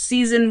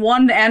season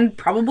 1 and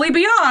probably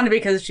beyond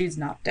because she's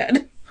not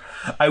dead.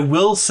 I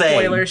will say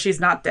Spoiler, she's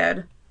not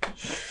dead.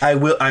 I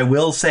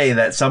will say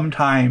that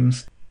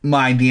sometimes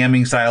my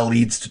DMing style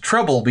leads to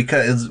trouble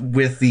because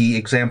with the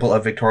example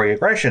of Victoria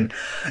Aggression,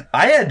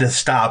 I had to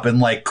stop and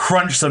like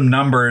crunch some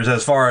numbers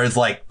as far as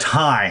like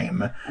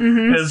time.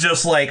 It's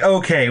just like,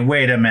 okay,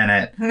 wait a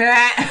minute.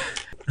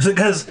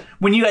 Because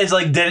when you guys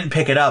like didn't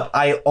pick it up,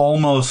 I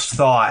almost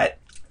thought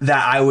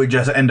that I would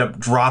just end up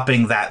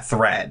dropping that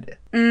thread.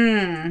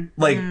 And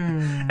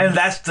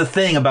that's the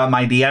thing about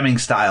my DMing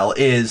style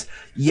is,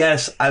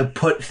 yes, I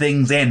put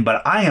things in,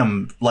 but I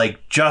am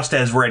like just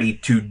as ready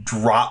to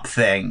drop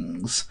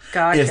things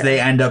Gotcha. if they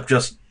end up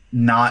just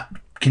not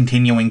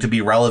continuing to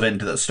be relevant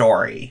to the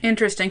story.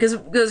 Interesting,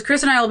 because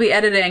Chris and I will be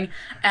editing,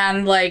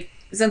 and like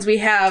since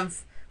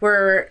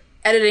we're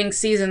editing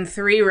season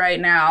 3 right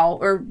now,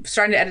 or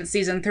starting to edit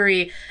season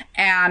 3,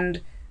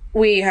 and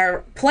we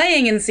are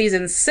playing in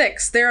season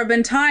 6. There have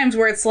been times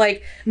where it's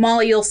like,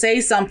 Molly, you'll say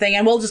something,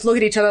 and we'll just look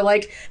at each other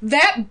like,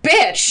 that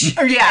bitch!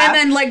 Yeah. And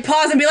then like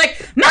pause and be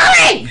like,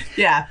 Molly!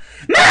 Yeah.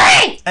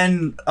 Molly!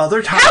 And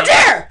other times, How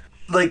dare!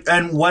 like,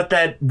 and what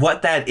that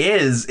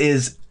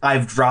is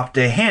I've dropped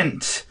a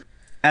hint,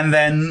 and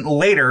then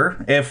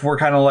later, if we're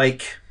kind of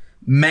like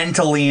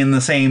mentally in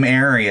the same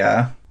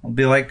area, I'll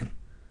be like,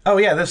 oh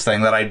yeah, this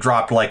thing that I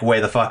dropped like way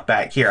the fuck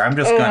back here. I'm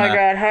just Oh gonna. my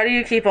god, how do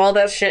you keep all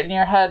that shit in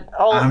your head?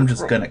 I'm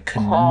just gonna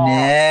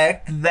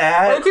connect I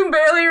that. can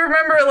barely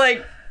remember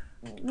like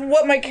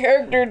what my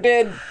character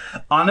did.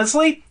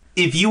 Honestly,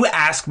 if you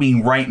ask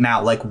me right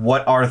now, like,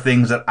 what are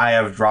things that I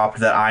have dropped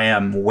that I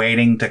am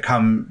waiting to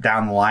come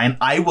down the line,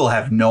 I will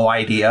have no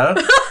idea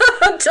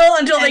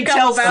until they come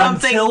Until about.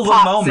 something until the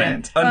pops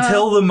moment.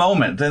 Until the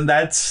moment, and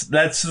that's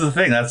the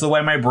thing. That's the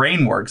way my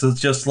brain works. It's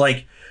just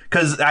like,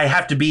 because I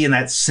have to be in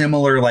that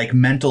similar like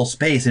mental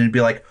space, and it'd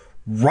be like,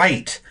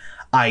 right,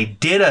 I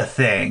did a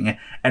thing,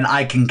 and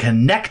I can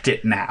connect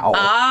it now.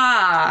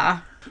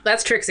 Ah,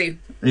 that's Trixie.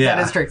 Yeah,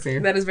 That is Trixie.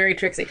 That is very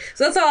Trixie.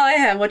 So that's all I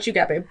have. What you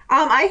got, babe?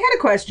 I had a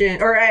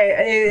question, or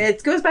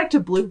it goes back to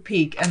Blue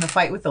Peak and the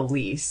fight with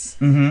Elise.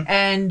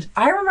 And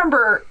I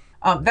remember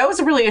that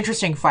was a really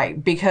interesting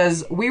fight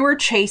because we were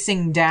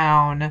chasing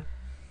down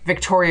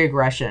Victoria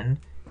Aggression,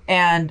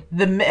 and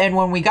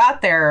when we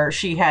got there,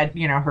 she had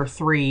her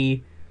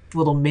 3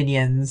 little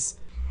minions,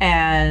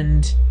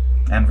 and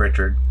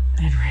Richard.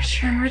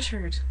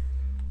 Richard.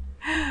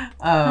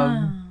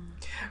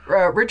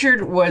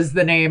 Richard was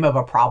the name of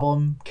a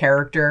problem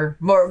character.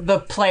 More the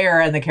player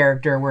and the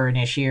character were an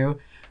issue.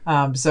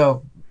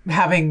 So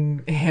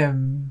having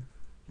him,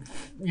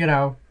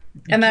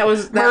 And that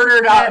was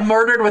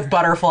murdered with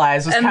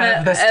butterflies was kind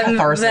of this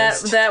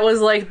catharsis. That was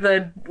like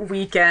the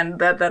weekend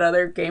that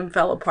other game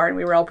fell apart, and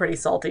we were all pretty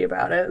salty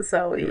about it.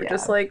 So we were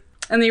just like,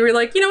 and you were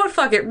like, you know what,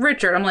 fuck it,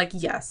 Richard. I'm like,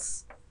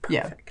 yes,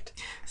 perfect.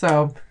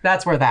 So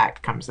that's where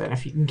that comes in.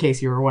 In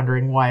case you were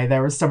wondering why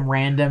there was some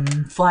random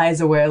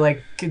flies away,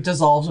 like it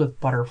dissolves with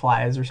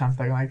butterflies or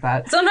something like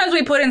that. Sometimes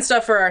we put in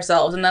stuff for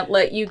ourselves, and that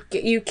let you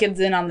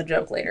kids in on the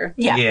joke later.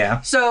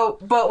 Yeah. So,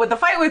 but with the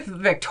fight with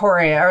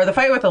Victoria or the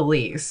fight with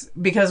Elise,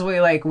 because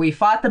we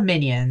fought the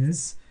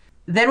minions.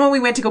 Then when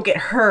we went to go get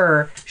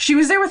her, she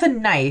was there with a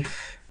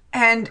knife,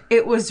 and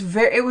it was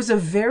a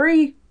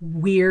very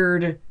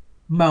weird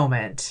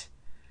moment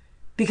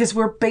because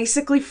we're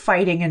basically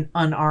fighting an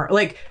unarmed,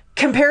 like.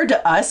 Compared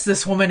to us,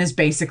 this woman is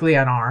basically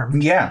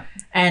unarmed. Yeah.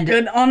 And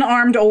an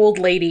unarmed old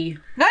lady.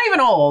 Not even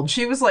old.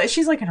 She's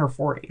like in her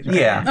 40s. Right?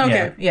 Yeah.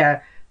 Okay.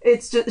 Yeah.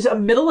 It's just a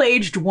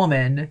middle-aged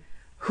woman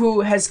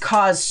who has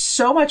caused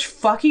so much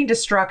fucking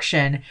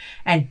destruction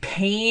and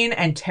pain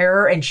and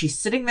terror, and she's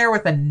sitting there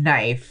with a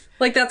knife.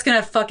 Like that's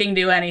gonna fucking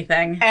do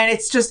anything. And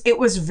it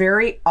was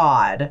very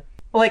odd.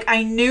 Like,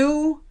 I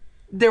knew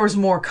there was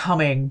more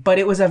coming, but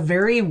it was a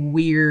very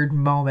weird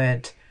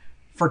moment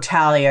for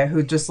Talia,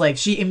 who just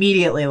she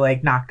immediately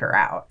knocked her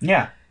out.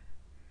 Yeah.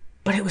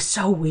 But it was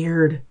so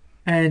weird.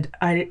 And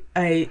I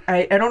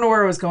don't know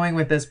where I was going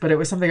with this, but it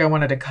was something I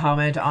wanted to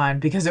comment on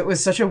because it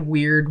was such a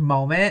weird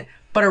moment,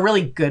 but a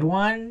really good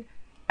one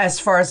as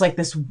far as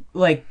this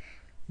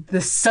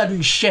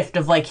sudden shift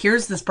of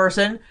here's this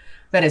person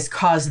that has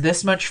caused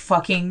this much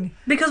fucking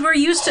because we're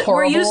used to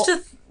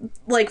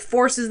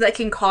forces that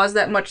can cause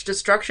that much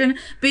destruction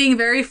being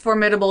very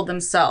formidable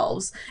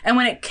themselves. And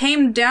when it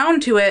came down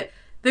to it,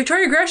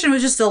 Victoria Gresham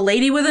was just a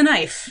lady with a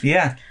knife.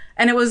 Yeah.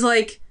 And it was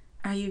like,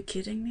 are you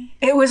kidding me?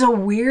 It was a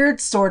weird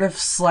sort of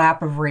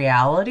slap of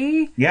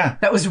reality. Yeah.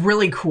 That was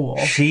really cool.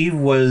 She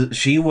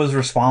was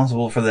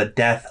responsible for the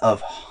death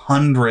of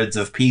hundreds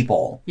of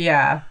people.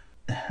 Yeah.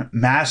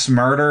 Mass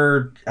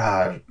murder,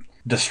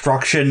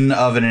 destruction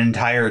of an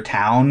entire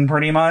town,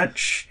 pretty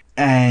much.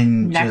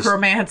 And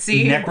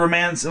necromancy.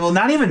 Well,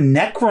 not even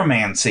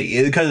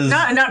necromancy. Because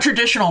not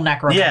traditional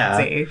necromancy.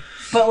 Yeah.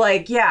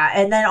 But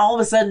and then all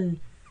of a sudden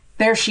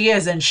there she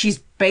is, and she's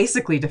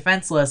basically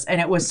defenseless, and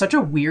it was such a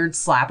weird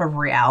slap of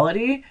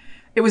reality.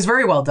 It was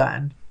very well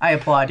done. I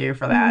applaud you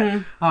for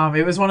that. Mm-hmm.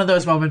 It was one of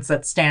those moments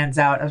that stands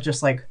out of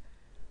just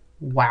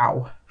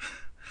wow.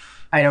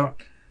 I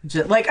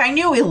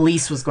knew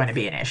Elise was going to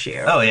be an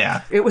issue. Oh,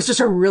 yeah. It was just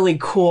a really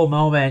cool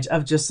moment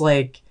of just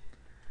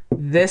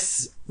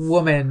this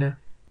woman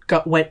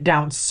went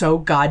down so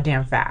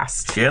goddamn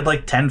fast. She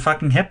had 10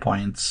 fucking hit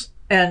points.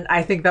 And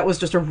I think that was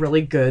just a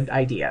really good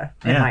idea,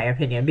 in my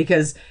opinion,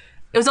 because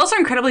it was also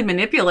incredibly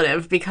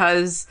manipulative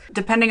because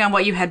depending on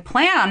what you had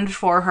planned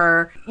for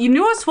her, you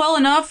knew us well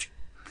enough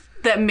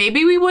that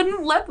maybe we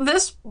wouldn't let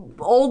this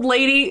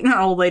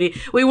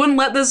we wouldn't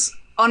let this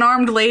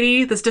unarmed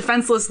lady, this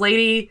defenseless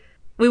lady,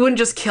 we wouldn't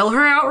just kill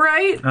her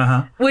outright,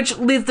 which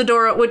leaves the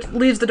door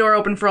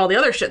open for all the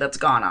other shit that's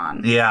gone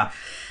on. Yeah.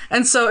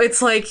 And so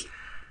it's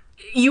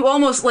you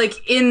almost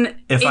in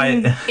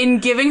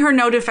giving her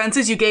no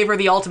defenses, you gave her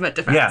the ultimate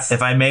defense. Yeah,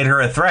 if I made her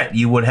a threat,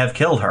 you would have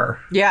killed her.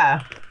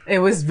 Yeah. It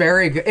was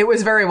very good. It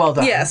was very well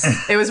done. Yes.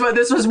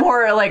 This was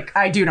more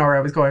I do know where I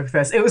was going with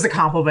this. It was a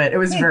compliment. It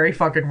was very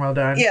fucking well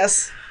done.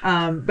 Yes.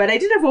 But I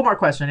did have one more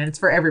question, and it's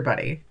for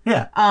everybody.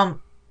 Yeah.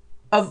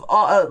 Of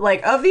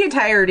the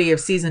entirety of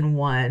season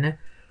 1,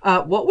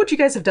 what would you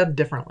guys have done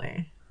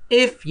differently?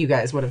 If you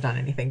guys would have done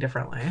anything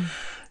differently.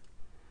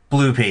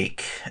 Blue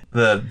Peak,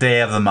 the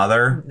Day of the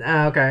Mother.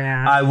 Okay,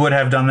 yeah. I would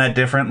have done that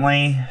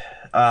differently.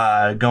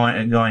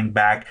 Going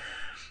back,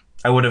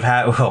 I would have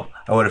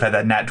had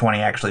that Nat 20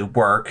 actually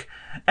work,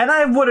 and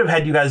I would have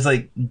had you guys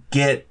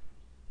get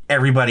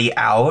everybody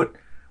out,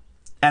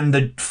 and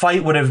the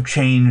fight would have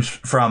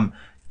changed from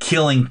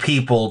killing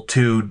people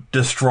to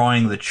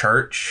destroying the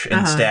church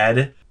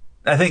instead.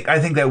 I think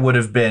that would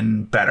have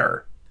been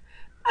better.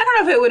 I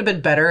don't know if it would have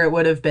been better. It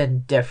would have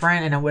been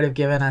different, and it would have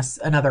given us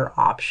another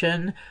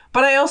option.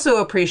 But I also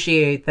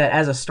appreciate that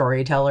as a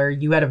storyteller,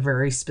 you had a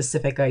very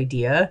specific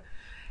idea.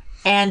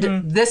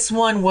 And this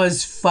one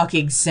was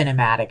fucking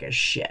cinematic as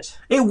shit.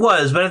 It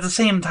was, but at the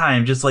same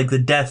time, just the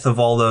death of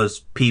all those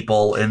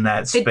people in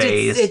that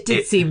space. It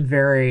did seem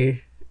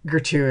very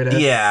gratuitous.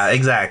 Yeah,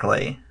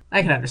 exactly.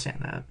 I can understand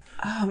that.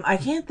 I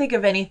can't think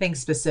of anything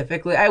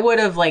specifically. I would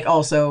have,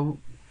 also,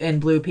 in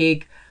Blue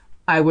Peak,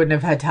 I wouldn't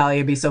have had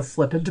Talia be so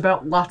flippant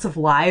about lots of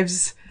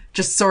lives.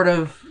 Just sort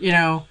of,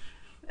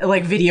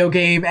 video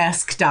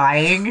game-esque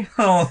dying.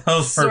 Oh,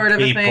 those sort are of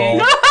people. A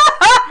thing.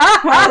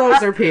 All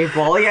those are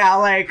people. Yeah,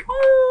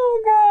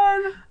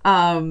 oh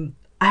god.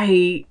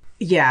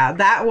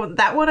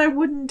 That one I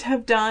wouldn't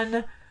have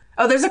done.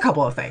 Oh, there's a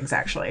couple of things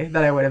actually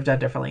that I would have done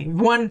differently.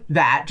 One,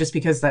 just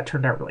because that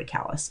turned out really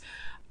callous.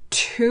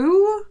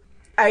 2,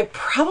 I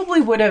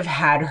probably would have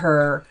had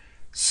her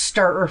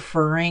start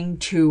referring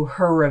to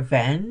her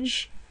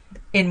revenge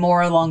in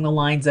more along the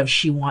lines of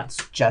she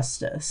wants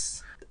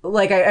justice.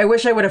 I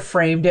wish I would have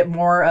framed it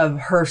more of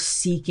her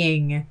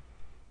seeking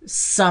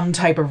some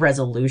type of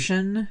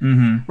resolution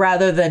Mm-hmm.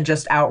 rather than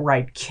just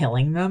outright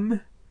killing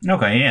them.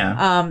 Okay,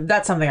 yeah.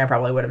 That's something I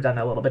probably would have done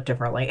a little bit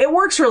differently. It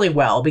works really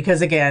well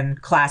because, again,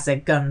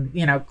 classic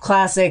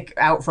classic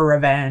out for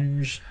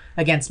revenge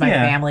against my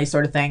Yeah. family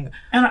sort of thing.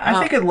 And I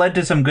think it led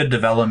to some good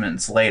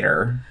developments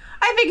later.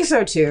 I think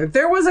so too.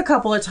 There was a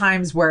couple of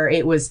times where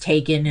it was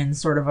taken in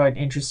sort of an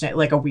interesting,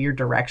 like a weird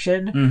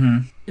direction. Mm-hmm.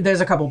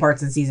 There's a couple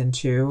parts in season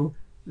 2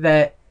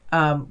 that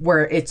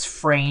where it's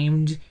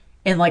framed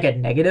in like a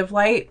negative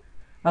light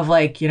of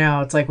like,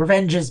 it's like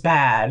revenge is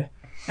bad.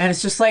 And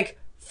it's just like,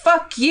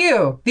 fuck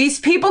you. These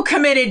people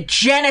committed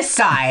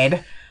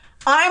genocide.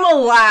 I'm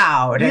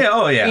allowed. Yeah,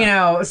 oh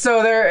yeah.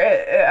 So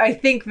there, I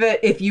think that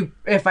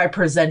if I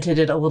presented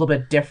it a little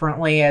bit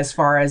differently as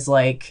far as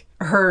like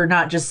her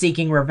not just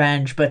seeking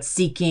revenge, but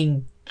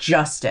seeking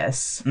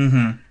justice.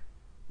 Mm-hmm.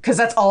 Because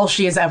that's all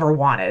she has ever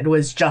wanted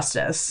was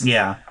justice.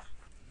 Yeah.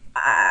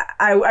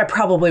 I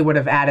probably would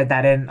have added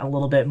that in a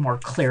little bit more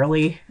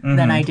clearly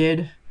than I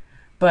did.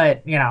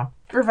 But,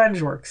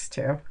 revenge works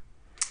too.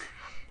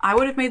 I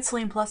would have made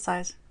Celine plus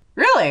size.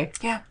 Really?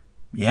 Yeah.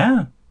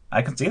 Yeah.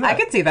 I can see that. I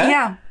can see that.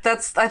 Yeah,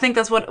 I think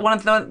that's what one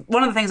of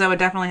the things I would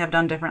definitely have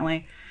done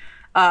differently.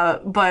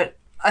 But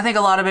I think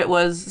a lot of it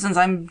was, since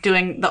I'm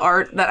doing the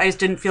art, that I just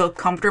didn't feel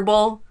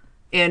comfortable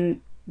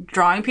in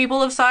drawing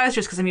people of size,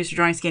 just because I'm used to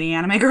drawing skinny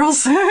anime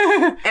girls.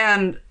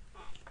 And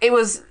it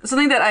was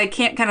something that I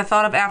can't kind of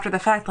thought of after the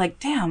fact, like,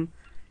 damn,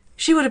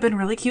 she would have been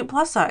really cute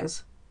plus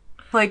size.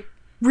 Like,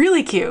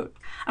 really cute.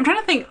 I'm trying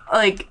to think,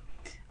 like,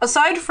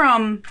 aside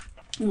from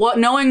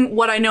knowing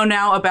what I know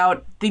now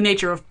about the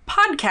nature of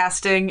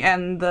podcasting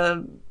and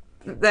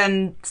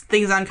then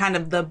things on kind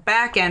of the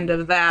back end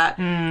of that,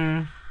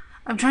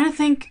 I'm trying to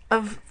think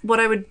of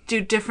what I would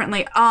do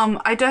differently.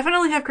 I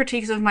definitely have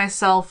critiques of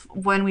myself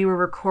when we were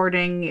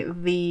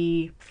recording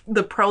the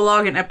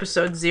prologue in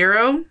episode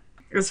 0,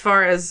 as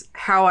far as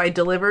how I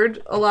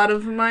delivered a lot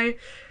of my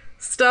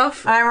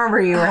stuff. I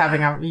remember you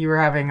were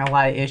having a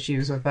lot of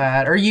issues with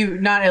that, or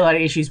not a lot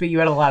of issues, but you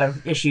had a lot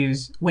of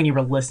issues when you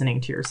were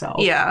listening to yourself.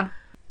 Yeah.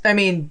 I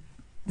mean,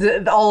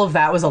 all of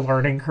that was a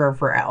learning curve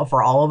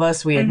for all of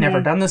us. We had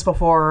never done this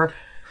before.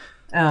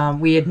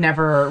 We had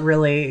never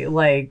really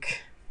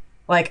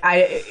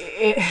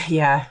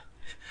yeah.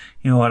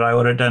 You know what I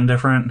would have done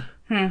different?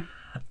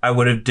 I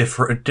would have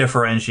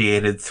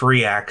differentiated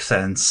 3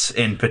 accents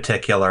in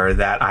particular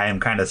that I am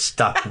kind of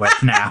stuck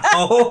with now.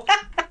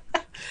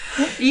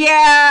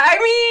 Yeah,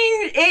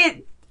 I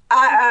mean,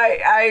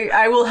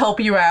 I will help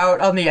you out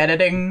on the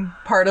editing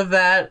part of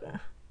that.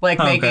 Like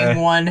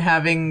making one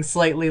having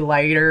slightly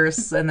lighter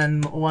and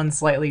then one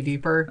slightly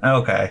deeper.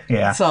 Okay,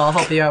 yeah. So I'll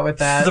help you out with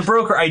that. The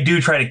broker, I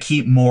do try to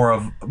keep more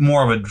of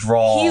a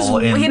drawl. He's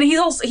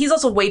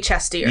also way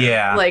chestier.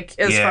 Yeah. Like,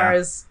 as far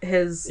as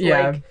his,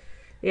 like,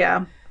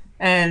 yeah.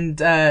 And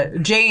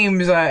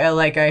James,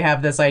 I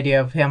have this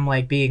idea of him,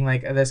 like, being,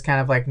 like, this kind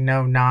of, like,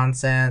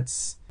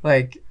 no-nonsense,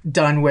 like,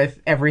 done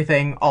with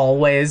everything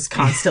always,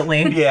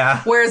 constantly.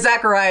 Yeah. Whereas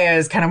Zachariah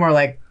is kind of more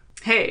like,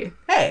 Hey.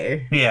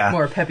 Yeah.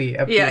 More peppy.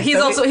 Yeah, he's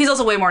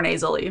also way more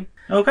nasally.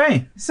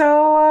 Okay.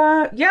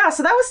 So,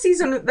 so that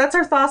was that's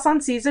our thoughts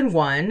on season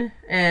 1.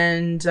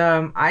 And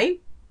I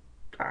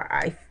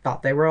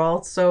thought they were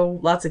also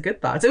lots of good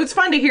thoughts. It was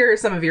fun to hear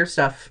some of your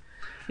stuff,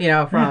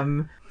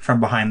 from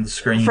behind the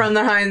screen. From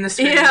behind the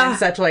screen and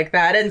such like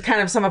that. And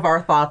kind of some of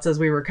our thoughts as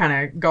we were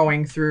kind of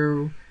going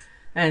through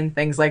and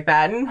things like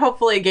that. And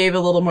hopefully it gave a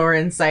little more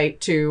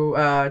insight to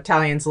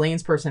Talia and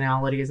Celine's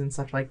personalities and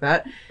stuff like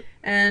that.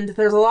 And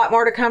there's a lot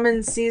more to come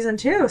in season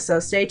 2, so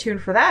stay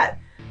tuned for that.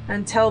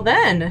 Until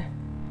then,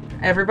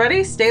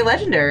 everybody, stay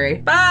legendary.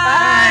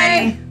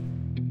 Bye!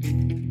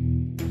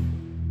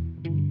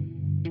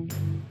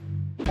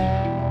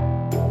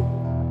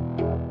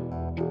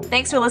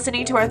 Thanks for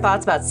listening to our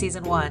thoughts about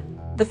Season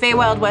 1. The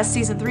Feywild West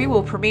Season 3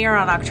 will premiere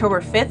on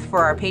October 5th for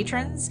our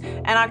patrons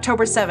and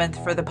October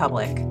 7th for the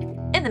public.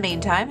 In the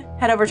meantime,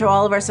 head over to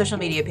all of our social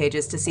media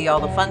pages to see all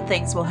the fun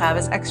things we'll have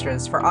as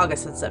extras for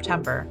August and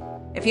September.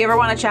 If you ever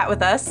want to chat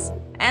with us,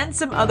 and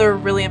some other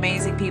really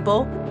amazing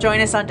people,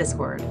 join us on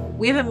Discord.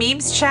 We have a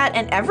memes chat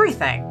and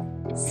everything.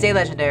 Stay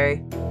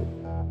legendary.